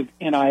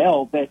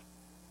NIL that,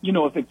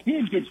 if a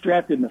kid gets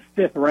drafted in the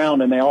 5th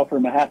round and they offer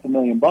him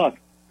 $500,000,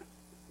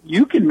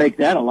 you can make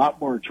that a lot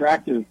more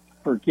attractive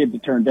for a kid to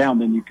turn down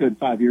than you could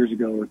 5 years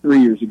ago or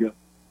 3 years ago.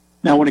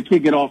 Now, when a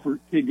kid gets offered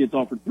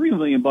 $3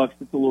 million,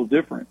 it's a little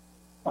different.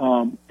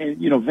 And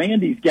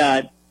Vandy's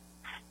got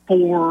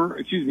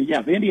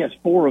Vandy has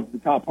 4 of the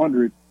top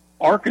 100.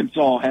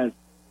 Arkansas has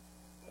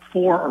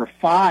 4 or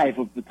 5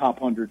 of the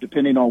top 100,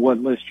 depending on what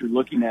list you're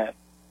looking at.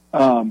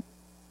 I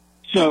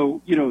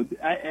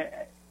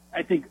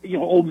think,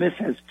 Ole Miss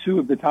has 2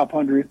 of the top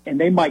 100, and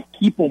they might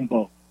keep them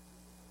both,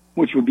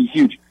 which would be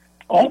huge.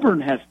 Auburn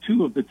has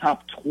 2 of the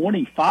top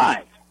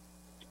 25,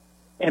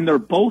 and they're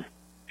both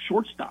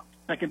shortstops,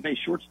 second-base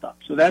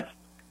shortstops. So that's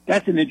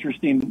an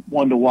interesting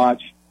one to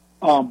watch.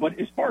 But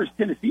as far as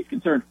Tennessee's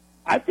concerned,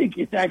 I think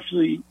it's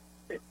actually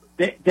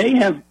they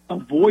have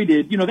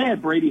avoided, they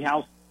had Brady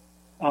House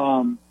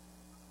a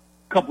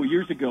couple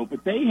years ago,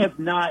 but they have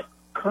not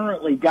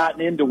currently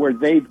gotten into where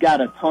they've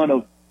got a ton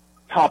of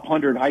top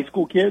 100 high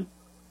school kids.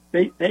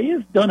 They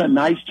have done a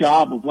nice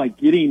job of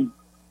getting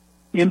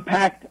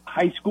impact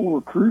high school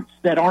recruits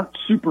that aren't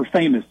super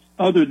famous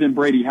other than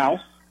Brady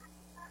House.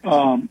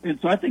 And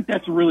so I think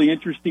that's a really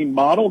interesting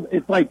model.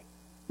 It's like,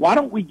 why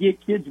don't we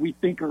get kids we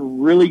think are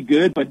really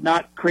good but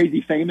not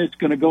crazy famous,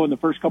 going to go in the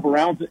first couple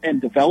rounds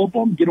and develop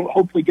them,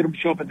 hopefully get them to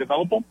show up and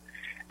develop them,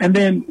 and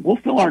then we'll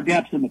fill our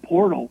gaps in the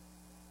portal.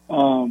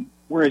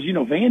 Whereas,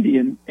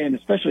 Vandy and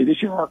especially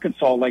this year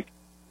Arkansas,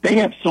 they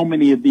have so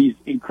many of these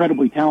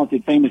incredibly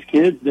talented, famous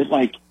kids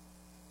that,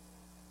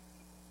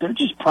 they're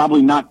just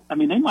probably not –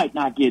 they might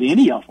not get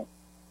any of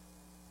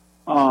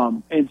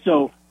them. And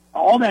so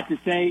all that to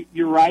say,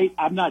 you're right.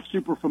 I'm not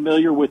super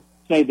familiar with,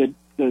 say, the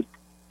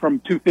from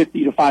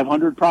 250 to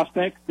 500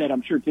 prospects that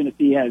I'm sure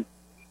Tennessee has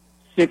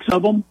 6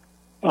 of them.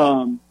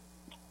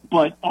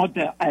 But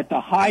at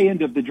the high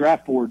end of the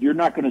draft board, you're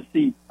not going to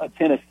see a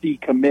Tennessee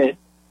commit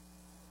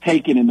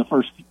taken in the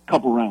first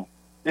couple rounds,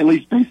 at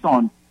least based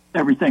on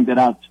everything that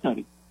I've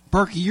studied.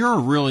 Berkey, you're a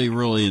really,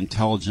 really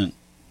intelligent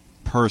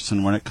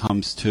person when it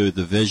comes to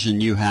the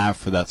vision you have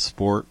for that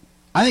sport.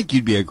 I think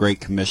you'd be a great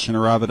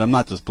commissioner of it. I'm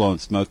not just blowing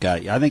smoke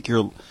at you. I think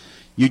you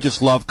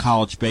just love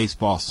college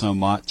baseball so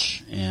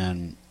much,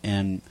 and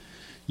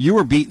you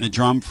were beating the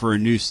drum for a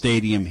new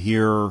stadium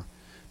here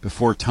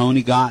before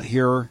Tony got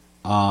here,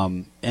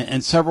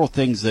 and several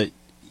things that,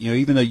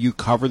 even though you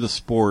cover the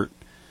sport,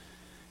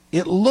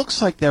 it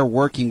looks like they're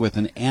working with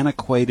an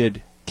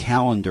antiquated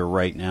calendar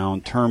right now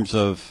in terms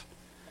of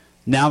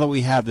now that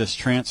we have this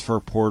transfer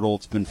portal,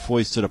 it's been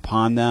foisted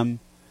upon them.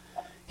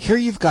 Here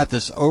you've got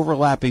this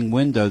overlapping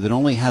window that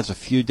only has a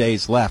few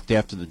days left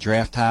after the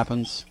draft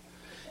happens.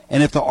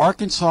 And if the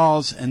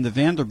Arkansas and the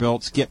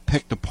Vanderbilts get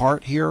picked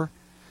apart here,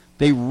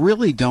 they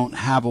really don't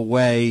have a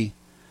way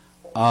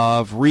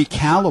of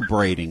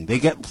recalibrating. They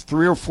get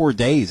 3 or 4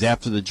 days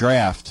after the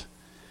draft.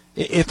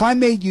 If I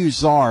made you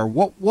czar,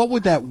 what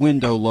would that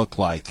window look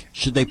like?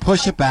 Should they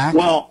push it back?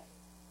 Well,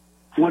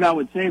 what I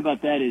would say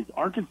about that is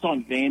Arkansas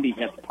and Vandy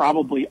have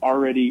probably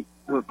already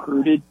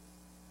recruited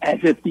as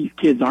if these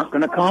kids aren't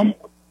going to come.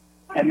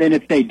 And then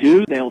if they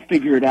do, they'll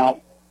figure it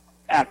out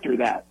after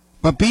that.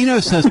 But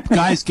Bino says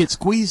guys get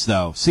squeezed,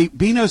 though. See,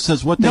 Bino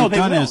says what they've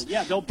done is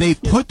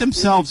they've put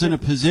themselves in a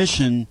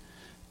position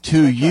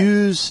to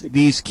use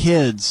these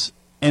kids,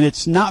 and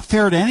it's not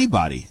fair to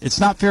anybody. It's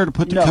not fair to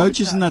put the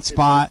coaches in that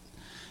spot.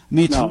 I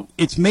mean,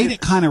 it's made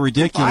it kind of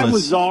ridiculous. If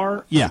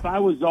I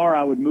was czar,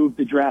 I would move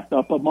the draft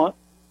up a month,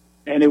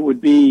 and it would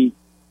be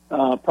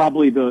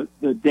probably the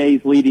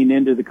days leading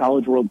into the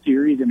College World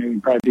Series, and it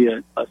would probably be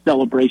a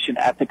celebration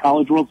at the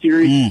College World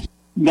Series.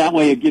 That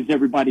way it gives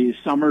everybody a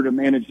summer to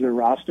manage their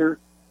roster.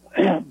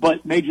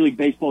 But Major League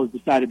Baseball has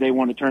decided they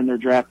want to turn their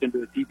draft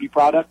into a TV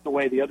product the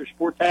way the other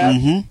sports have.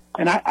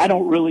 And I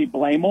don't really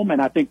blame them,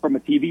 and I think from a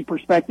TV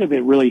perspective,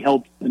 it really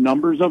helps the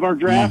numbers of our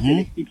draft, and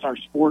it keeps our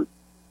sport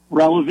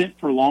relevant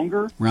for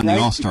longer. Around the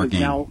All-Star game.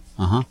 Now,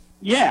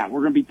 yeah, we're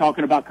going to be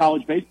talking about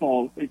college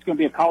baseball. It's going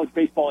to be a college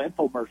baseball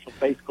infomercial,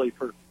 basically,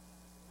 for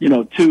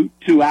 2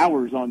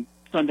 hours on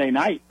Sunday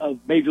night of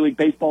Major League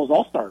Baseball's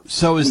All-Star.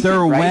 So is there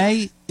a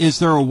way? Is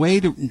there a way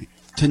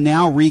to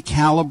now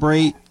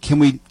recalibrate? Can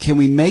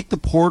we make the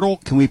portal?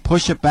 Can we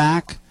push it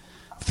back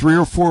 3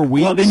 or 4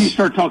 weeks? Well, then you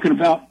start talking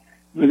about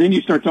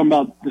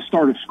the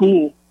start of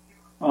school.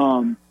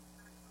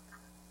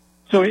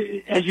 So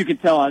as you can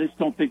tell, I just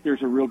don't think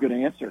there's a real good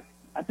answer.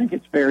 I think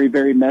it's very,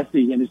 very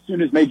messy. And as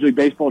soon as Major League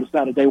Baseball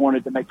decided they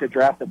wanted to make the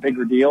draft a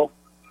bigger deal,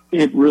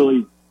 it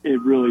really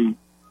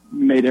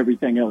made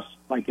everything else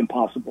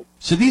impossible.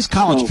 So these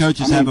college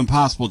coaches have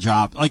impossible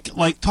jobs.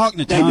 Like talking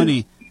to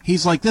Tony,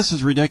 he's like, "This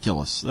is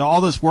ridiculous.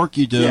 All this work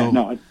you do."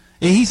 Yeah,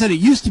 he said it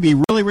used to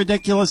be really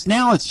ridiculous.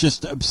 Now it's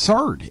just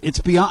absurd. It's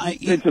beyond.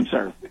 It's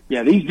absurd.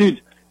 Yeah, these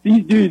dudes,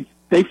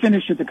 they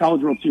finish at the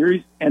College World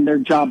Series and their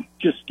job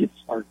just gets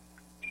started.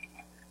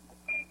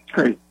 It's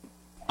crazy.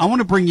 I want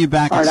to bring you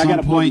back at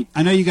some point.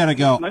 I know you got to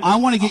go. I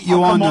want to get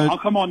you on. I'll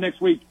come on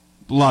next week.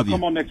 Love you.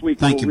 Come on next week.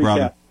 Thank you,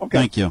 brother. Recap. Okay.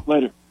 Thank you.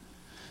 Later.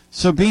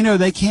 So, Bino,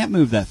 they can't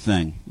move that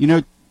thing. You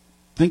know,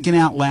 thinking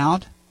out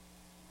loud,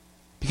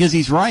 because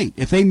he's right.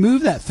 If they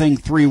move that thing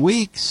 3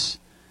 weeks,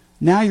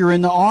 now you're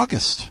into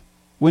August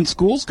when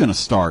school's going to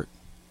start.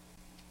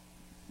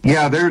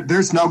 Yeah,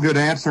 there's no good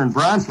answer, and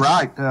Brian's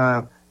right.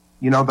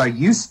 They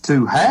used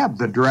to have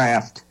the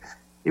draft.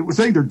 It was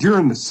either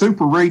during the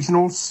super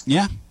regionals,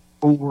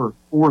 or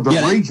the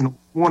regionals,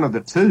 one of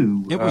the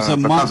two. It was a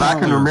month because I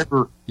can earlier.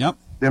 remember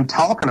them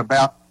talking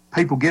about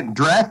people getting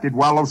drafted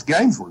while those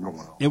games were going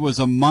on. It was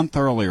a month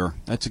earlier.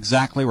 That's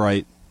exactly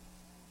right.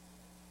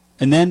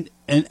 And then,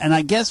 and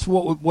I guess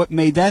what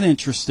made that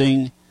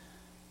interesting,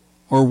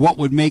 or what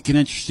would make it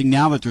interesting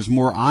now that there's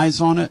more eyes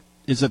on it,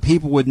 is that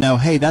people would know,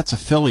 hey, that's a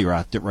Philly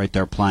right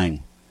there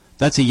playing.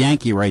 That's a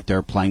Yankee right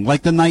there playing.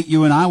 Like the night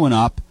you and I went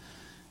up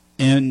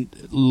in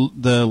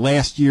the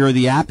last year of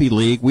the Appy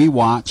League, we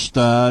watched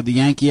the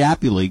Yankee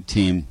Appy League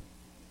team.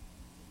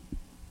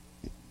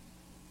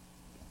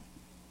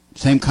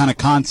 Same kind of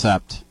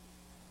concept.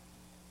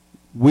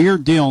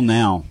 Weird deal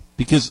now,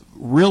 because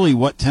really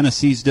what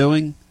Tennessee's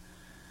doing,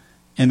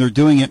 and they're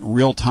doing it in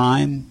real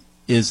time,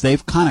 is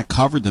they've kind of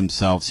covered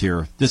themselves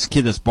here. This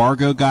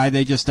Bargo guy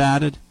they just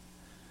added,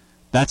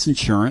 that's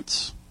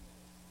insurance.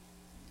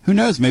 Who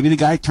knows? Maybe the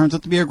guy turns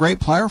out to be a great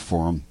player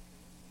for them.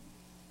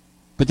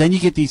 But then you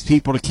get these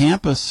people to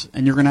campus,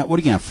 and you're going to, what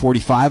are you going to have,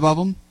 45 of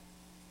them?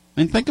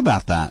 I mean, think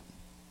about that.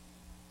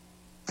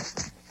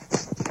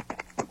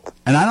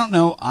 And I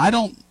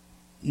don't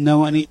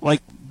know any,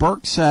 like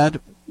Burke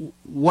said,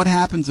 what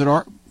happens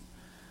at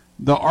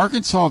the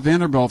Arkansas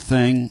Vanderbilt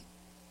thing,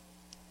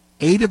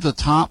 8 of the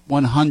top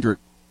 100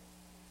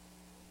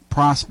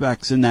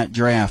 prospects in that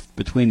draft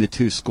between the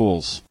two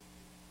schools.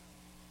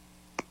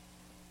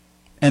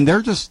 And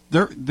they're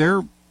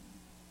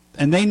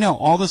and they know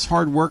all this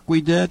hard work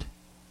we did.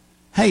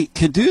 Hey,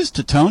 kudos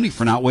to Tony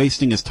for not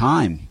wasting his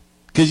time.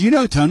 Because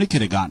Tony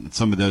could have gotten at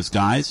some of those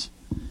guys.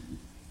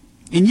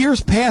 In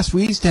years past,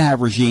 we used to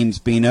have regimes,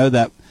 Bino,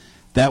 that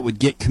would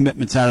get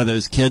commitments out of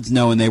those kids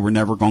knowing they were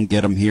never going to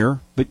get them here.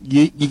 But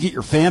you get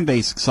your fan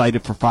base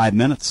excited for 5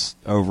 minutes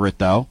over it,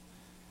 though.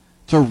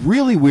 It's a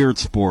really weird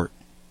sport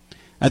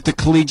at the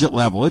collegiate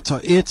level. It's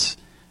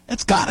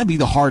got to be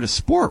the hardest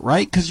sport,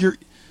 right? Because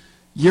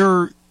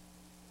you're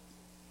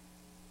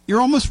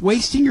almost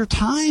wasting your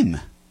time.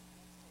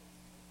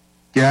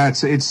 Yeah,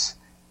 it's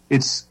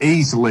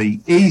easily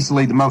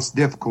the most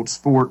difficult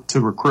sport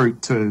to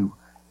recruit to.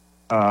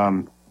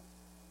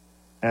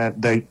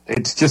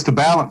 It's just a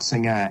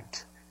balancing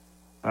act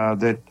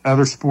that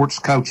other sports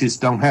coaches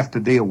don't have to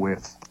deal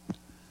with.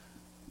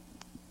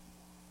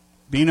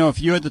 Bino,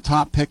 if you had the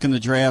top pick in the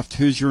draft,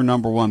 who's your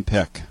number one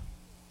pick?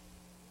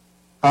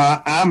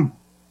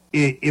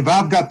 If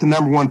I've got the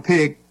number one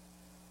pick,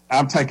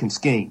 I'm taking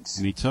Skeens.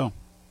 Me too.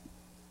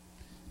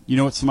 You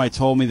know what somebody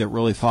told me that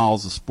really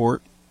follows the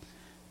sport?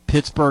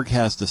 Pittsburgh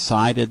has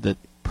decided that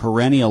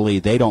perennially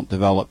they don't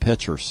develop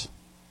pitchers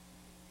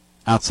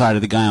outside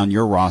of the guy on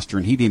your roster,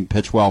 and he didn't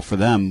pitch well for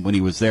them when he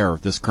was there,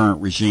 this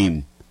current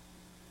regime.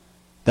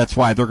 That's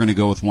why they're going to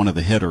go with one of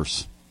the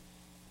hitters.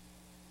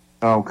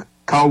 Oh,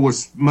 Cole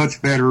was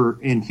much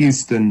better in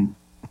Houston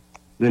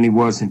than he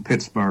was in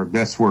Pittsburgh.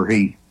 That's where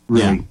he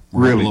really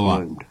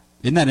bloomed.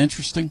 Isn't that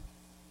interesting?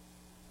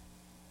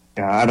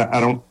 Yeah,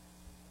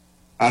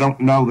 I don't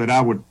know that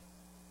I would.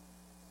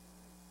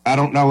 I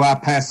don't know. I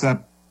pass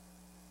up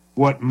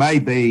what may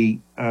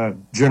be a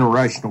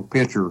generational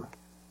pitcher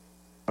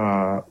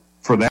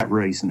for that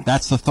reason.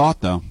 That's the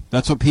thought, though.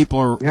 That's what people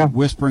are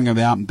whispering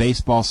about in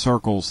baseball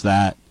circles,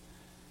 that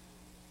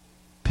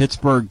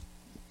Pittsburgh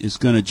is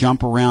going to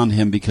jump around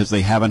him because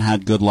they haven't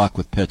had good luck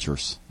with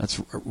pitchers.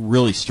 That's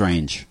really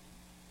strange.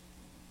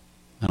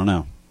 I don't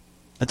know.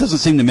 That doesn't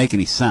seem to make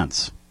any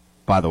sense,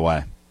 by the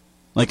way.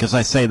 Like, as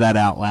I say that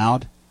out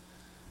loud,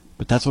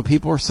 but that's what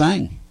people are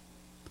saying.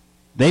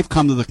 They've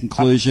come to the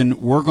conclusion,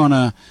 we're going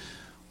to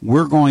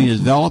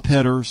develop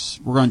hitters.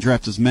 We're going to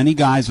draft as many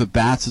guys with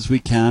bats as we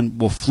can.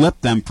 We'll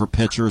flip them for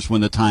pitchers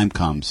when the time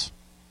comes.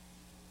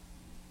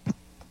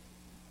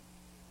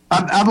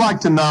 I'd like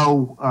to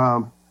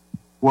know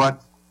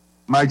what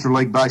Major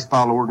League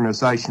Baseball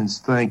organizations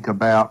think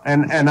about,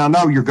 and I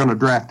know you're going to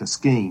draft a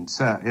Skeens.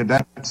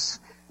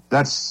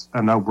 That's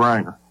a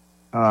no-brainer.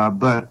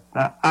 But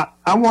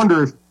I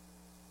wonder if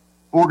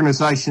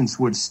organizations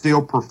would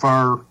still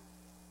prefer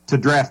to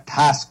draft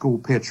high school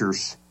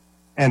pitchers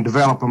and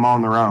develop them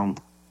on their own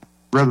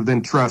rather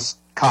than trust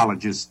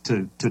colleges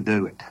to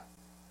do it.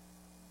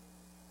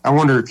 I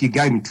wonder if you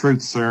gave them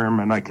truth serum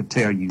and they could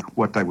tell you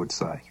what they would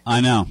say. I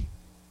know.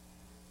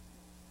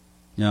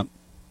 Yep.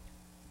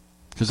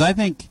 Because I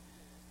think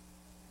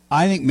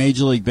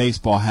Major League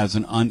Baseball has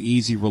an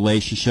uneasy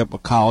relationship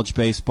with college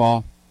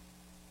baseball,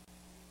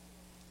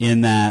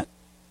 in that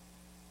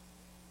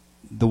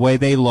the way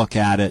they look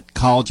at it,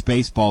 college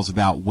baseball is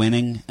about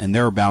winning and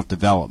they're about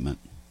development.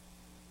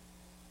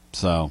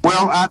 So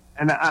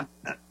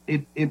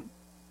it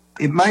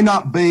may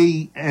not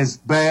be as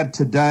bad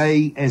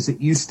today as it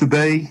used to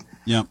be.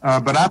 Yep.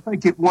 But I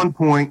think at one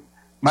point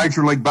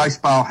Major League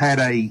Baseball had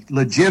a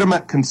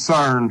legitimate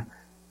concern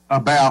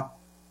about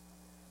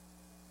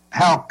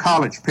how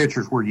college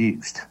pitchers were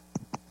used.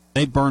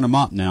 They burn them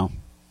up now.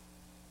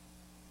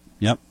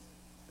 Yep.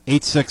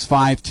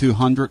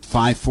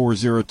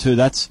 865-200-5402.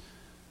 That's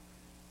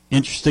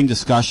interesting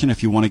discussion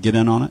if you want to get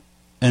in on it.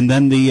 And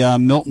then the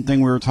Milton thing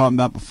we were talking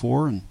about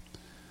before, and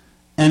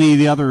any of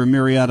the other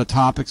myriad of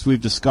topics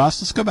we've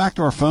discussed. Let's go back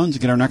to our phones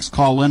and get our next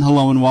call in.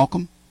 Hello and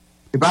welcome.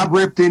 If I've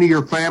ripped any of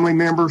your family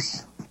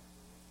members...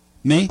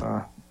 Me?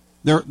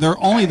 They're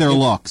only their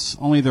looks.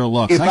 Only their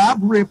looks. If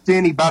I've ripped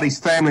anybody's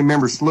family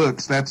member's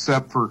looks, that's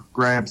up for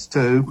grabs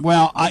too.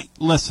 Well,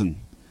 listen.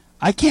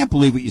 I can't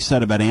believe what you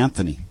said about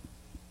Anthony.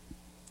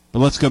 But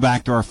let's go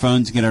back to our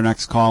phones and get our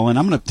next call in.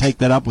 I'm going to take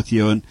that up with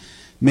you, and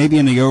maybe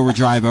in the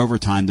Overdrive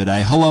overtime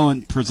today. Hello,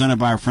 and presented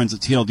by our friends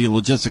at TLD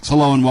Logistics.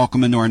 Hello, and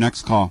welcome into our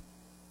next call.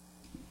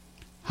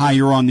 Hi,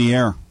 you're on the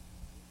air.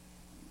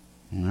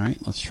 All right,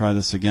 let's try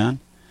this again.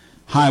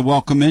 Hi,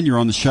 welcome in. You're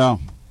on the show.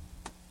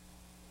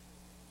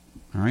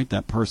 All right,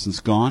 that person's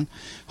gone.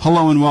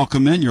 Hello and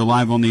welcome in. You're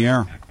live on the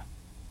air.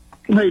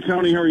 Hey,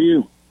 Tony, how are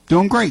you?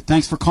 Doing great.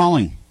 Thanks for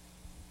calling.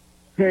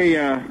 Hey,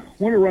 want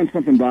to run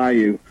something by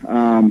you.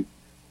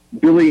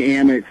 Billy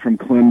Amick from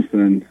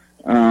Clemson.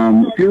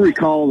 If you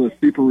recall the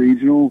Super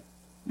Regional,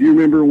 do you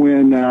remember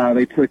when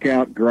they took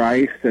out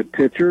Grice at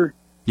pitcher?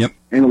 Yep.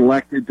 And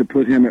elected to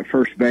put him at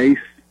first base,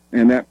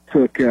 and that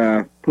put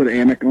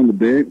Amick on the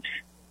bench?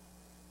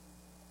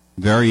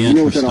 Very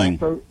interesting.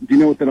 Do you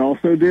know what that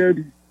also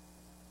did?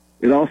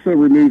 It also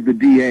removed the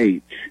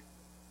DH.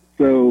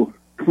 So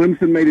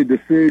Clemson made a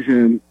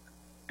decision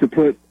to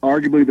put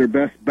arguably their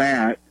best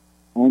bat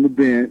on the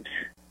bench,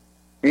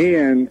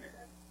 and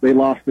they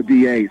lost the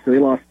DH. So they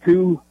lost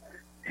two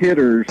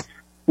hitters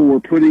for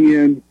putting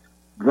in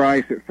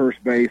Grice at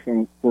first base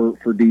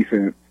for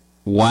defense.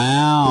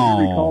 Wow.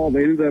 If you recall,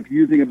 they ended up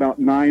using about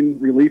 9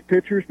 relief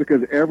pitchers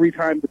because every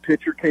time the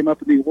pitcher came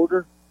up in the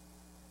order,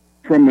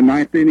 from the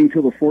 9th inning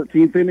till the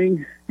 14th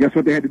inning, guess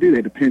what they had to do? They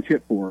had to pinch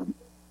hit for him.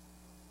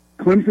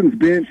 Clemson's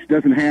bench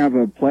doesn't have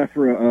a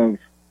plethora of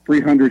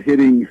 300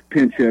 hitting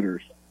pinch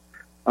hitters.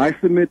 I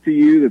submit to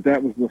you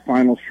that was the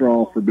final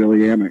straw for Billy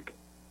Amick.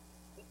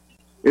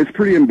 It's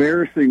pretty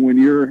embarrassing when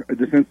you're a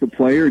defensive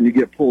player and you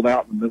get pulled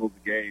out in the middle of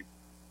the game.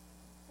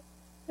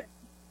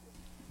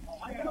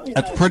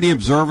 That's pretty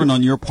observant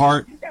on your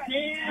part.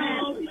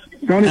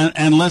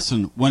 And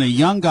listen, when a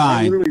young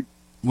guy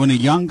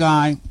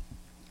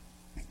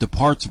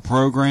departs a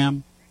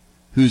program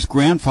whose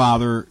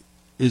grandfather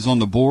is on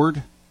the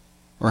board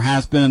or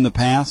has been in the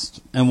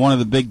past, and one of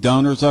the big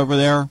donors over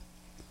there,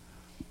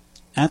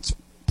 that's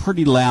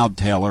pretty loud,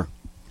 Taylor,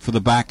 for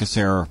the Backus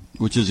era,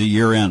 which is a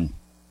year in.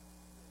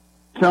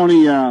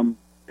 Tony,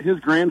 his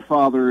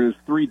grandfather is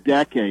 3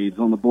 decades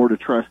on the board of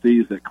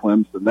trustees at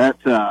Clemson.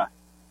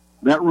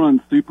 That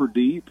runs super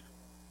deep.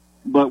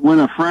 But when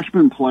a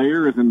freshman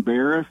player is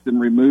embarrassed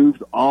and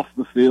removed off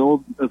the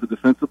field as a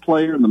defensive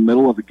player in the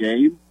middle of a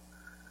game,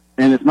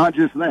 and it's not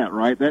just that,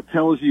 right? That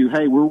tells you,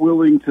 hey, we're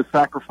willing to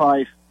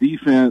sacrifice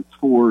defense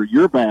for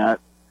your bat.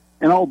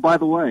 And, oh, by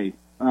the way,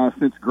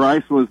 since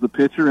Grice was the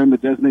pitcher and the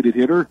designated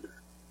hitter,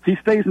 if he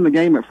stays in the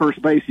game at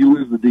first base, you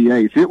lose the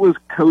DH. It was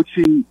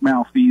coaching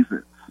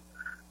malfeasance.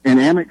 And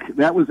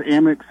that was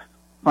Amick's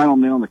final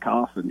nail in the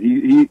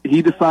coffin.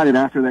 He decided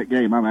after that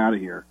game, I'm out of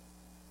here.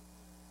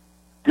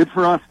 Good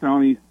for us,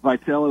 Tony.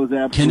 Vitello is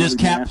absolutely. Can this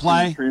cat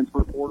play?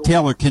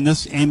 Taylor, can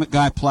this Amick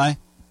guy play?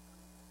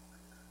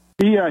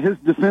 His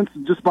defense,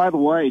 just by the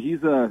way,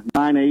 he's a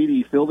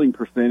 .980 fielding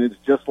percentage,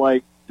 just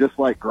like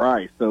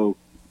Grice. So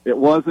it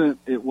wasn't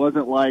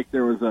like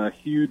there was a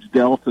huge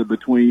delta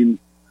between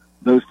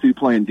those two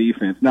playing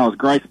defense. Now, is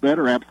Grice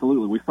better?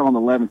 Absolutely. We saw in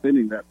the 11th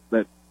inning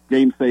that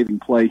game-saving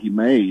play he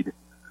made.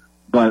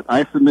 But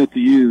I submit to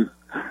you,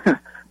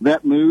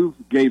 that move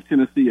gave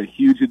Tennessee a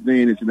huge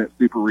advantage in that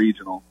Super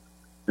Regional.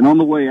 And on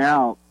the way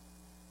out,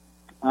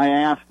 I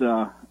asked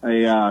a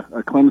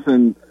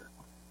Clemson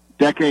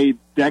decade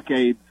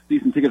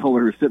season ticket holder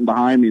who was sitting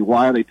behind me,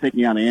 why are they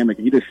taking out Amick?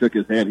 And he just shook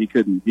his head. He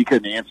couldn't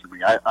answer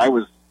me. I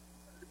was,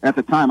 at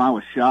the time, I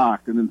was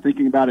shocked. And then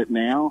thinking about it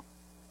now,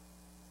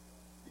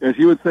 as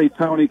you would say,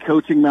 Tony,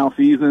 coaching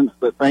malfeasance,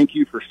 but thank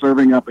you for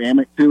serving up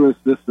Amick to us.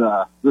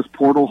 This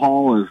portal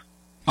haul is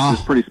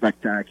pretty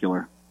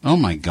spectacular. Oh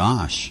my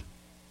gosh.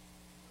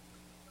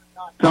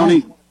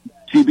 Tony,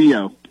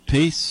 GBO.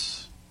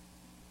 Peace.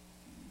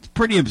 It's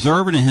pretty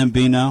observant of him,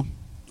 Bino.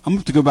 I'm going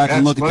to have to go back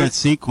and look at that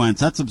sequence.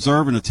 That's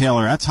observant of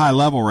Taylor. That's high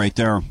level right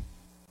there.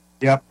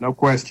 Yep, no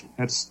question.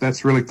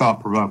 That's really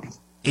thought-provoking.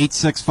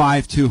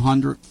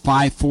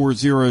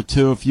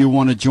 865-200-5402 if you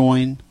want to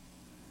join.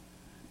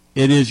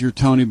 It is your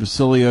Tony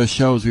Basilio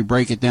show as we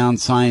break it down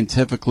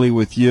scientifically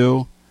with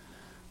you.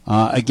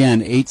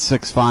 Again,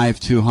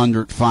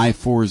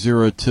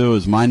 865-200-5402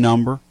 is my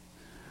number.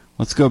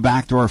 Let's go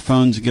back to our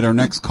phones and get our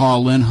next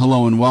call in.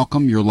 Hello and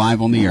welcome. You're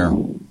live on the air.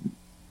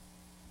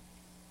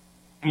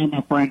 How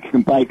my French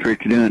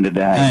compatriots doing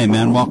today? Hey,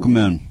 man, welcome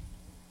in.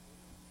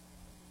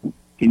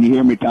 Can you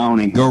hear me,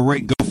 Tony? Go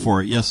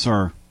for it. Yes,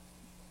 sir.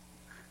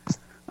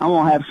 I'm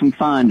going to have some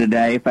fun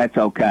today, if that's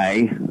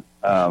okay.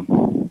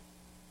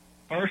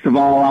 First of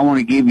all, I want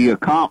to give you a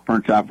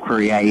conference I've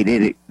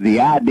created. The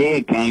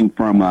idea came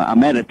from, I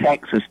met a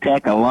Texas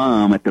Tech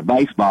alum at the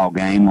baseball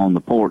game on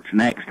the porch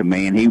next to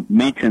me, and he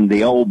mentioned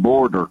the old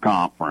border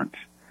conference.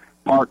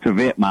 Parts of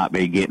it might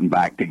be getting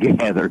back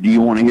together. Do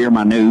you want to hear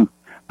my new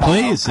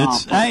Please,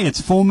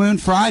 it's Full Moon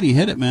Friday.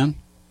 Hit it, man.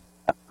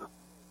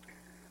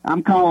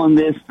 I'm calling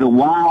this the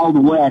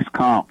Wild West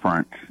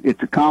Conference.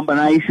 It's a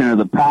combination of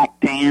the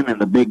Pac-10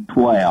 and the Big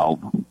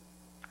 12.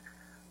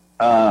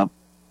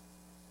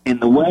 In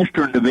the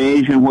Western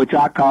Division, which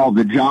I call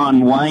the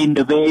John Wayne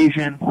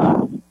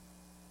Division,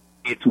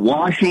 it's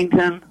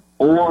Washington,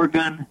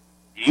 Oregon,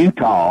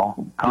 Utah,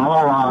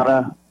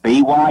 Colorado,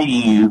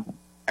 BYU,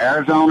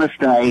 Arizona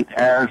State,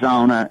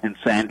 Arizona, and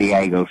San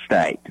Diego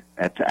State.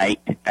 That's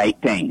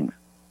eight teams.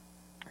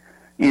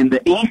 In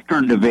the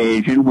Eastern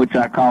Division, which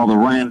I call the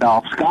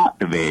Randolph-Scott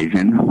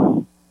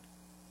Division,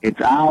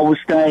 it's Iowa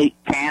State,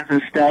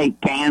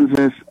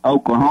 Kansas,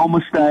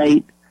 Oklahoma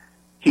State,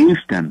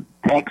 Houston,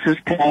 Texas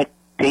Tech,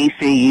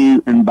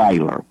 TCU, and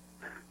Baylor.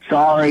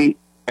 Sorry,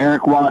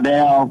 Eric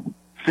Waddell,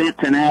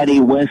 Cincinnati,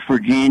 West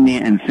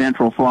Virginia, and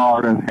Central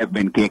Florida have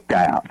been kicked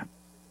out.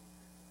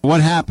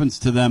 What happens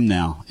to them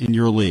now in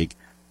your league?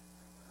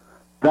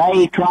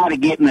 They try to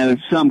get into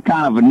some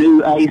kind of a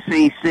new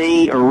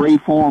ACC or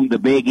reform the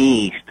Big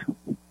East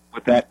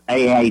with that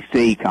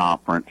AAC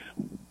conference.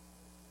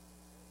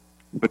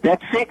 But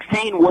that's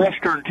 16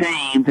 Western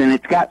teams, and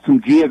it's got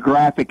some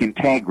geographic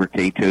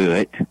integrity to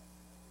it.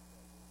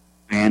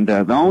 And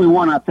the only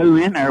one I threw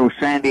in there was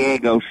San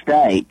Diego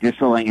State, just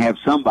so they can have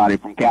somebody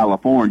from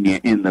California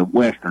in the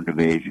Western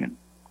Division.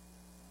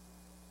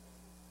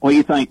 What do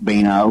you think,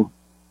 Bino?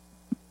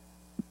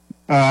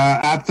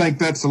 I think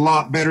that's a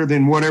lot better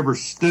than whatever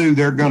stew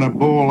they're going to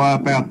boil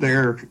up out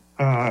there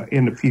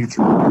in the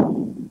future.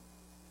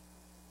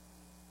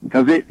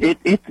 Because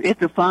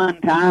it's a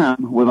fun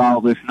time with all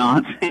this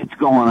nonsense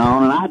going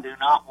on, and I do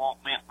not want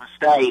Memphis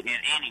State in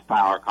any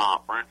power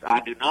conference.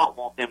 I do not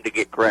want them to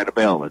get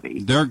credibility.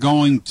 They're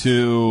going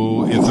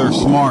to, if they're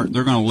smart,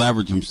 they're going to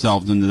leverage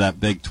themselves into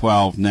that Big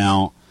 12.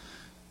 Now,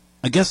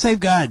 I guess they've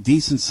got a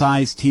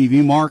decent-sized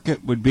TV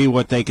market would be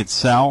what they could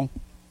sell,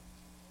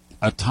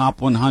 a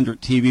top 100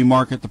 TV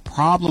market. The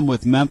problem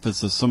with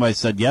Memphis, as somebody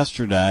said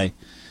yesterday,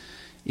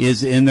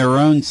 is in their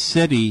own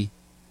city,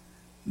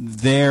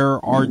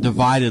 there are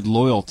divided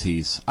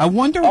loyalties. I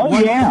wonder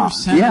what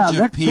percentage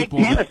of people...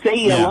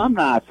 Tennessee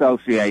Alumni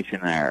Association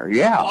there,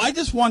 Well, I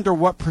just wonder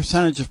what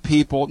percentage of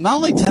people, not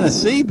only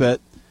Tennessee, but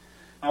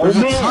there's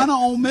a ton of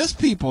Ole Miss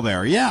people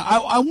there. Yeah,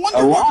 I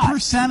wonder what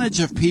percentage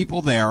of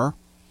people there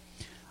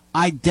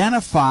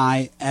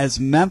identify as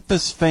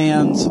Memphis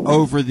fans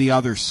over the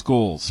other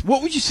schools.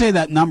 What would you say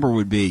that number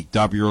would be,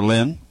 W or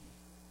Lynn?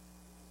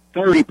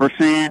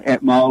 30%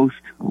 at most.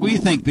 What do you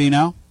think,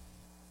 Bino?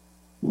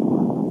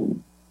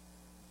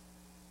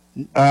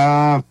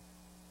 It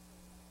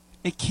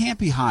can't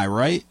be high,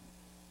 right?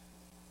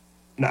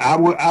 No,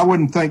 I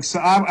wouldn't think so.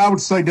 I would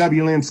say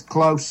WLN's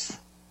close.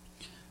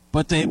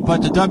 But to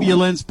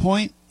WLN's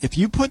point, if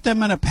you put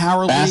them in a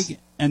power league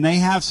and they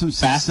have some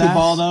success,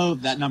 basketball though,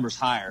 that number's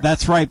higher.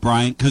 That's right,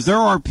 Brian. Because there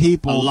are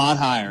people a lot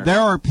higher. There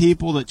are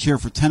people that cheer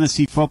for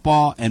Tennessee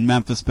football and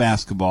Memphis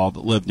basketball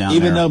that live down there.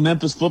 Even though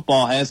Memphis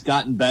football has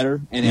gotten better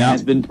and it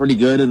has been pretty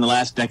good in the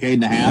last decade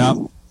and a half.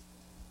 Yep.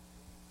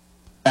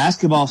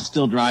 Basketball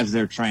still drives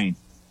their train.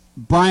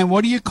 Brian,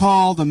 what do you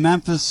call the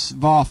Memphis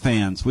Vol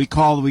fans? We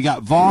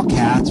got Vol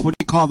Cats. What do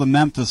you call the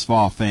Memphis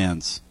Vol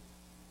fans?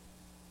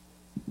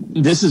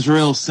 This is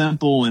real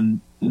simple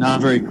and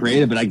not very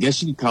creative, but I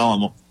guess you could call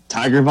them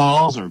Tiger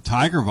Vols or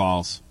Tiger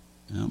Vols.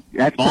 Yep.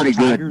 That's pretty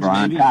good,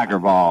 Brian. Maybe? Tiger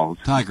Vols.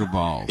 Tiger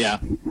Vols. Yeah,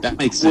 that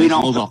makes sense.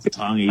 Rolls off the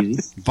tongue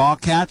easy. Vol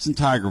Cats and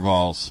Tiger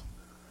Vols.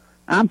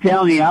 I'm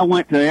telling you, I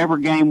went to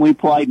every game we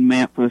played in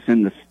Memphis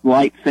in the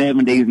late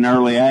 70s and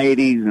early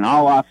 80s, and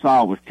all I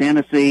saw was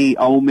Tennessee,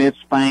 Ole Miss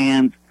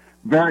fans,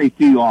 very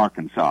few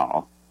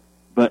Arkansas,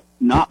 but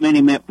not many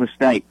Memphis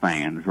State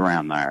fans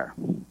around there.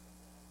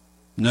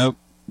 Nope.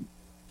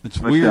 It's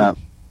weird.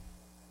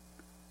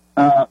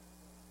 For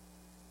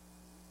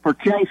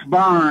Chase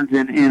Burns,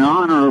 in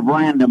honor of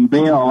Random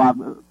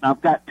Bill,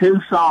 I've got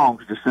two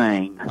songs to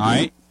sing. All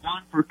right.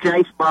 One for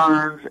Chase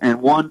Burns and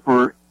one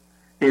for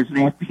his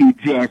nephew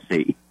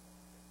Jesse.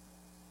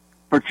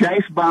 For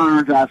Chase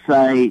Burns, I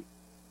say,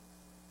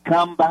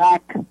 come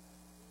back,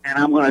 and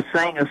I'm going to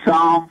sing a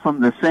song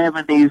from the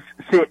 70s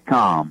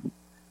sitcom.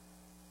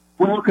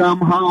 Welcome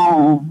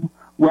home,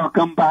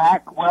 welcome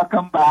back,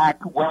 welcome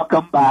back,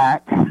 welcome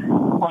back.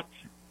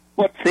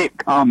 What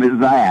sitcom is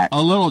that?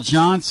 A little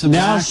John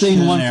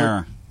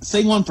Sebastian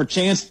sing one for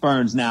Chance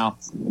Burns now.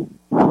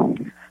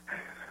 And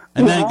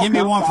then give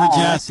me one for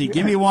Jesse.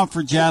 Give me one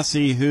for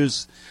Jesse,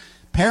 who's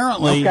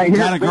apparently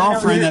got a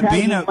girlfriend that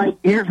Bino...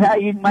 Here's how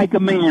you make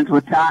amends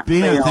with Cotton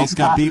Bino Bill. thinks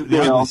got beat with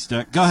the ugly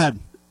stick. Go ahead.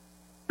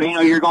 Bino,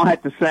 you're going to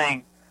have to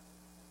sing,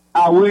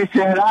 I wish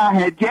that I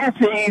had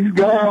Jesse's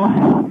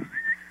girl.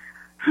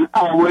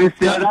 I wish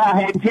that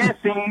I had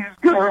Jesse's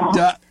girl.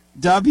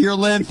 W.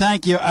 Lynn,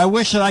 thank you. I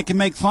wish that I could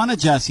make fun of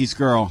Jesse's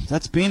girl.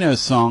 That's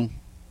Bino's song.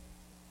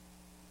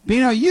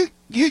 Bino, you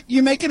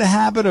make it a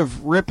habit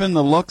of ripping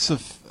the looks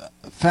of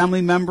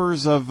family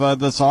members of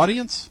this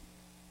audience?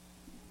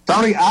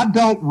 Tony, I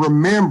don't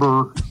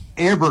remember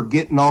ever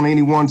getting on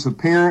anyone's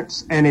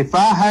appearance, and if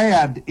I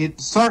had, it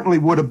certainly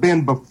would have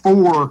been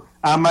before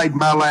I made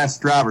my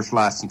last driver's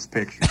license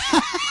picture.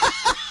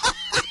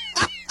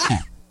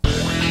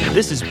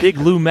 This is Big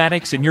Lou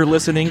Maddox, and you're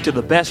listening to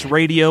the best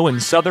radio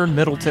in southern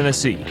Middle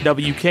Tennessee.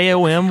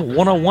 WKOM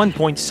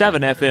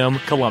 101.7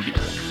 FM, Columbia.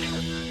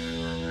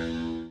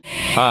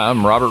 Hi,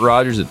 I'm Robert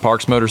Rogers at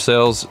Parks Motor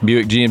Sales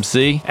Buick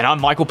GMC. And I'm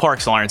Michael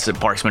Parks Lawrence at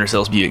Parks Motor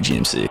Sales Buick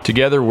GMC.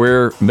 Together,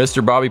 we're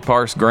Mr. Bobby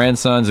Parks'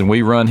 grandsons, and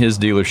we run his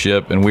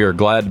dealership, and we are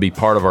glad to be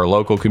part of our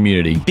local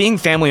community. Being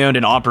family-owned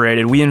and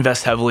operated, we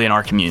invest heavily in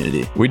our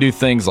community. We do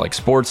things like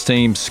sports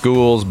teams,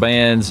 schools,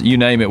 bands, you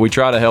name it. We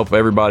try to help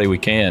everybody we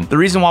can. The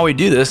reason why we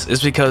do this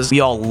is because we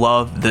all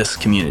love this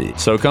community.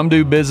 So come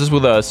do business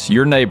with us,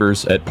 your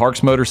neighbors, at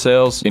Parks Motor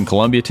Sales in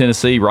Columbia,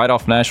 Tennessee, right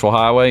off Nashville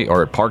Highway,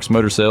 or at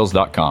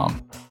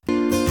parksmotorsales.com.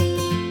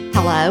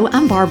 Hello,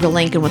 I'm Barbara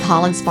Lincoln with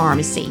Holland's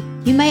Pharmacy.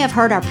 You may have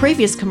heard our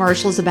previous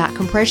commercials about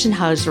compression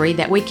hosiery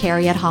that we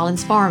carry at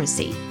Holland's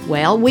Pharmacy.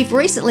 Well, we've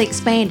recently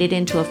expanded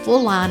into a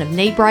full line of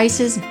knee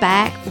braces,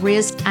 back,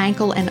 wrist,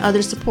 ankle, and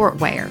other support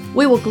wear.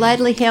 We will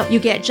gladly help you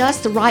get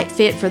just the right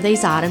fit for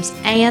these items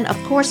and, of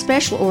course,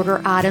 special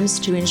order items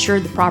to ensure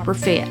the proper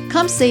fit.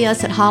 Come see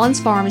us at Holland's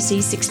Pharmacy,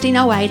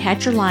 1608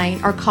 Hatcher Lane,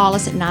 or call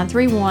us at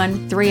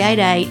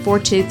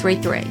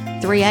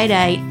 931-388-4233.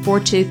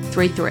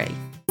 388-4233.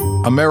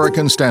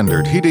 American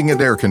Standard Heating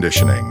and Air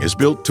Conditioning is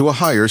built to a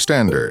higher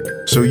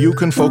standard, so you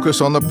can focus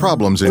on the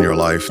problems in your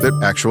life that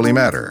actually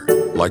matter,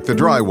 like the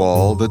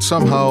drywall that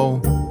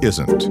somehow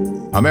isn't.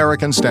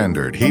 American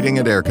Standard Heating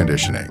and Air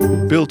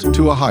Conditioning, built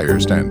to a higher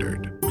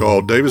standard.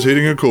 Call Davis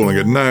Heating and Cooling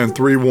at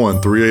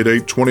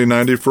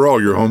 931-388-2090 for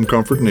all your home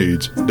comfort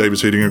needs.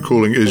 Davis Heating and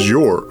Cooling is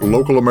your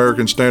local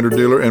American Standard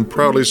dealer and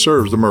proudly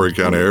serves the Murray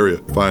County area.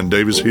 Find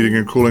Davis Heating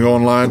and Cooling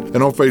online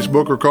and on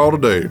Facebook or call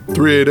today,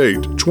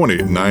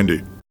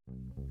 388-2090.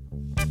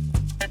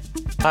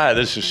 Hi,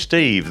 this is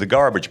Steve, the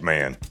garbage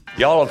man.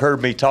 Y'all have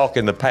heard me talk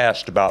in the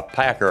past about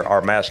Packer,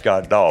 our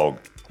mascot dog.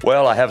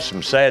 Well, I have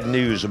some sad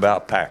news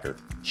about Packer.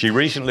 She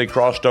recently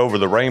crossed over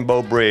the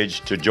Rainbow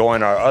Bridge to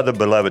join our other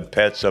beloved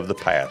pets of the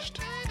past.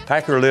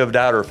 Packer lived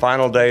out her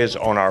final days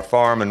on our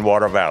farm in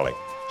Water Valley.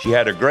 She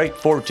had a great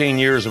 14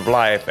 years of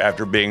life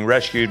after being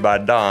rescued by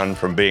Don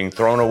from being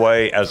thrown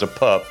away as a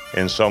pup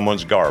in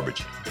someone's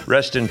garbage.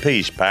 Rest in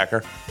peace,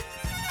 Packer.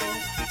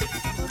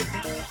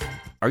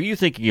 Are you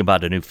thinking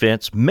about a new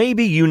fence?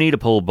 Maybe you need a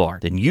pole barn.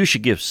 Then you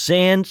should give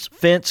Sands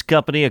Fence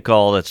Company a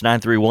call. That's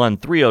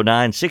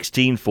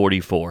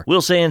 931-309-1644.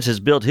 Will Sands has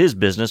built his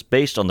business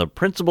based on the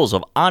principles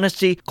of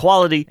honesty,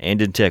 quality,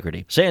 and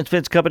integrity. Sands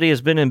Fence Company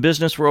has been in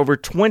business for over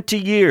 20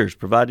 years,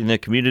 providing the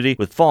community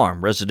with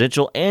farm,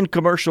 residential, and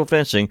commercial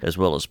fencing, as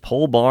well as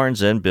pole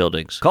barns and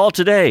buildings. Call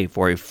today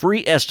for a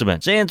free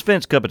estimate. Sands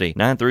Fence Company,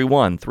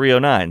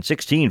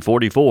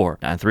 931-309-1644.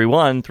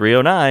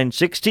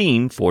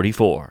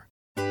 931-309-1644.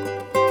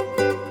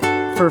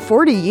 For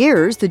 40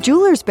 years, the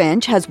Jewelers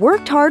Bench has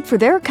worked hard for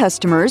their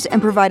customers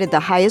and provided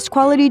the highest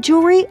quality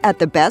jewelry at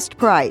the best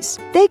price.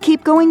 They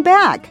keep going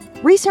back.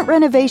 Recent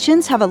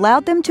renovations have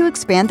allowed them to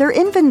expand their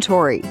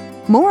inventory.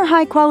 More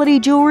high-quality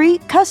jewelry,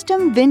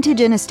 custom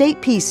vintage and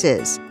estate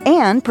pieces,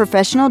 and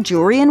professional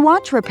jewelry and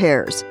watch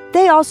repairs.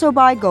 They also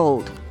buy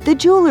gold. The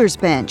Jewelers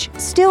Bench,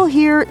 still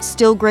here,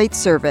 still great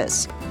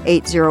service.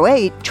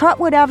 808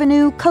 Trotwood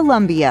Avenue,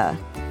 Columbia.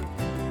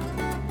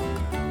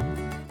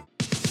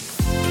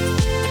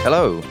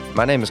 Hello,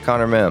 my name is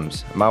Connor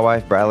Mims. My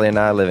wife Bradley and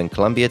I live in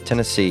Columbia,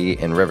 Tennessee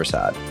in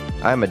Riverside.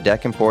 I am a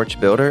deck and porch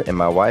builder and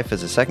my wife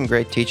is a second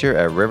grade teacher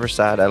at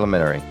Riverside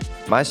Elementary.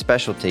 My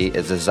specialty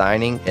is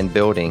designing and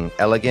building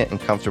elegant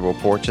and comfortable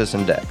porches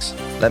and decks.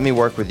 Let me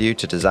work with you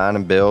to design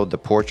and build the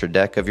porch or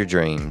deck of your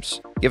dreams.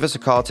 Give us a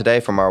call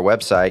today from our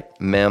website,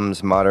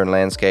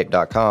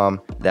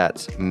 mimsmodernlandscape.com.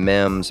 That's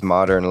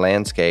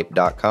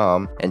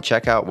mimsmodernlandscape.com and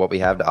check out what we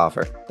have to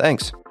offer.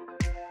 Thanks.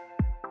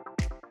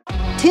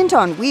 Tint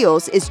on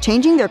Wheels is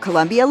changing their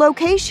Columbia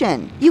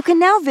location. You can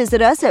now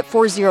visit us at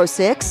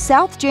 406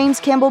 South James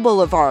Campbell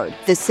Boulevard.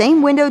 The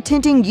same window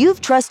tinting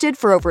you've trusted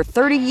for over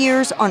 30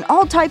 years on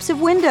all types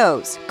of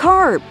windows,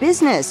 car,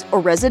 business, or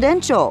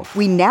residential.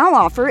 We now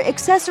offer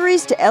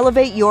accessories to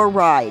elevate your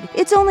ride.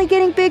 It's only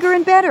getting bigger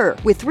and better.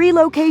 With 3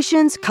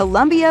 locations,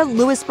 Columbia,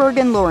 Lewisburg,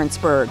 and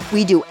Lawrenceburg.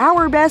 We do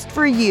our best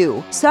for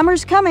you.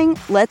 Summer's coming.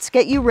 Let's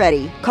get you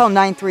ready. Call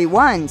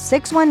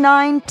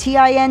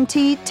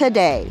 931-619-TINT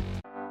today.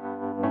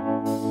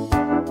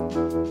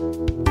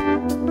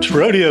 It's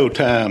rodeo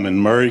time in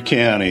Murray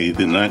County,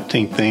 the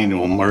 19th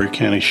annual Murray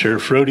County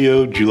Sheriff's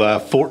Rodeo, July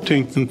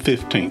 14th and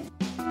 15th.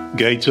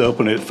 Gates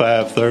open at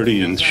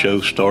 5:30 and the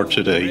show starts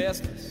at 8.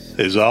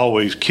 As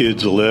always,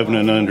 kids 11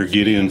 and under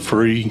get in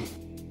free.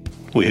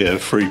 We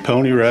have free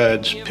pony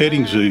rides,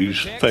 petting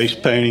zoos, face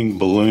painting,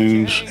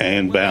 balloons,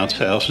 and bounce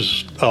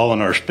houses, all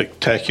in our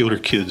spectacular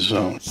kids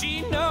zone.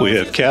 We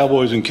have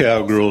cowboys and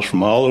cowgirls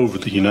from all over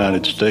the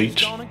United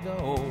States.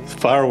 The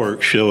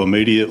fireworks show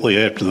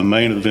immediately after the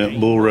main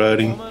event bull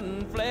riding.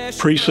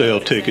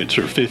 Pre-sale tickets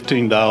are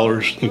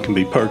 $15 and can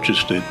be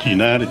purchased at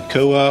United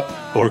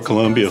Co-op or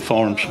Columbia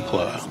Farm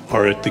Supply,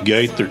 or at the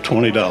gate they're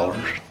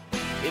 $20.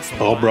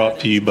 All brought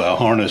to you by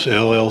Harness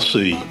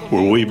LLC,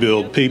 where we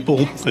build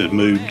people that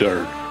move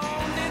dirt.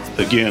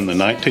 Again, the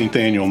 19th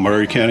Annual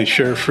Maury County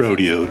Sheriff's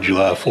Rodeo,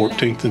 July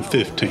 14th and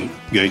 15th.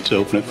 Gates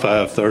open at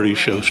 5:30.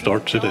 Show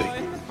starts at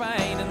 8.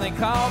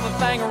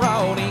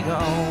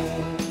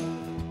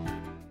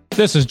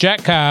 This is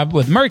Jack Cobb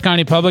with Maury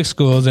County Public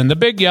Schools and the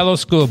Big Yellow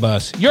School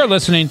Bus. You're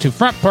listening to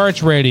Front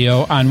Porch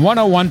Radio on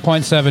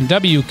 101.7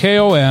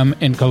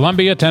 WKOM in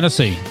Columbia,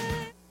 Tennessee.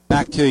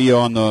 Back to you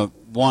on the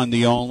one,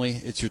 the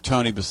only. It's your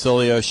Tony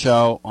Basilio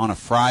show on a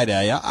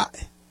Friday.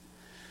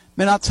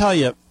 Man, I'll tell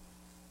you,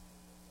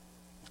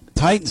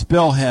 Titans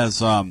Bill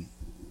has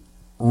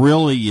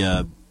really,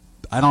 I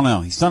don't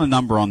know, he's done a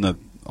number on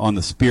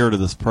the spirit of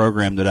this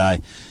program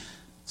today.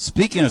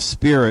 Speaking of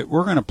spirit,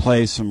 we're going to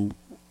play some,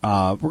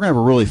 we're going to have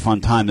a really fun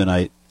time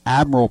tonight.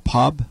 Admiral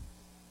Pub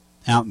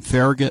out in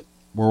Farragut,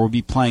 where we'll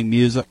be playing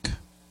music.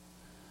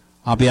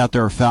 I'll be out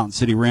there at Fountain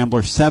City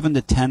Rambler 7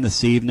 to 10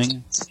 this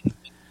evening.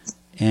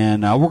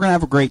 And we're going to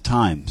have a great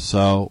time.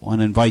 So I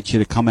want to invite you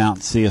to come out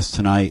and see us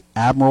tonight.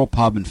 Admiral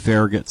Pub in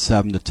Farragut,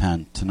 7 to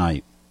 10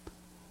 tonight.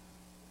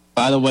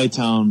 By the way,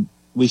 Tom,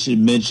 we should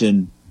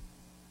mention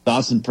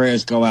thoughts and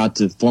prayers go out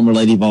to former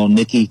Lady Vol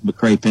Nikki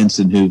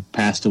McCrae-Pinson, who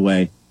passed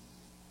away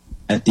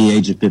at the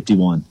age of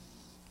 51.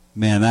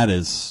 Man, that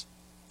is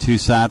too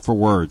sad for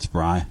words,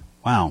 Bri.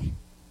 Wow.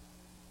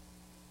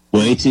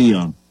 Way too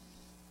young.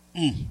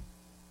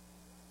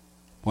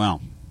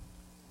 Wow.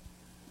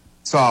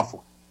 It's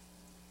awful.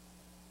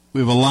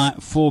 We have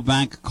a full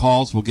bank of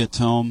calls. We'll get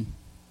to them.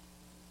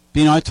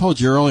 But, I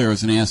told you earlier I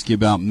was going to ask you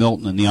about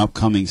Milton in the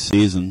upcoming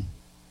season.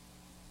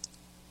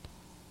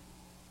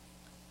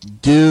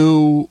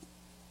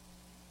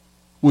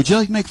 Would you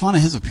like to make fun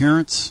of his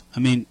appearance?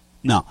 I mean,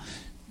 no.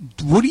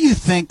 What do you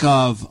think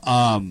of,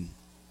 now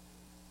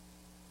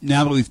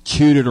that we've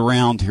chewed it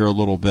around here a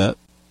little bit,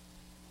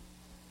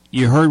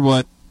 you heard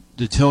what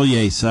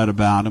Detillier said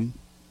about him.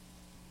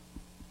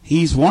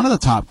 He's one of the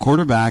top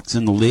quarterbacks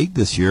in the league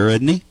this year,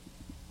 isn't he?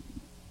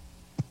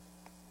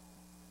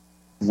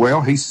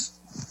 Well, he's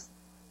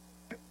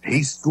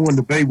going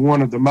to be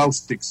one of the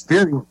most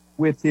experienced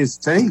with his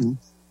team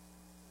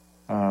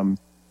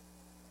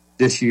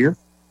this year.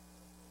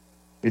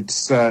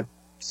 It's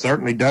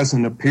certainly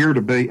doesn't appear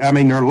to be. I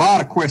mean, there are a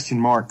lot of question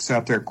marks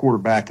out there,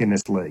 quarterback in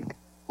this league.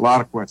 A lot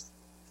of questions.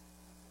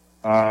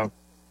 I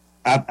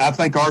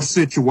think our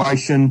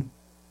situation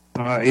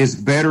is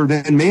better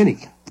than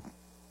many.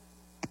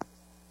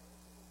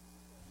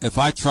 If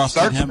I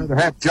trusted him, to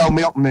have Joe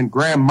Milton and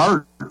Graham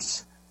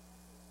Mertz.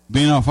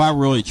 If I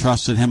really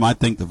trusted him, I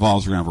think the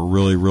Vols are going to have a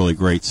really, really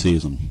great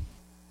season.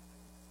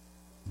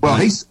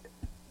 Well,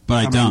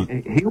 I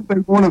don't. He'll be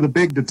one of the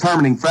big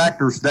determining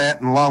factors,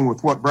 that, and along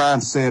with what Brian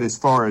said as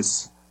far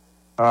as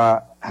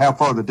how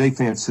far the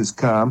defense has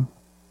come.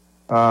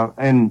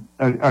 Again,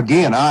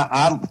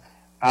 I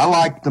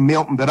like the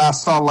Milton that I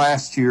saw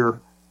last year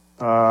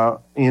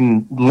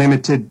in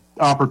limited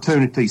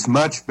opportunities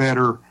much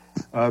better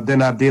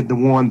than I did the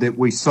one that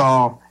we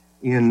saw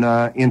in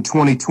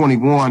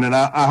 2021. And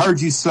I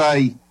heard you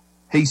say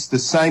he's the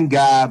same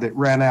guy that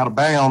ran out of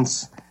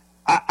bounds.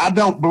 I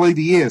don't believe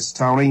he is,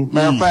 Tony.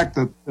 Matter of fact,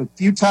 the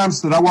few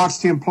times that I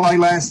watched him play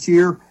last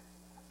year,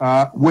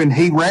 when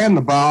he ran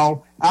the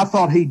ball, I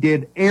thought he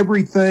did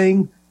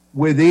everything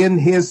within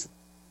his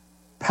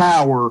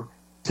power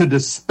to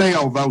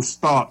dispel those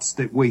thoughts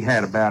that we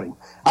had about him.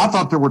 I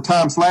thought there were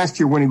times last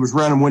year when he was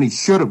running when he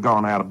should have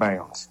gone out of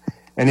bounds.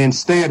 And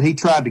instead, he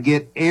tried to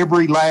get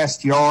every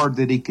last yard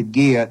that he could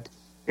get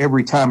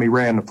every time he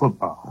ran the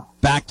football.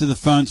 Back to the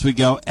phones we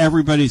go.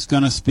 Everybody's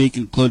going to speak,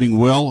 including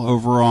Will,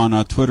 over on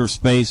Twitter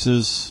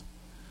Spaces.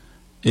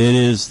 It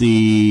is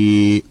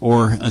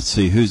let's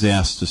see, who's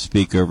asked to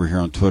speak over here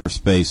on Twitter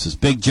Spaces?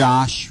 Big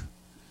Josh.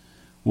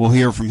 We'll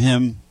hear from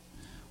him.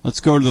 Let's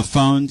go to the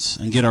phones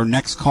and get our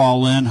next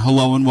call in.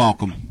 Hello and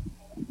welcome.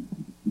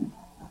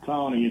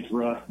 Tony, it's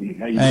Rusty.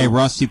 How you Hey, doing?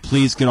 Rusty,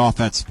 please get off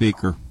that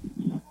speaker.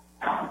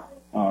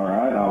 All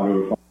right, I'll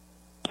go.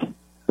 Is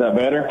that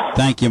better?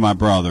 Thank you, my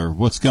brother.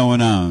 What's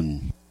going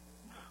on?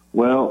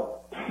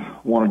 Well,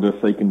 wanted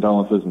to say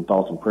condolences and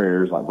thoughts and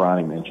prayers, like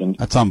Brian mentioned.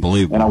 That's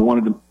unbelievable. And I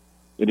wanted to.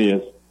 It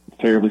is. It's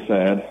terribly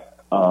sad.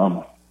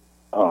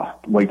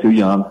 Way too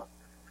young.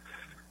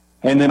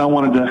 And then I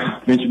wanted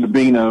to mention to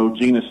Bino,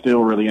 Gina's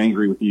still really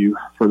angry with you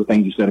for the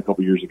things you said a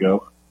couple years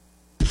ago.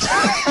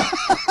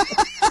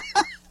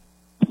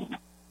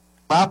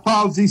 My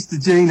apologies to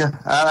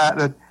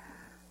Gina.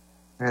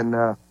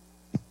 And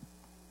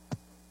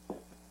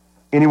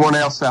anyone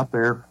else out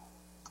there.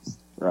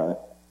 Right.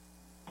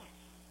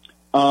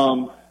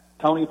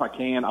 Tony, if I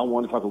can, I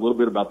want to talk a little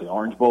bit about the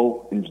Orange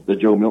Bowl and the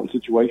Joe Milton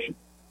situation.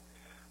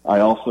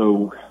 I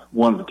also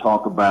wanted to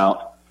talk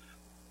about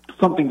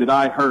something that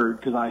I heard,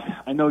 because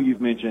I know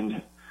you've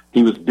mentioned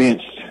he was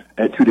benched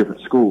at two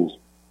different schools.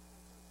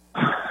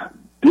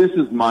 This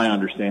is my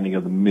understanding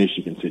of the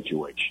Michigan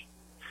situation.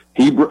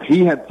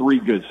 He had 3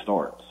 good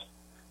starts,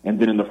 and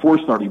then in the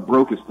 4th start, he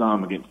broke his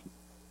thumb against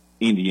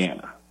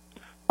Indiana.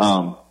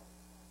 And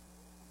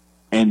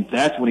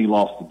that's when he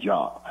lost the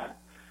job.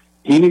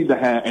 He needed to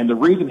have, and the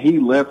reason he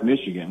left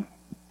Michigan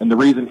and the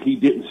reason he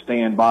didn't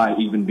stand by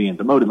even being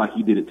demoted like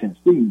he did at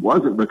Tennessee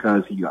wasn't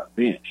because he got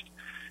benched.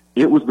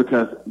 It was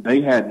because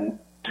they had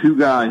 2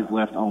 guys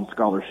left on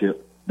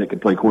scholarship that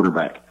could play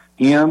quarterback.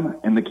 Him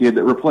and the kid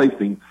that replaced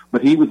him,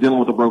 but he was dealing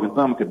with a broken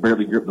thumb, could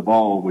barely grip the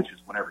ball, which is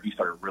whenever he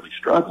started really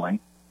struggling.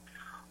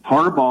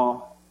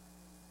 Harbaugh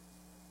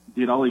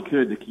did all he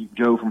could to keep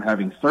Joe from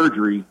having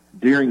surgery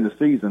during the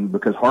season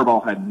because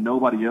Harbaugh had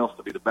nobody else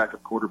to be the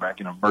backup quarterback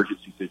in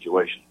emergency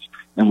situations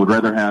and would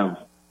rather have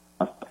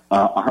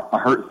a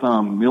hurt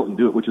thumb, Milton,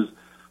 do it, which is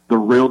the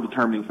real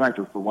determining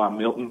factor for why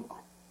Milton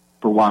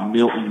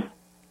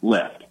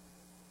left.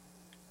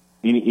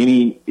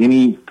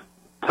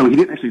 So he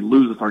didn't actually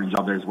lose the starting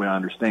job there is the way I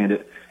understand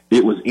it.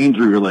 It was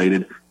injury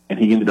related, and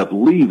he ended up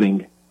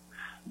leaving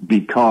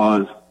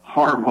because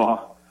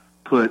Harbaugh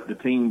put the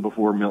team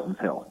before Milton's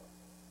health.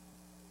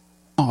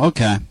 Oh,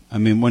 okay. I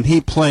mean, when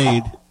he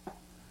played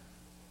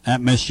at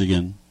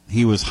Michigan,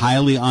 he was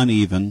highly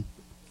uneven,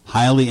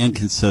 highly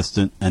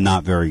inconsistent, and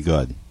not very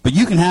good. But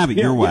you can have it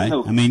your way.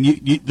 No. I mean,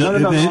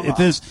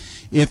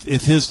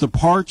 if his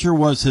departure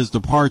was his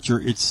departure,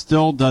 it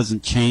still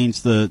doesn't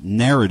change the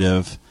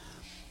narrative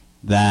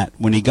that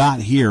when he got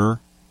here,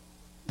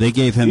 they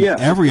gave him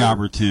every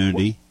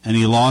opportunity, and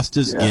he lost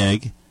his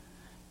gig.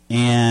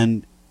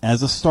 And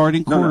as a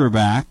starting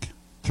quarterback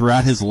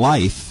throughout his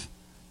life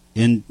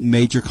in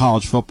major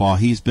college football,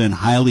 he's been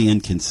highly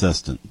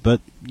inconsistent. But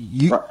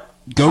you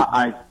go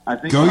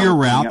your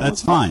route.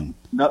 That's fine.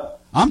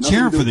 I'm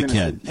cheering for the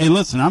kid. Hey,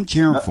 listen, I'm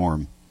cheering for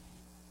him.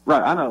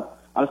 Right, I know.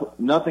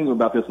 Nothing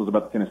about this was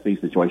about the Tennessee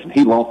situation.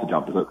 He lost the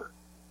job to Hooker.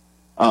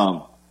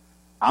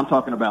 I'm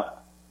talking about,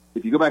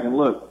 if you go back and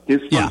look,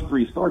 his first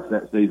 3 starts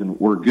that season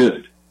were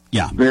good.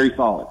 Yeah. Very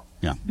solid.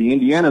 Yeah. The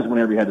Indianas,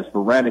 whenever he had the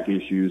sporadic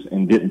issues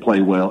and didn't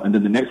play well, and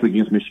then the next week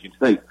against Michigan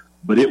State,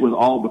 but it was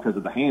all because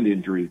of the hand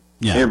injury,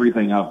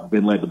 everything I've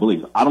been led to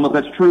believe. I don't know if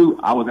that's true.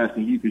 I was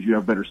asking you because you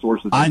have better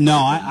sources. I know.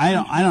 I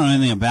don't know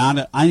anything about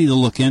it. I need to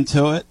look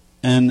into it,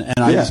 and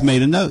I just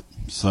made a note.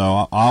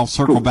 So I'll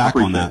circle back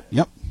on that.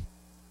 Yep.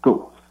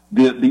 Cool.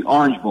 The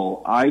Orange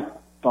Bowl, I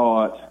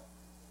thought,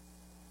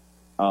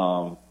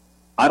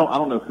 I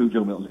don't know who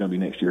Joe Milton's going to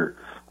be next year.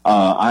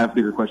 I have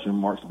bigger question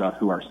marks about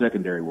who our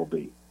secondary will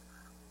be.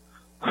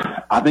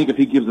 I think if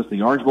he gives us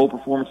the Orange Bowl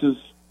performances,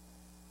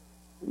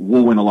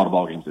 we'll win a lot of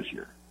ball games this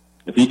year.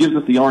 If he gives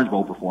us the Orange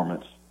Bowl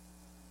performance,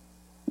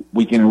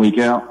 week in and week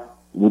out,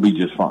 we'll be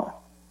just fine.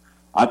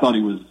 I thought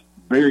he was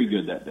very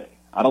good that day.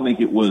 I don't think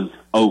it was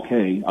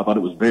okay. I thought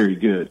it was very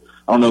good.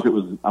 I don't know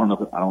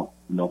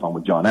if I'm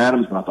with John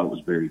Adams, but I thought it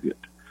was very good.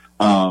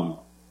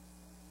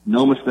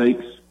 No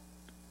mistakes.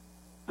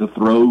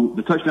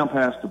 The touchdown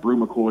pass to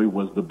Brew McCoy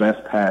was the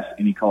best pass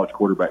any college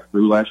quarterback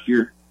threw last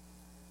year.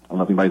 I don't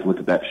know if anybody's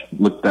looked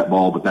at that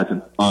ball, but that's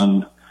an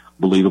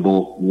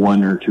unbelievable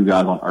 1 or 2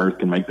 guys on earth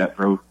can make that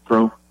throw.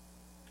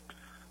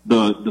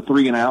 The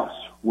 3 and outs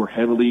were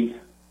heavily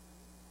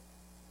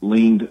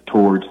leaned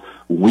towards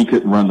we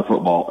couldn't run the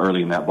football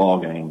early in that ball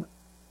game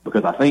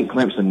because I think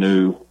Clemson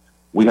knew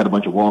we had a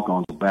bunch of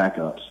walk-ons and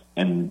backups,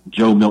 and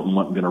Joe Milton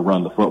wasn't going to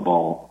run the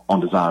football on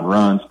design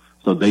runs,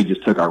 so they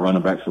just took our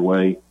running backs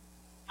away.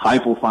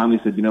 Heupel finally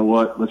said, you know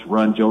what, let's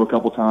run Joe a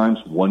couple times.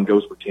 1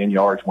 goes for 10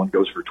 yards, 1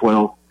 goes for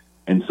 12,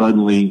 and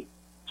suddenly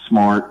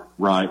Smart,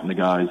 Wright, and the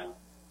guys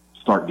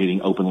start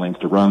getting open lanes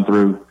to run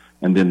through,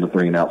 and then the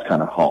 3 and outs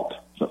kind of halt.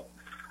 So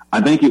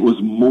I think it was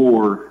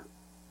more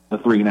the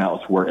 3 and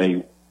outs were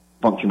a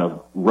function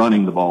of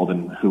running the ball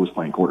than who was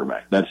playing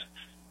quarterback. That's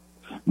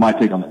my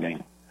take on the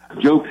game.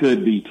 Joe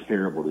could be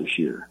terrible this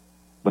year,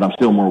 but I'm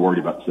still more worried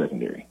about the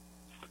secondary.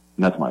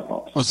 And that's my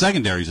thoughts. Well,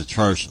 secondary is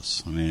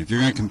atrocious. I mean, if you're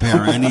going to compare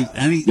if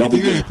you're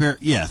going to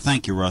compare,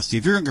 thank you, Rusty.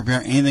 If you're going to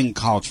compare anything in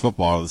college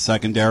football to the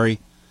secondary,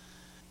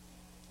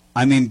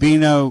 I mean,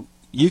 Bino,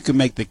 you can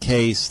make the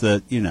case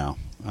that,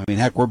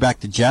 heck, we're back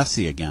to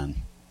Jesse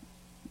again.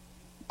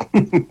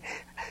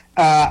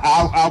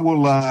 I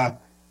will,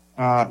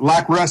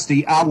 like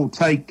Rusty, I will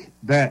take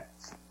that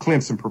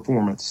Clemson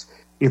performance.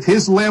 If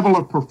his level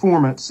of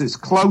performance is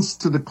close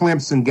to the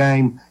Clemson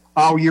game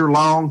all year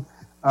long,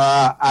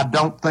 I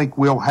don't think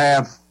we'll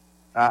have.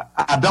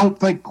 I don't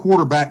think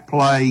quarterback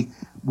play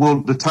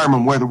will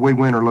determine whether we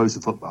win or lose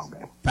a football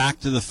game. Back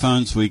to the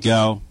phones we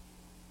go.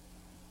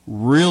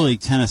 Really,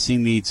 Tennessee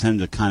needs him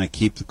to kind of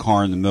keep the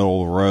car in the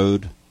middle of the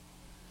road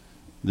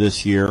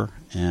this year,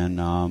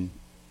 and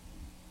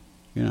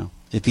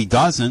if he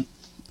doesn't,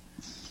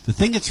 the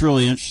thing that's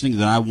really interesting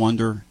that I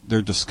wonder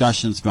their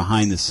discussions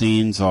behind the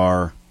scenes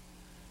are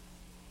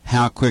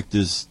how quick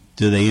do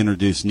they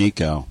introduce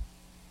Nico.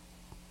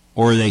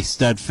 Or are they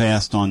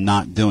steadfast on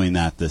not doing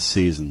that this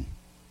season?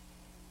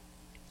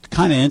 It's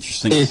kind of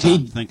interesting to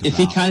think about. If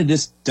he kind of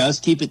just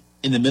does keep it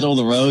in the middle of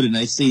the road and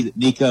they see that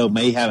Nico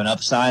may have an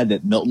upside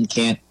that Milton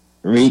can't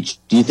reach,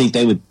 do you think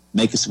they would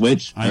make a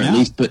switch, or I know. at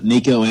least put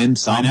Nico in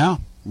some. I know,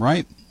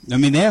 right? I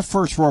mean, they have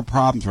first world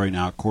problems right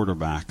now at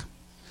quarterback,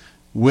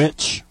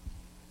 which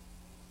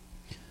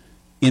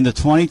in the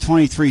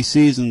 2023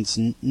 season's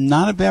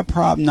not a bad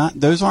problem.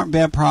 Those aren't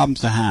bad problems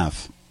to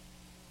have.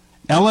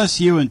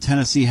 LSU and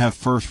Tennessee have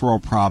first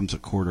world problems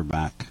at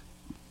quarterback.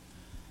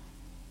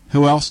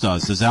 Who else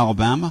does? Does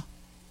Alabama?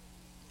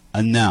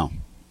 No.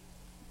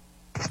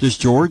 Does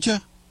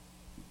Georgia?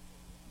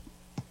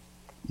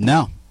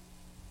 No.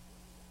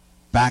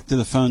 Back to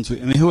the phones. I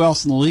mean, who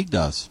else in the league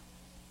does?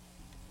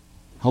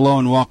 Hello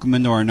and welcome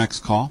into our next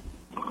call.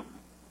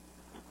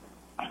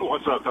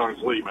 What's up, Tony?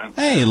 It's Lee, man.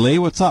 Hey, Lee.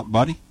 What's up,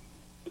 buddy?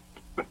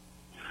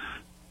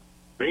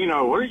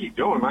 Bino, what are you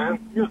doing,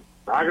 man? You're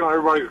bragging on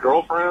everybody's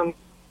girlfriends?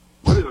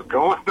 What is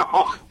going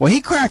on? Well, he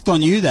cracked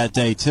on you that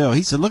day, too.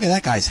 He said, look at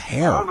that guy's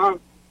hair. I don't know.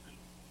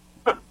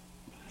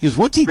 He goes,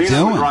 what's he Bino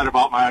doing? was right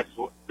about my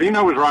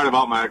Bino was right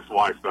about my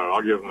ex-wife, though.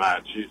 I'll give him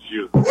that. She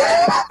was...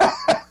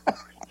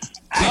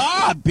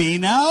 God,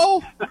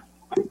 Bino!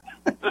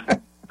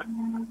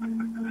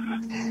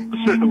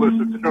 Should have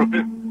listened to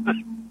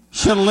him.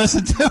 Should have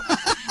listened to him.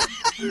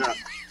 Yeah.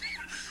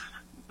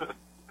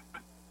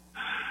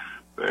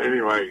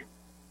 Anyway,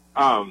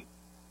 the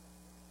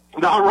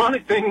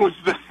ironic thing was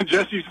that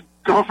Jesse's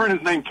girlfriend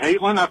is named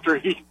Caitlin after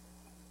he.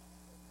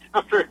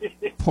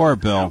 Poor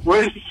Bill.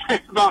 What did he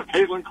say about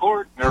Caitlin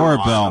Court? Poor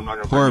Bill.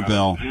 Poor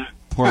Bill.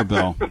 Poor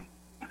Bill. Well,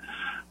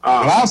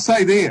 I'll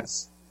say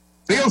this.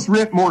 Phil's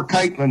ripped more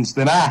Caitlins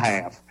than I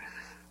have.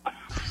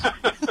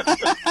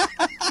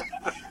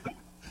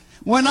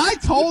 When I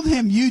told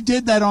him you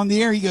did that on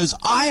the air, he goes,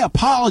 I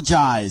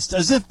apologized,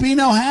 as if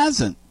Bino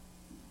hasn't.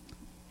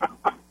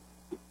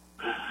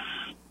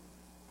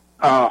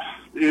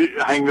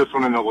 Hang this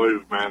one in the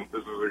loop, man.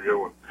 This is a good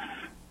one.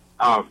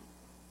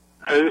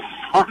 As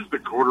far as the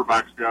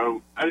quarterbacks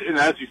go, and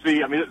as you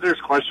see, I mean,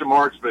 there's question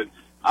marks, but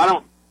I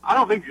don't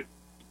think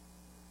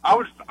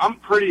I'm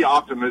pretty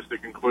optimistic,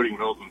 including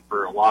Milton,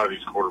 for a lot of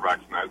these quarterbacks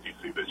in the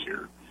SEC this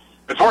year.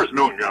 As far as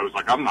Milton goes,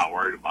 like, I'm not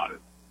worried about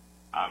it.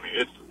 I mean,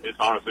 it's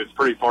honestly, it's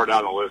pretty far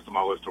down the list of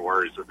my list of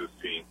worries with this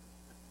team.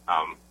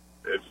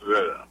 It's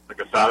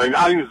like I said,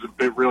 I think it's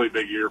a really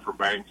big year for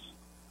Banks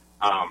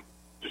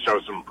to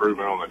show some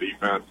improvement on the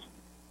defense.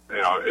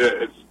 You know,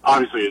 it's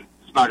obviously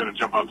it's not going to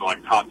jump up to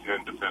like top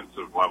 10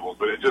 defensive levels,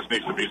 but it just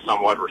needs to be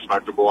somewhat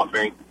respectable. I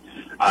think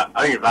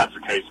if that's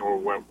the case, we're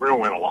going to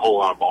win a whole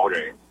lot of ball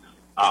games.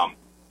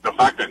 The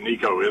fact that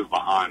Nico is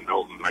behind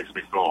Milton makes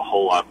me feel a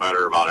whole lot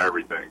better about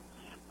everything.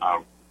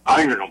 I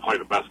think they're going to play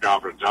the best guy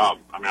for the job.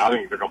 I mean, I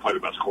think they're going to play the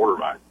best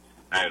quarterback.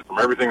 And from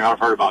everything I've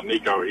heard about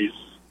Nico, he's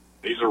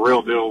a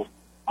real deal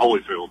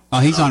Holyfield. Oh,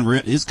 he's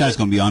unreal. This guy's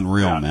going to be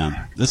unreal,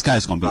 man. This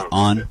guy's going to be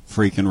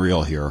freaking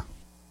real here.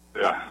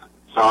 Yeah.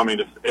 So, I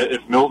mean,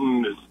 if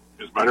Milton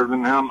is better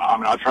than him, I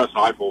mean, I trust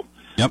Heupel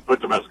to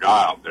put the best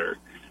guy out there.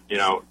 You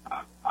know,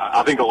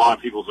 I think a lot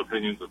of people's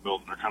opinions of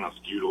Milton are kind of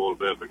skewed a little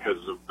bit because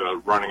of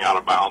the running out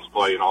of bounds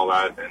play and all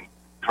that. And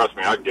trust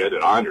me, I get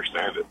it. I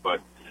understand it.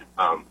 But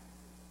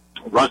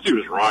Rusty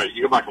was right.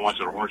 You go back and watch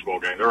that Orange Bowl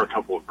game. There were a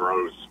couple of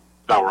throws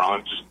that were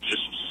on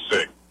just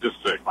sick.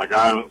 Like,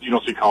 you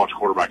don't see college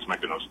quarterbacks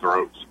making those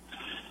throws.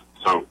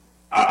 So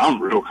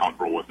I'm real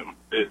comfortable with him.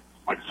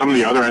 Like some of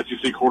the other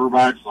SEC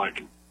quarterbacks,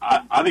 like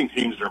I think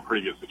teams are in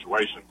pretty good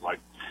situations. Like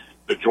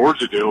the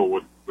Georgia deal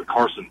with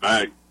Carson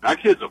Beck,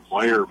 that kid's a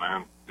player,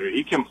 man. Dude,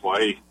 he can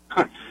play.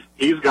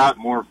 He's got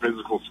more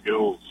physical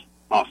skills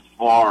by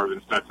far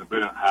than Stetson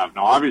Bennett have.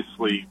 Now,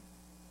 obviously,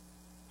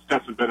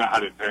 Stetson Bennett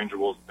had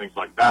intangibles and things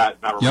like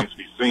that. That remains to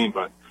be seen.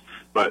 But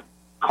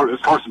this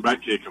Carson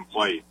Beck kid can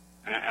play.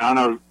 And I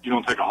know you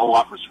don't take a whole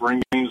lot for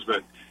spring games, but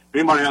if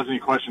anybody has any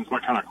questions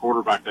what kind of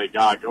quarterback they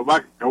got, go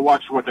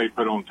watch what they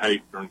put on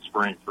tape during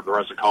spring for the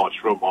rest of college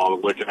football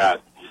to look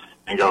at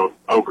and go,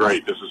 oh,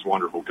 great, this is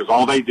wonderful. Because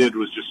all they did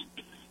was just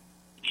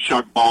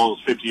chuck balls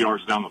 50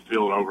 yards down the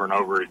field over and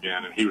over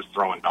again, and he was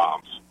throwing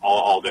bombs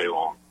all day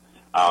long.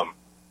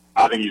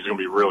 I think he's going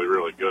to be really,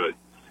 really good.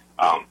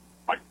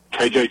 Like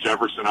K.J.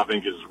 Jefferson, I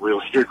think, is a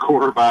really good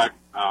quarterback.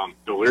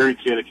 The Leary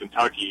kid at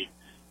Kentucky,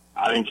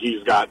 I think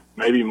he's got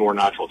maybe more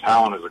natural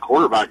talent as a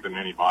quarterback than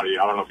anybody.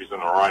 I don't know if he's in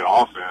the right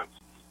offense,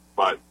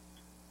 but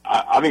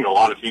I think a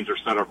lot of teams are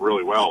set up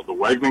really well. The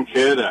Wegman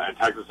kid at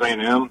Texas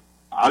A&M,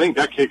 I think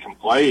that kid can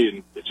play,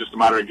 and it's just a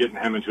matter of getting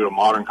him into a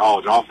modern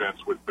college offense.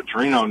 With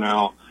Petrino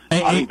now,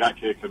 I think that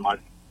kid can.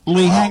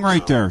 Lee, hang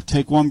right there.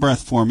 Take one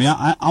breath for me.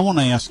 I want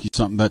to ask you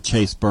something about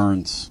Chase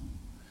Burns.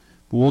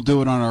 We'll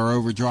do it on our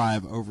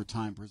Overdrive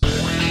Overtime.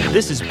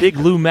 This is Big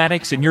Lou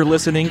Maddox, and you're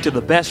listening to the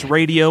best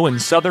radio in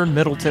southern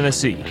Middle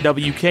Tennessee.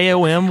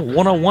 WKOM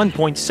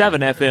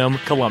 101.7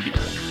 FM, Columbia.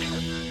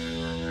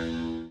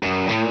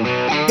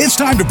 It's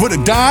time to put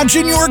a Dodge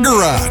in your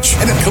garage.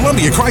 And at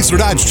Columbia Chrysler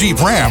Dodge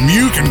Jeep Ram,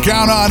 you can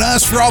count on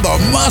us for all the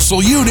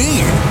muscle you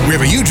need. We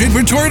have a huge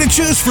inventory to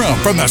choose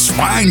from the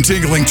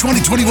spine-tingling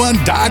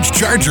 2021 Dodge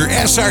Charger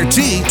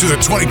SRT to the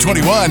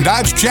 2021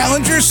 Dodge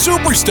Challenger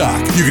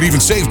Superstock. You can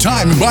even save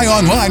time and buy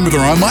online with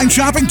our online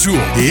shopping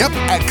tool. Yep,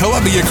 at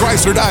Columbia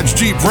Chrysler Dodge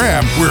Jeep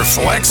Ram, we're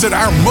flexing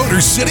our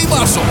Motor City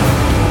muscle.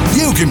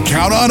 You can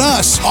count on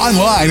us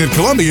online at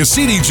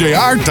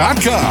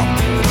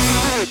ColumbiaCDJR.com.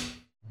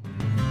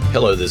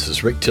 Hello, this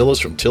is Rick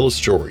Tillis from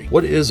Tillis Jewelry.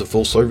 What is a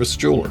full-service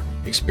jeweler?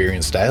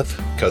 Experienced staff,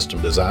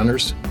 custom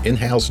designers,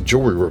 in-house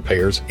jewelry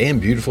repairs,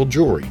 and beautiful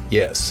jewelry.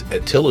 Yes,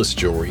 at Tillis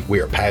Jewelry, we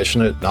are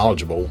passionate,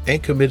 knowledgeable,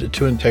 and committed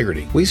to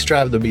integrity. We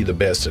strive to be the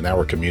best in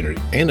our community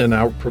and in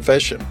our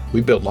profession. We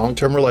build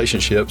long-term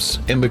relationships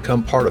and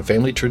become part of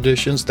family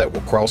traditions that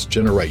will cross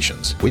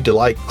generations. We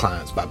delight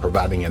clients by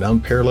providing an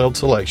unparalleled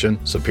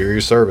selection, superior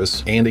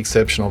service, and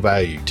exceptional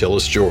value.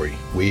 Tillis Jewelry,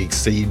 we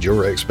exceed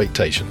your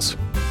expectations.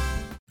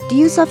 Do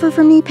you suffer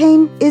from knee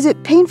pain? Is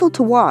it painful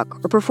to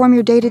walk or perform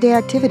your day-to-day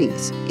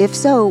activities? If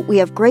so, we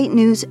have great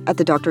news at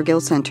the Dr. Gill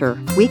Center.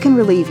 We can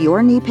relieve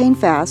your knee pain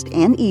fast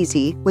and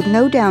easy with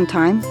no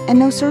downtime and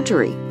no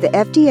surgery. The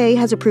FDA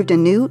has approved a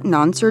new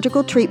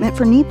non-surgical treatment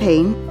for knee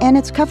pain, and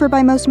it's covered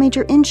by most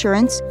major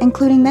insurance,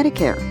 including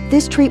Medicare.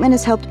 This treatment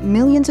has helped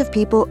millions of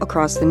people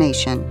across the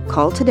nation.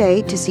 Call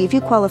today to see if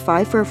you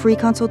qualify for a free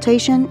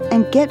consultation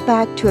and get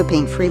back to a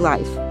pain-free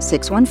life.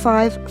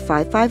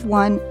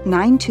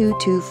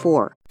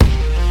 615-551-9224.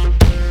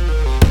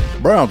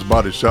 Brown's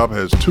Body Shop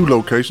has 2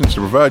 locations to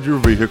provide your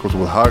vehicles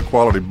with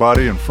high-quality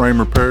body and frame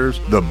repairs,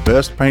 the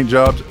best paint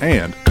jobs,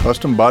 and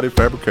custom body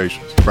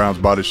fabrications. Brown's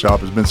Body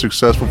Shop has been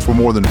successful for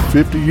more than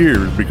 50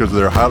 years because of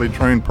their highly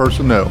trained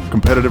personnel,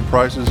 competitive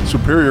prices,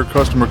 superior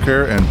customer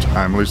care, and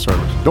timely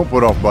service. Don't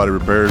put off body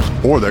repairs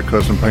or that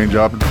custom paint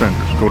job and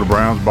fenders. Go to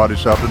Brown's Body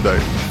Shop today,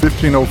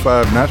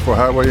 1505 Nashville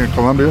Highway in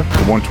Columbia,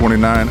 to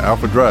 129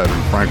 Alpha Drive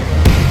in Franklin.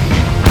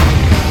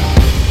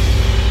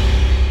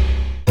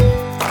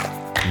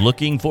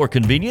 Looking for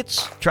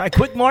convenience? Try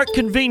Quick Mart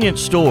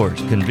Convenience Stores,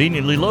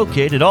 conveniently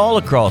located all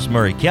across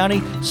Murray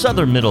County,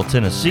 southern Middle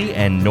Tennessee,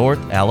 and North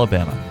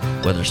Alabama.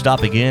 Whether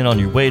stopping in on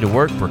your way to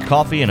work for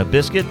coffee and a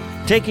biscuit,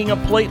 taking a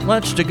plate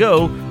lunch to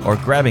go, or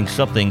grabbing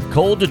something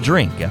cold to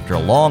drink after a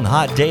long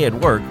hot day at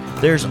work,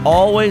 there's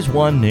always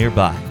one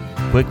nearby.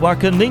 Quick Mart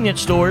Convenience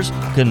Stores,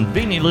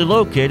 conveniently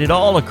located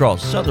all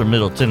across southern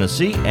Middle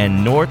Tennessee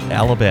and North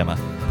Alabama.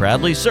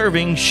 Proudly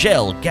serving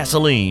Shell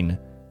gasoline.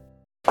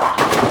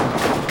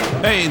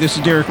 Hey, this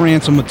is Derek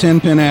Ransom with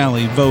 10 Pin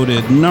Alley,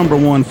 voted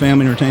 #1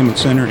 family entertainment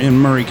center in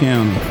Murray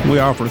County. We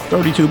offer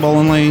 32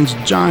 bowling lanes,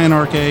 giant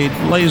arcade,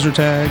 laser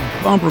tag,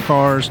 bumper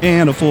cars,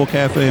 and a full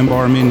cafe and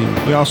bar menu.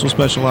 We also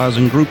specialize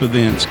in group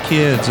events,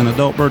 kids and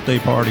adult birthday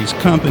parties,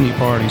 company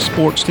parties,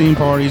 sports team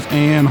parties,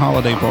 and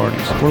holiday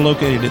parties. We're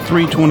located at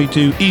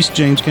 322 East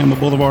James Campbell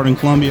Boulevard in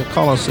Columbia.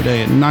 Call us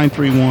today at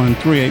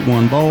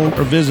 931-381-BOWL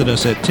or visit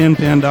us at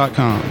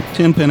 10pin.com.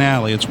 10 Pin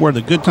Alley, it's where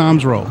the good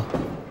times roll.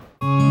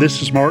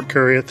 This is Mark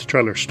Curry at the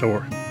Trailer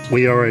Store.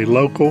 We are a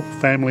local,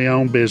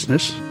 family-owned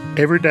business.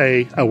 Every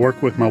day, I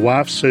work with my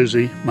wife,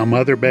 Susie, my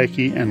mother,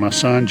 Becky, and my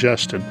son,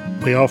 Justin.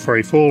 We offer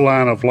a full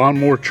line of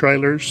lawnmower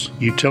trailers,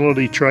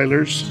 utility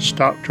trailers,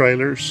 stock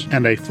trailers,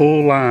 and a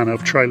full line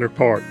of trailer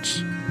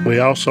parts. We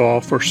also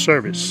offer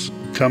service.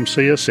 Come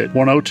see us at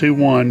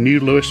 1021 New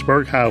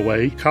Lewisburg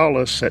Highway. Call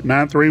us at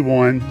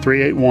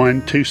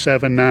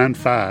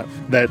 931-381-2795.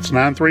 That's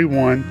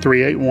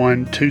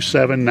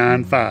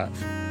 931-381-2795.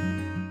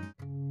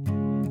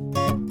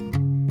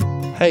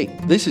 Hey,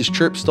 this is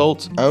Trip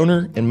Stoltz,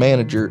 owner and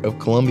manager of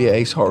Columbia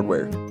Ace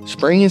Hardware.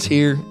 Spring is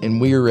here and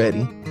we are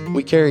ready.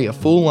 We carry a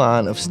full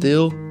line of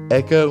Stihl,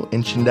 Echo,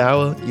 and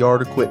Chindawa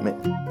yard equipment.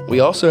 We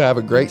also have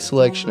a great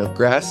selection of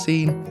grass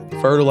seed,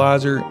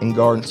 fertilizer, and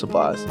garden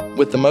supplies.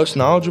 With the most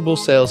knowledgeable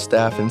sales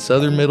staff in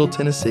southern Middle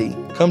Tennessee,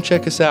 come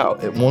check us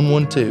out at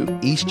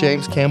 112 East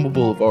James Campbell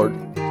Boulevard,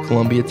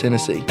 Columbia,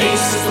 Tennessee.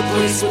 Ace is the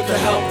place with the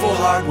helpful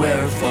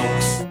hardware,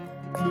 folks.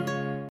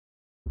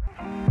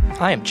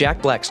 I am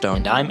Jack Blackstone.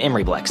 And I'm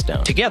Emery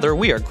Blackstone. Together,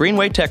 we are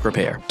Greenway Tech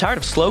Repair. Tired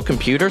of slow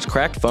computers,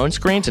 cracked phone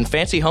screens, and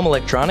fancy home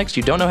electronics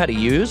you don't know how to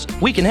use?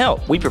 We can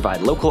help. We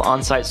provide local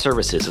on-site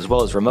services as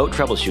well as remote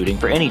troubleshooting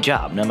for any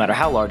job, no matter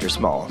how large or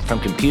small,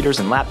 from computers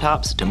and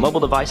laptops to mobile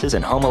devices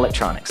and home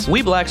electronics.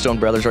 We Blackstone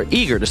brothers are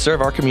eager to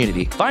serve our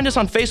community. Find us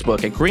on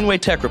Facebook at Greenway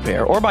Tech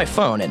Repair or by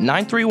phone at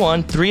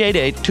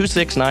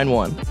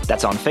 931-388-2691.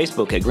 That's on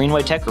Facebook at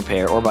Greenway Tech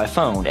Repair or by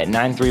phone at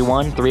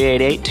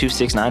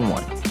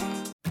 931-388-2691.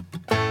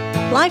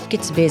 Life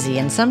gets busy,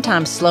 and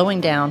sometimes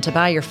slowing down to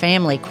buy your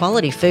family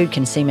quality food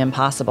can seem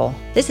impossible.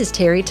 This is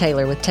Terry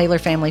Taylor with Taylor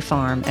Family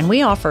Farm, and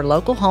we offer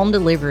local home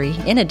delivery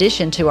in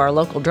addition to our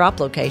local drop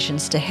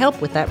locations to help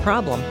with that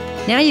problem.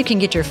 Now you can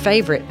get your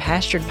favorite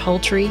pastured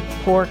poultry,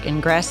 pork, and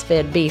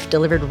grass-fed beef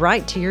delivered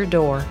right to your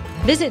door.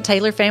 Visit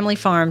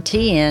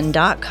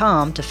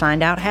TaylorFamilyFarmTN.com to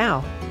find out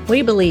how.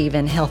 We believe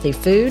in healthy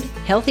food,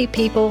 healthy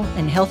people,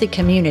 and healthy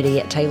community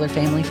at Taylor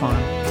Family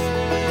Farm.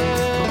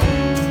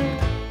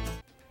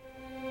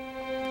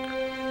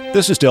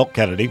 This is Del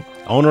Kennedy,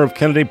 owner of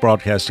Kennedy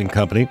Broadcasting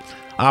Company,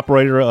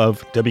 operator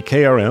of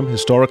WKRM,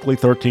 historically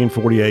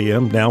 1340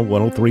 AM, now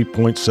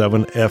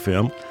 103.7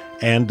 FM,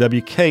 and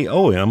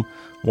WKOM,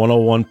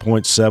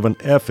 101.7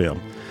 FM.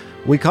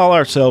 We call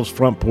ourselves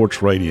Front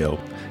Porch Radio,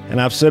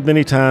 and I've said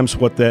many times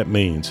what that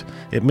means.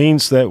 It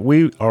means that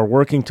we are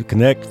working to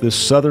connect this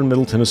southern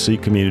Middle Tennessee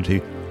community,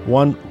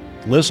 one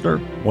listener,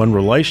 one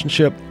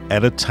relationship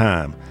at a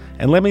time.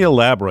 And let me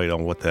elaborate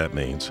on what that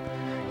means.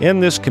 In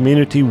this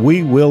community,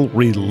 we will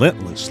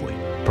relentlessly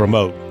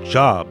promote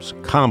jobs,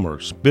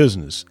 commerce,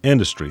 business,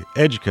 industry,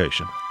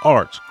 education,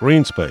 arts,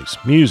 green space,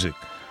 music,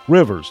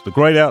 rivers, the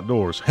great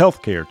outdoors,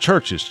 healthcare,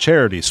 churches,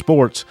 charities,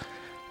 sports,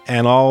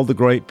 and all the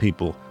great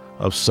people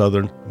of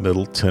southern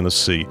Middle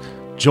Tennessee.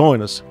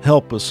 Join us,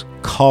 help us,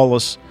 call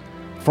us.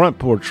 Front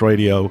Porch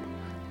Radio,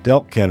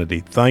 Del Kennedy,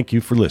 thank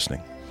you for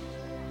listening.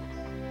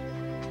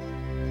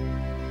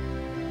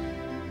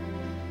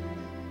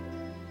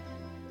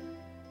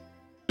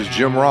 This is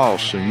Jim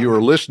Ross, and you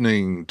are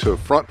listening to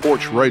Front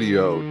Porch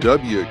Radio,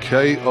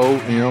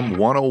 WKOM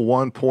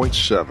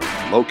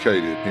 101.7,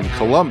 located in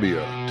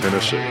Columbia,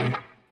 Tennessee.